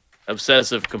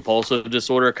obsessive compulsive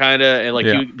disorder, kind of, and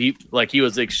like he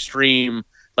was extreme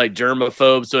like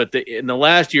germaphobe. So in the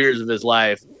last years of his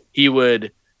life, he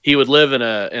would live in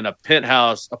a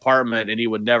penthouse apartment and he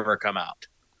would never come out.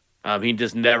 He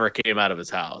just never came out of his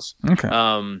house. Okay.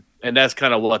 And that's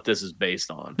kind of what this is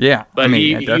based on. Yeah. But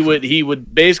he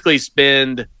would basically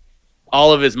spend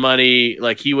all of his money.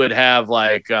 Like he would have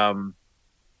like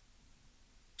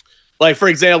for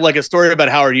example, like a story about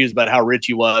Howard Hughes about how rich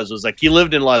he was like he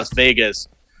lived in Las Vegas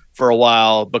for a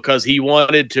while because he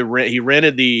wanted to he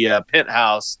rented the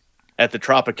penthouse at the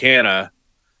Tropicana,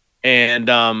 and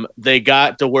they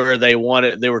got to where they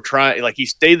were trying, like he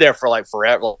stayed there for like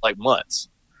forever, like months.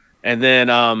 And then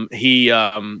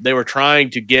they were trying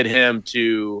to get him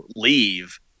to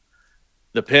leave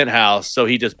the penthouse, so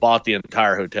he just bought the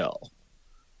entire hotel.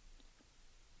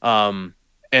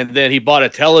 And then he bought a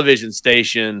television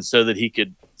station so that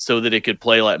it could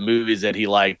play like movies that he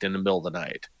liked in the middle of the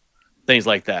night, things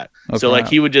like that. Okay. So like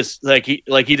he would just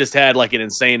he just had like an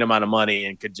insane amount of money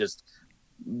and could just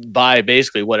buy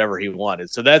basically whatever he wanted.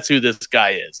 So that's who this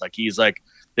guy is. Like he's like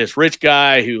this rich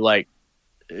guy who like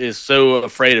is so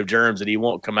afraid of germs that he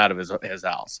won't come out of his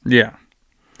house. Yeah,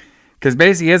 because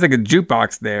basically he has like a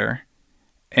jukebox there,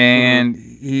 and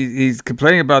he's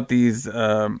complaining about these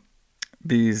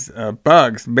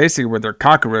bugs, basically where they're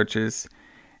cockroaches,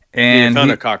 and he found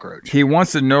a cockroach. He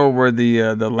wants to know where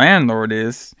the landlord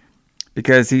is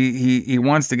because he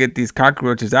wants to get these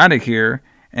cockroaches out of here.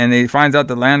 And he finds out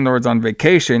the landlord's on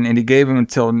vacation, and he gave him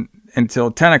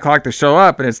until 10 o'clock to show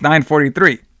up, and it's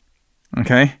 9:43.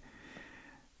 Okay,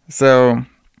 so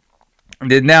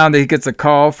now that he gets a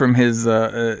call from his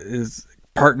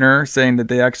partner saying that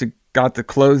they actually got to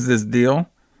close this deal.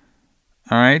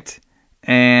 All right.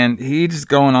 And he just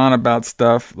going on about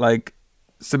stuff like,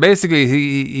 so basically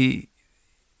he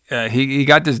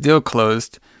got this deal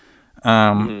closed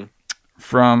from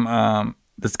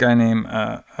this guy named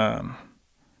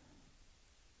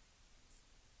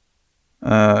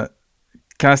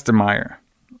Kastemeyer.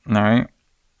 All right.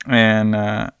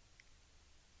 And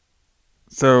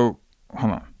so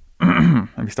hold on.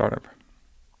 Let me start up.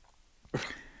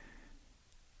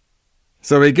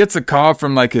 So he gets a call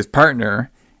from like his partner,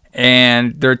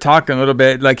 and they're talking a little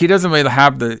bit. Like he doesn't let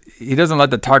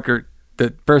the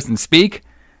person speak,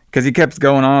 because he kept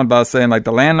going on about saying like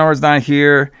the landlord's not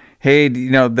here. Hey,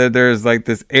 there's like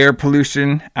this air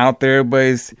pollution out there.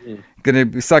 Everybody's gonna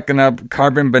be sucking up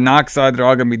carbon monoxide. They're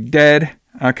all gonna be dead.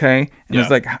 Okay, and there's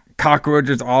like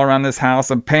cockroaches all around this house.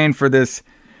 I'm paying for this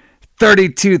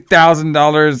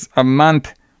 $32,000 a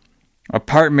month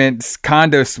apartment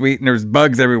condo suite, and there's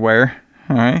bugs everywhere.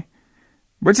 All right.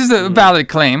 Which is a valid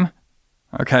claim.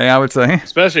 Okay, I would say.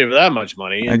 Especially for that much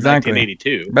money in Exactly.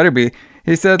 1982. Better be.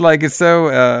 He said like it's so.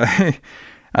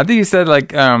 I think he said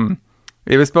like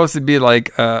it was supposed to be like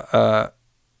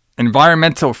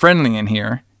environmental friendly in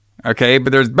here. Okay,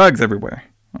 but there's bugs everywhere.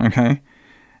 Okay,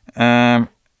 and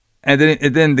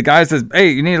then the guy says, "Hey,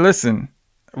 you need to listen.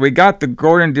 We got the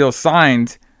Gordon deal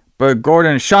signed, but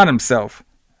Gordon shot himself."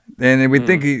 And we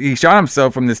think he shot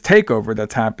himself from this takeover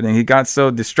that's happening. He got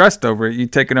so distressed over it, you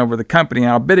taking over the company,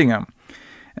 outbidding him.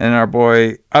 And our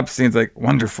boy Epstein's like,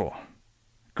 wonderful.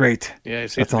 Great. Yeah, he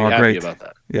seems That's to be all happy great. about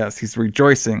that. Yes, he's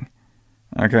rejoicing.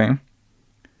 Okay.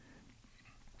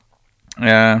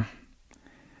 Yeah.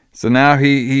 So now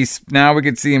now we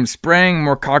can see him spraying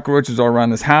more cockroaches all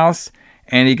around his house.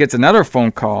 And he gets another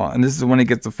phone call. And this is when he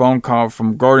gets a phone call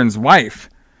from Gordon's wife,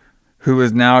 who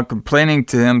is now complaining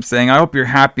to him, saying, I hope you're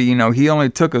happy. You know, he only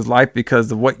took his life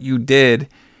because of what you did.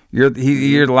 You're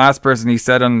the last person he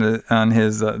said on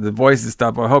his the voice and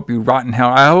stuff. I hope you rot in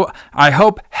hell. I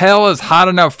hope hell is hot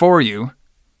enough for you.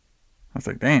 I was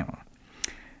like, damn.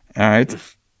 All right.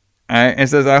 It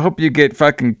says, I hope you get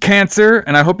fucking cancer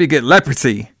and I hope you get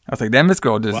leprosy. I was like, damn, this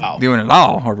girl just doing it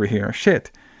all over here.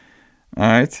 Shit. All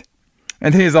right.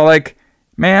 And then he's all like,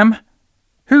 ma'am,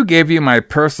 who gave you my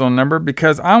personal number?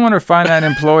 Because I want to find that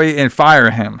employee and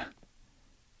fire him.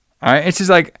 All right. And she's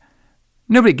like,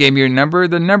 nobody gave me your number.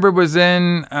 The number was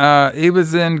in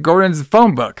Gordon's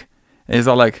phone book. And he's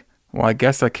all like, well, I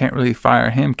guess I can't really fire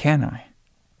him, can I?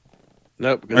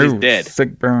 Nope, because he's dead.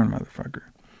 Sick burn, motherfucker.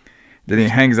 Then he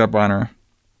hangs up on her.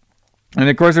 And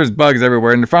of course there's bugs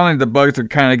everywhere. And finally the bugs are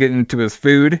kind of getting into his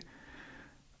food.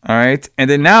 All right. And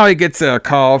then now he gets a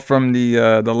call from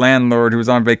the landlord who was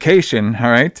on vacation.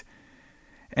 All right.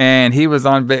 And he was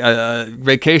on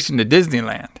vacation to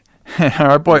Disneyland.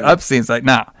 Our boy Epstein's like,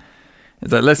 nah.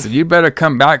 He's like, listen, you better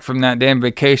come back from that damn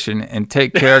vacation and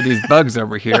take care of these bugs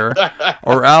over here,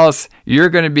 or else you're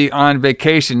going to be on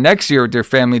vacation next year with your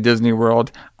family Disney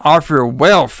World off your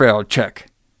welfare check.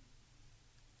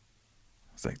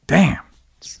 It's like, damn.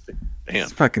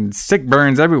 It's fucking sick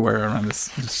burns everywhere around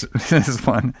this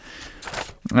one.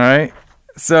 All right.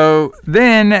 So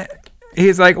then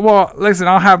he's like, well, listen,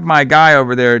 I'll have my guy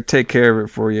over there take care of it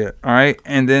for you. All right.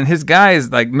 And then his guy is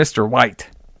like Mr. White,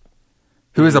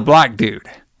 who is a black dude.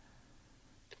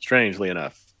 Strangely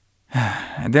enough.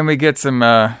 And then we get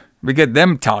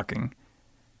them talking.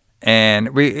 And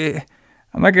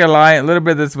I'm not going to lie, a little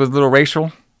bit of this was a little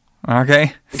racial.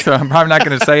 Okay. So I'm probably not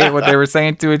going to say what they were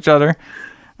saying to each other.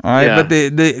 All right, yeah. But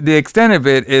the extent of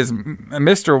it is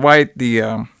Mr. White,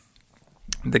 the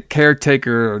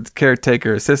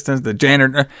caretaker assistant, the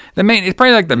janitor, it's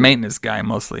probably like the maintenance guy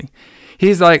mostly.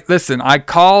 He's like, listen, I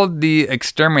called the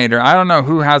exterminator. I don't know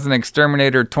who has an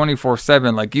exterminator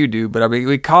 24/7 like you do, but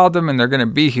we called them and they're gonna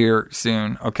be here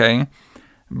soon. Okay,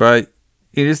 but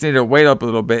you just need to wait up a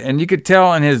little bit. And you could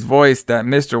tell in his voice that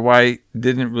Mr. White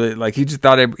didn't really like. He just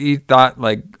thought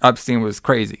like Epstein was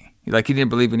crazy. Like, he didn't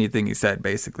believe anything he said,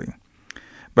 basically.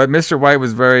 But Mr. White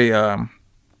was very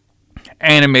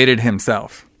animated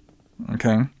himself.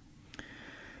 Okay?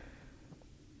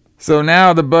 So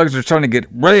now the bugs are starting to get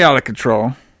really out of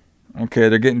control. Okay,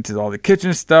 they're getting to all the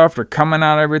kitchen stuff. They're coming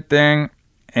out everything.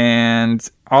 And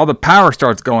all the power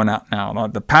starts going out now.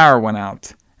 The power went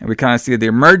out. And we kind of see the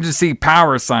emergency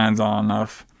power signs on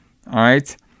enough. All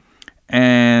right?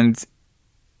 And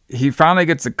he finally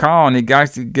gets a call, and he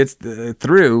gets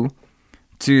through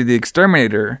to the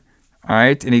exterminator, all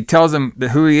right? And he tells him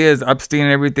who he is, Epstein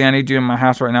and everything. I need you in my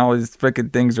house right now. All these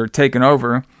freaking things are taking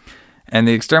over. And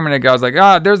the exterminator guy's like,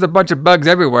 there's a bunch of bugs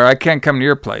everywhere. I can't come to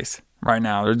your place right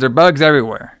now. There are bugs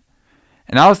everywhere.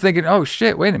 And I was thinking, oh,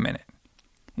 shit, wait a minute.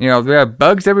 You know, we have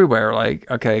bugs everywhere.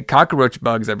 Like, okay, cockroach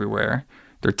bugs everywhere.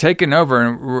 They're taking over,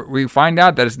 and we find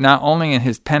out that it's not only in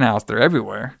his penthouse. They're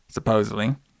everywhere,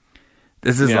 supposedly.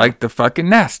 This is like the fucking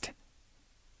nest.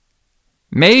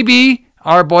 Maybe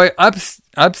our boy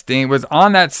Epstein was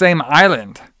on that same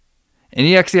island. And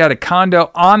he actually had a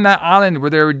condo on that island where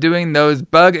they were doing those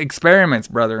bug experiments,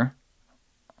 brother.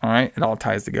 All right? It all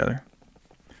ties together.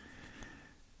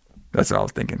 That's what I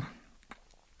was thinking.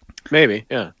 Maybe,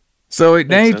 yeah. So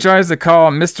then he tries to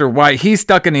call Mr. White. He's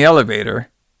stuck in the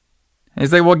elevator. And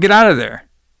he's like, well, get out of there.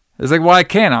 He's like, well, I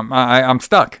can't. I'm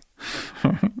stuck.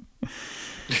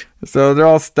 So they're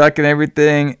all stuck and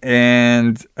everything,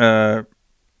 and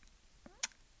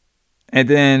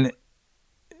then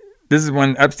this is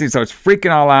when Epstein starts freaking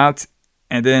all out,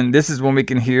 and then this is when we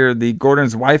can hear the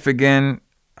Gordon's wife again.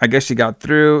 I guess she got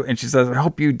through, and she says, I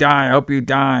hope you die, I hope you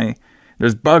die.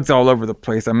 There's bugs all over the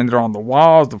place. I mean, they're on the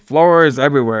walls, the floors,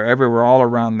 everywhere, all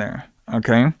around there,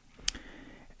 okay?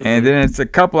 And then it's a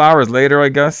couple hours later, I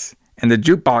guess, and the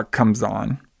jukebox comes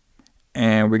on,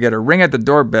 and we get a ring at the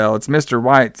doorbell. It's Mr.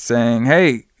 White saying,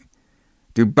 "Hey,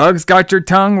 do bugs got your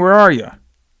tongue? Where are you?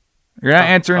 You're not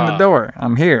answering the door.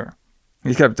 I'm here."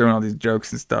 He kept doing all these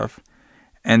jokes and stuff.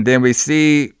 And then we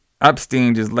see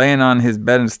Epstein just laying on his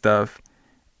bed and stuff.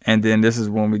 And then this is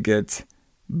when we get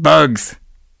bugs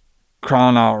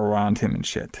crawling all around him and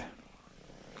shit.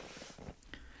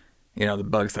 You know, the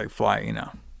bugs like fly, you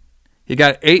know. He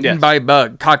got eaten by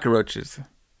cockroaches.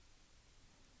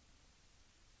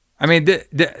 I mean,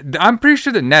 I'm pretty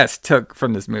sure the nest took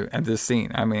from this movie and this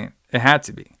scene. I mean, it had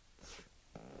to be.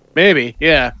 Maybe,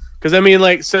 yeah. Because, I mean,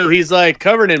 like, so he's, like,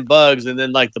 covered in bugs, and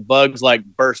then, like, the bugs, like,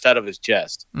 burst out of his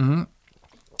chest. Mm-hmm.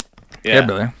 Yeah,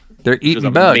 Billy. They're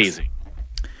eating bugs. Amazing.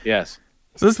 Yes.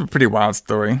 So this is a pretty wild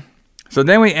story. So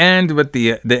then we end with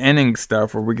the ending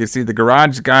stuff where we can see the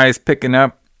garage guys picking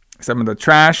up some of the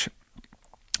trash.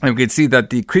 And we can see that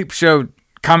the CreepShow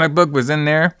comic book was in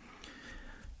there.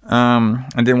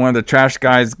 And then one of the trash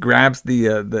guys grabs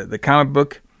the comic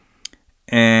book.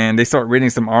 And they start reading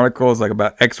some articles like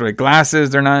about X-ray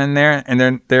glasses. They're not in there. And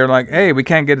then they're like, hey, we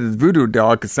can't get this voodoo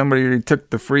doll because somebody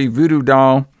took the free voodoo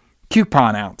doll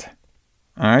coupon out.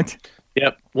 All right?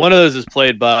 Yep. One of those is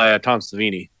played by Tom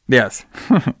Savini. Yes.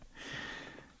 It's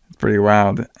pretty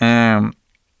wild. And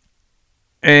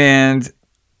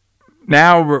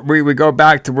now we go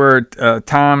back to where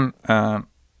Tom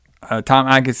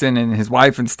Atkinson and his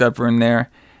wife and stuff are in there.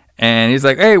 And he's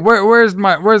like, hey, where's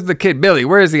the kid Billy?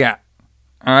 Where is he at?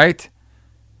 All right.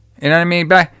 You know what I mean?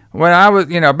 Back when I was,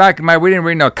 back in we didn't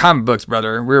read no comic books,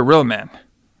 brother. We were real men.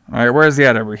 All right. Where's he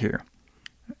at over here?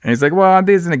 And he's like, well, I'm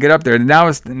just going to get up there. And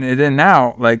now,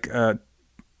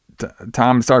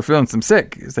 Tom started feeling some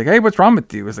sick. He's like, hey, what's wrong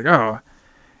with you? He's like, oh.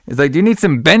 He's like, do you need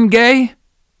some Bengay?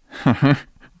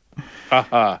 All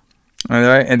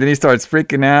right. And then he starts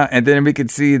freaking out. And then we could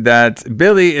see that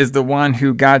Billy is the one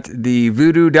who got the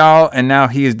voodoo doll. And now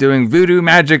he is doing voodoo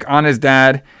magic on his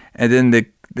dad. And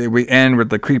then we end with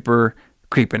the creeper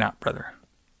creeping out, brother.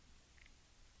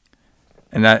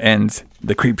 And that ends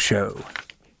the Creep Show.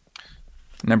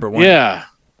 Number 1. Yeah.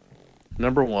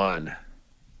 Number 1.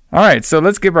 All right. So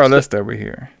let's give our list over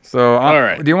here. So, all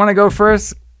right. Do you want to go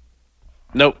first?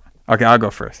 Nope. Okay. I'll go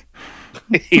first.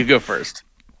 You go first.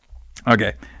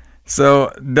 Okay.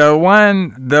 So the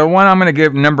one I'm going to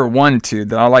give number 1 to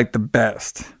that I like the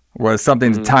best was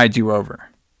Something to Tide You Over.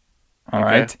 All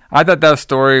right. I thought that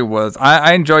story was,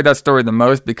 I enjoyed that story the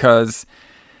most because,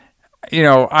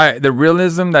 the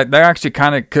realism that actually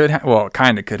kind of could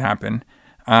happen.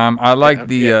 I liked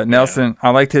Nelson. I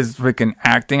liked his freaking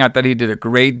acting. I thought he did a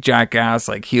great jackass,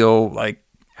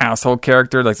 asshole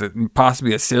character,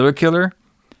 possibly a serial killer.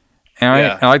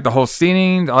 And I like the whole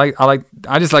scene. I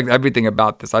just liked everything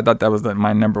about this. I thought that was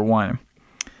my number 1.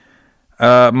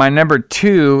 My number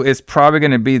 2 is probably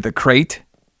going to be The Crate.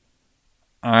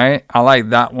 All right. I like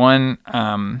that one.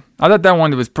 I thought that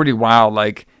one was pretty wild.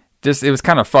 It was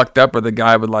kind of fucked up where the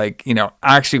guy would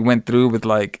actually went through with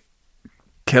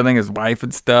killing his wife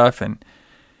and stuff, and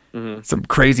some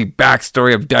crazy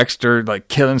backstory of Dexter,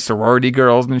 killing sorority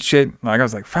girls and shit. I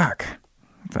was like, fuck,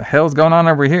 what the hell's going on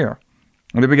over here?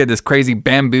 And then we get this crazy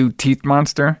bamboo teeth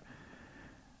monster.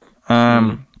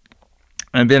 And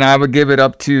then I would give it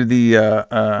up to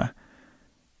the,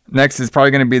 next is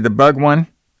probably going to be the bug one.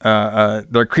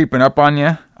 They're creeping up on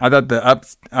you. I thought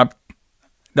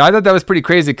I thought that was pretty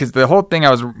crazy because the whole thing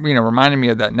reminded me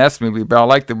of that Nest movie, but I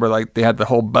liked it where they had the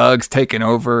whole bugs taking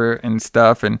over and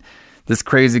stuff, and this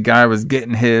crazy guy was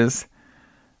getting his.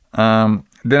 Then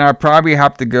I probably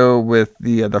have to go with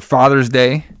the Father's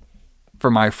Day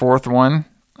for my 4th one.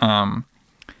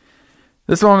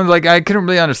 This one was I couldn't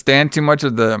really understand too much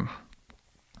of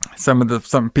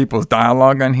some people's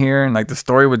dialogue on here, and the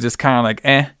story was just kind of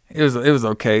It was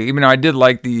okay, even though I did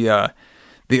like the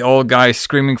old guy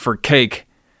screaming for cake.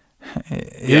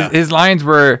 His lines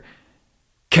were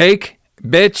cake,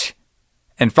 bitch,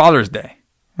 and Father's Day.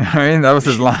 I mean, that was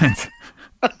his lines.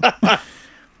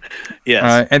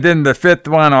 Yes. And then the 5th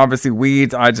one, obviously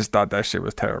weeds. I just thought that shit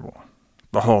was terrible.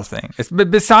 The whole thing. But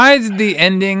besides the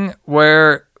ending,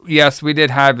 where yes, we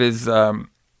did have his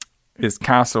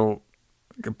castle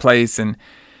place, and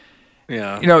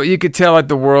you could tell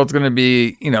the world's gonna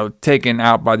be taken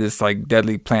out by this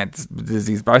deadly plant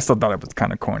disease. But I still thought it was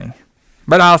kind of corny.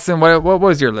 But Allison, what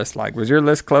was your list like? Was your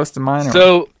list close to mine? Or?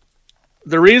 So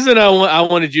the reason I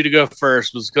wanted you to go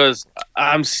first was because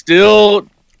I'm still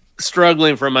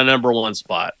struggling for my number 1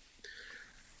 spot.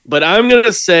 But I'm going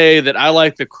to say that I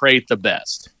like The Crate the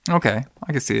best. Okay,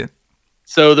 I can see it.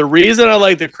 So the reason I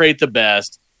like The Crate the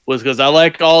best was because I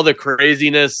like all the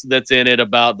craziness that's in it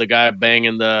about the guy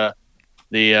banging the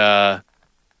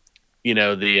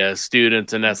the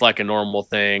students, and that's like a normal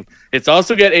thing. It's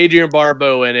also got Adrienne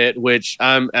Barbeau in it, which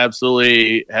I'm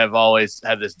absolutely have always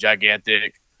had this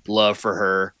gigantic love for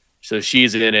her. So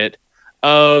she's in it.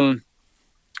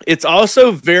 It's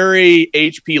also very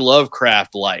H.P.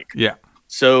 Lovecraft like. Yeah.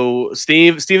 So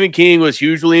Stephen King was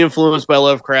hugely influenced by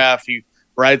Lovecraft. He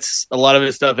writes a lot of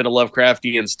his stuff in a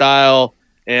Lovecraftian style,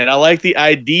 and I like the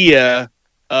idea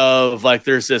of like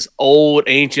there's this old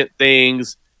ancient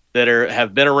things that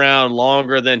have been around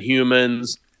longer than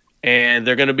humans, and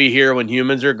they're going to be here when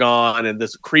humans are gone. And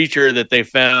this creature that they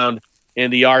found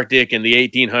in the Arctic in the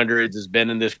 1800s has been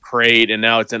in this crate, and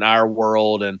now it's in our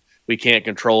world, and we can't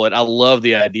control it. I love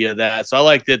the idea of that, so I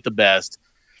liked it the best.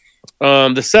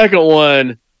 The second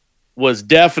one was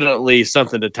definitely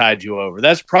something to tide you over.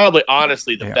 That's probably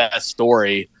honestly the best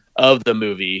story of the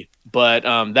movie, but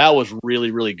that was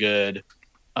really, really good.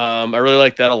 I really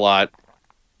like that a lot.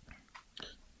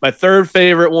 My third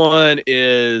favorite one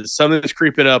is Something That's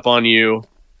Creeping Up on You,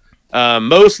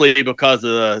 mostly because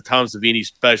of the Tom Savini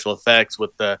special effects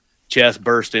with the chest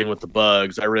bursting with the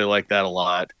bugs. I really like that a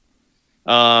lot.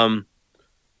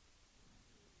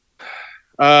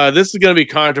 This is going to be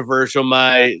controversial.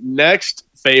 My next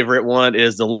favorite one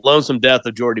is The Lonesome Death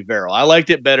of Jordy Verrill. I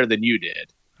liked it better than you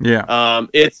did. Yeah.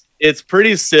 It's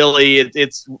pretty silly.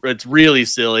 It's really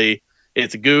silly.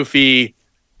 It's goofy,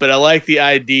 but I like the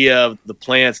idea of the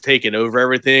plants taking over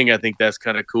everything. I think that's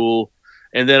kind of cool.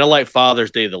 And then I like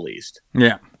Father's Day the least.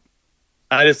 Yeah.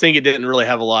 I just think it didn't really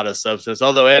have a lot of substance,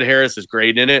 although Ed Harris is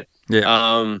great in it.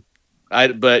 Yeah. I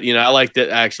liked it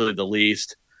actually the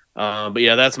least. But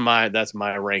yeah, that's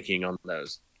my ranking on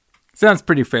those. Sounds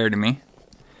pretty fair to me.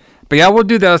 But yeah, we'll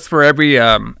do those for every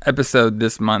episode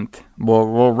this month.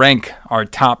 We'll rank our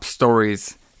top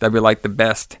stories that we like the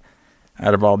best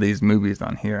out of all these movies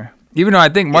on here. Even though I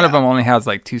think one of them only has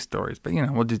like 2 stories, but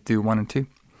we'll just do 1 and 2.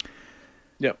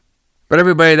 Yep. But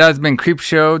everybody, that's been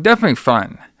CreepShow. Definitely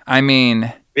fun. I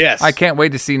mean, yes, I can't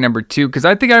wait to see number 2 because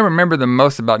I think I remember the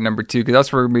most about number 2 because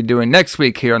that's what we're gonna be doing next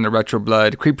week here on the Retro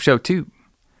Blood CreepShow 2.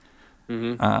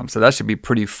 Mm-hmm. So that should be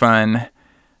pretty fun.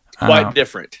 Quite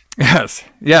different. Yes.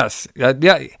 Yeah,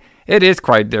 it is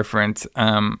quite different.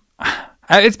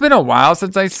 It's been a while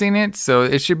since I've seen it, so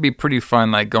it should be pretty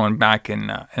fun, like going back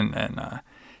and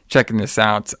checking this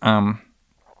out. But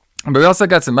we also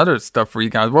got some other stuff for you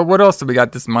guys. What else do we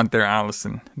got this month there,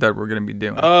 Allison, that we're going to be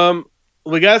doing?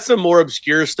 We got some more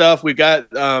obscure stuff. We got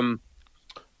From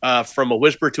a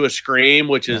Whisper to a Scream,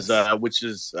 which is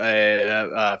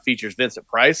features Vincent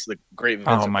Price, the great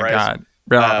Vincent Price. Oh my God.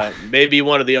 Bro. Maybe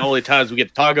one of the only times we get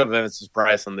to talk about Vincent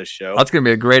Price on this show. That's going to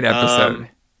be a great episode.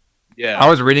 Yeah. I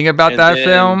was reading about that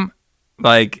film.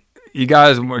 Like, you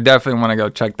guys definitely want to go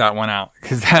check that one out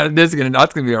because that's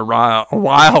gonna be a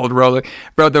wild roller.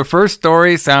 Bro, the first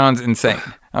story sounds insane.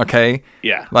 Okay.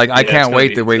 Yeah. Like I can't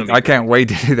wait to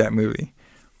do that movie.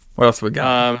 What else we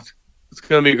got? It's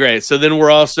gonna be great. So then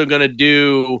we're also gonna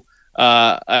do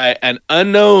an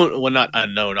unknown, well, not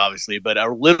unknown, obviously, but a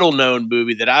little known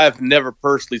movie that I've never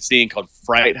personally seen called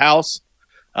Fright House.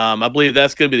 I believe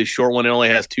that's gonna be the short one. It only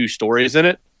has 2 stories in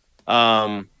it.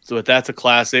 So that's a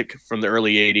classic from the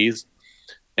early 80s.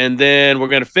 And then we're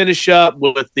going to finish up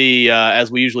with the,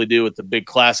 as we usually do with the big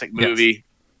classic movie,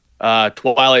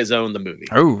 Twilight Zone, the movie.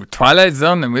 Oh, Twilight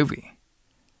Zone, the movie.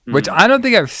 Mm-hmm. Which I don't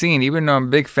think I've seen, even though I'm a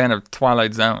big fan of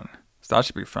Twilight Zone. So that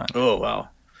should be fun. Oh, wow.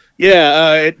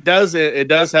 Yeah, it does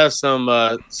have some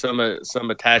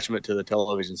attachment to the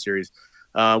television series.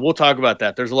 We'll talk about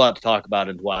that. There's a lot to talk about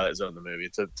in Twilight Zone, the movie.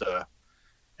 It's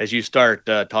as you start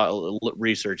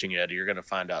researching it, you're going to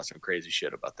find out some crazy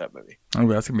shit about that movie. Oh,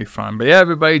 that's going to be fun. But yeah,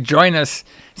 everybody, join us.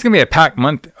 It's going to be a packed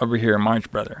month over here in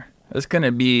March, brother. It's going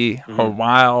to be a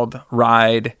wild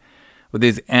ride with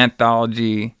these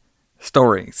anthology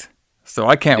stories. So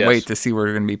I can't wait to see where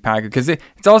we're going to be packed. Because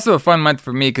it's also a fun month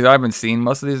for me because I haven't seen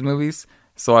most of these movies.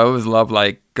 So I always love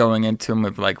like going into them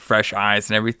with like fresh eyes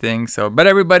and everything. So, but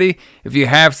everybody, if you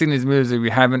have seen these movies, if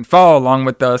you haven't, follow along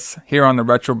with us here on the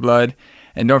Retro Blood.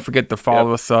 And don't forget to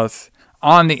follow us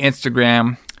on the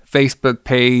Instagram, Facebook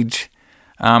page.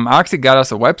 I actually got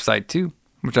us a website too,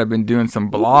 which I've been doing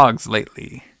some blogs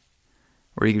lately,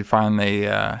 where you can find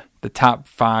the top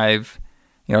 5,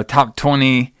 top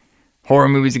 20 horror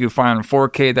movies you can find on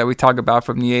 4K that we talk about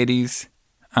from the 80s.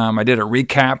 I did a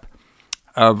recap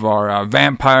of our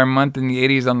Vampire Month in the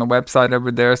 80s on the website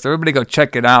over there. So everybody go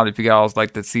check it out if you guys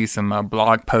like to see some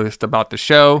blog posts about the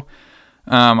show.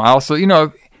 I also,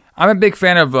 I'm a big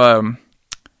fan of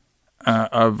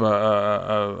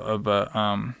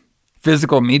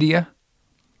physical media.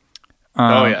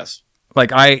 Oh yes.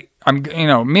 Like I'm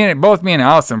me and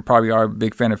Allison probably are a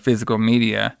big fan of physical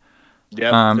media.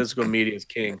 Yeah, physical media is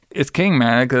king. It's king,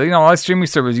 man. Because a lot of streaming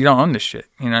servers, you don't own this shit.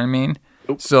 You know what I mean?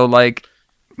 Nope. So like,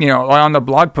 on the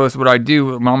blog post, what I do,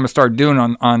 what I'm gonna start doing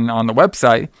on the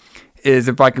website is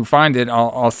if I can find it,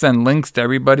 I'll send links to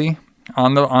everybody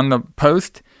on the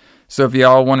post. So if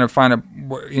y'all want to find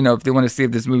if they want to see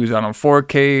if this movie's out on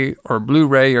 4K or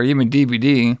Blu-ray or even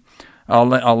DVD,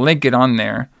 I'll link it on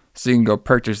there so you can go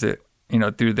purchase it.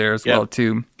 Through there as well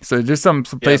too. So just some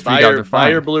place for you guys to find. Buy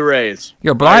your Blu-rays.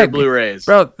 Buy your Blu-rays,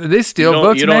 bro. They steal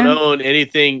books, man. You don't own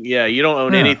anything. Yeah, you don't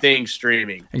own anything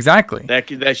streaming. Exactly.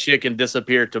 That shit can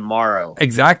disappear tomorrow.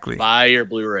 Exactly. Buy your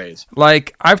Blu-rays.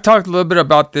 Like I've talked a little bit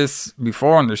about this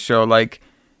before on the show. Like,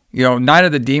 Night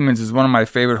of the Demons is one of my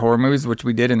favorite horror movies, which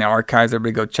we did in the archives.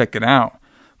 Everybody go check it out.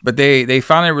 But they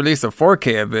finally released a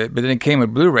 4K of it, but then it came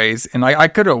with Blu-rays, and I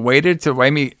could have waited to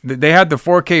they had the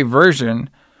 4K version.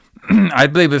 I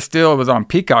believe it was on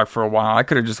Peacock for a while. I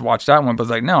could have just watched that one, but I was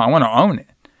like, no, I want to own it.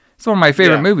 It's one of my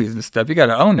favorite movies and stuff. You got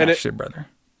to own that shit, brother.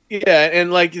 Yeah,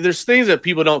 and like there's things that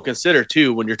people don't consider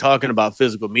too when you're talking about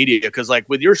physical media, because like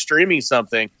with your streaming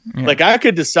something, like I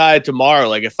could decide tomorrow,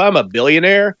 like if I'm a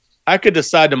billionaire, I could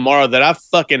decide tomorrow that I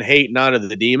fucking hate Night of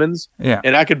the Demons,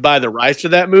 and I could buy the rights to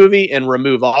that movie and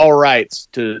remove all rights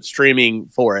to streaming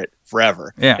for it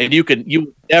forever. Yeah, and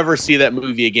you never see that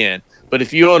movie again. But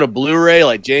if you own a Blu-ray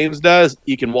like James does,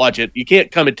 you can watch it. You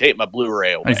can't come and take my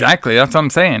Blu-ray away. Exactly. That's what I'm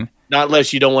saying. Not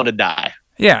unless you don't want to die.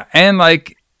 Yeah. And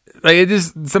like it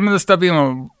just, some of the stuff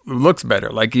even looks better.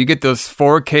 Like you get those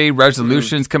 4K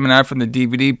resolutions coming out from the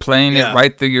DVD, playing it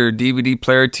right through your DVD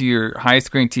player to your high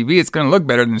screen TV. It's going to look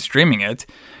better than streaming it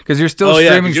because you're still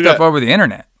streaming stuff over the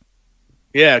internet.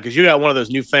 Yeah, because you got one of those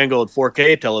newfangled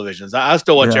 4K televisions. I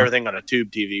still watch everything on a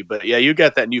tube TV, but you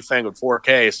got that newfangled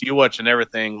 4K, so you're watching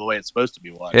everything the way it's supposed to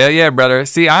be watched. Yeah, brother.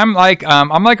 See, I'm like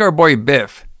our boy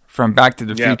Biff from Back to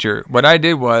the Future. What I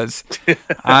did was,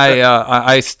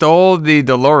 I stole the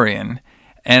DeLorean,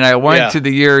 and I went to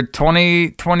the year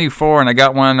 2024, and I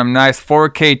got one of them nice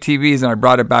 4K TVs, and I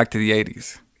brought it back to the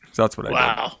 80s. So that's what I did.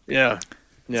 Wow. Yeah.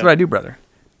 That's what I do, brother.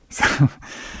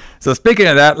 So speaking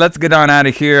of that, let's get on out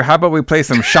of here. How about we play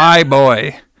some Shy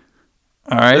Boy?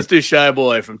 All right. Let's do Shy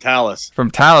Boy from Talus. From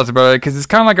Talus, brother, because it's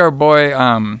kind of like our boy. It's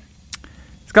kind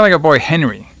of like our boy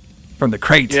Henry from the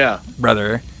Crate. Yeah,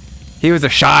 brother. He was a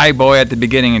shy boy at the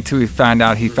beginning until he found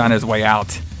his way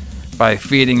out by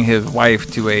feeding his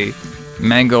wife to a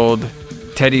mangled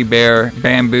teddy bear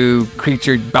bamboo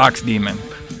creature box demon.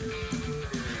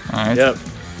 All right. Yep.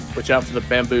 Watch out for the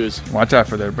bamboos. Watch out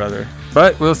for that, brother.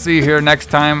 But we'll see you here next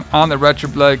time on the Retro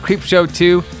Blood CreepShow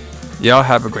 2. Y'all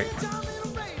have a great one.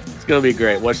 It's going to be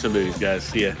great. Watch the movies, guys.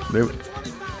 See ya. Do it.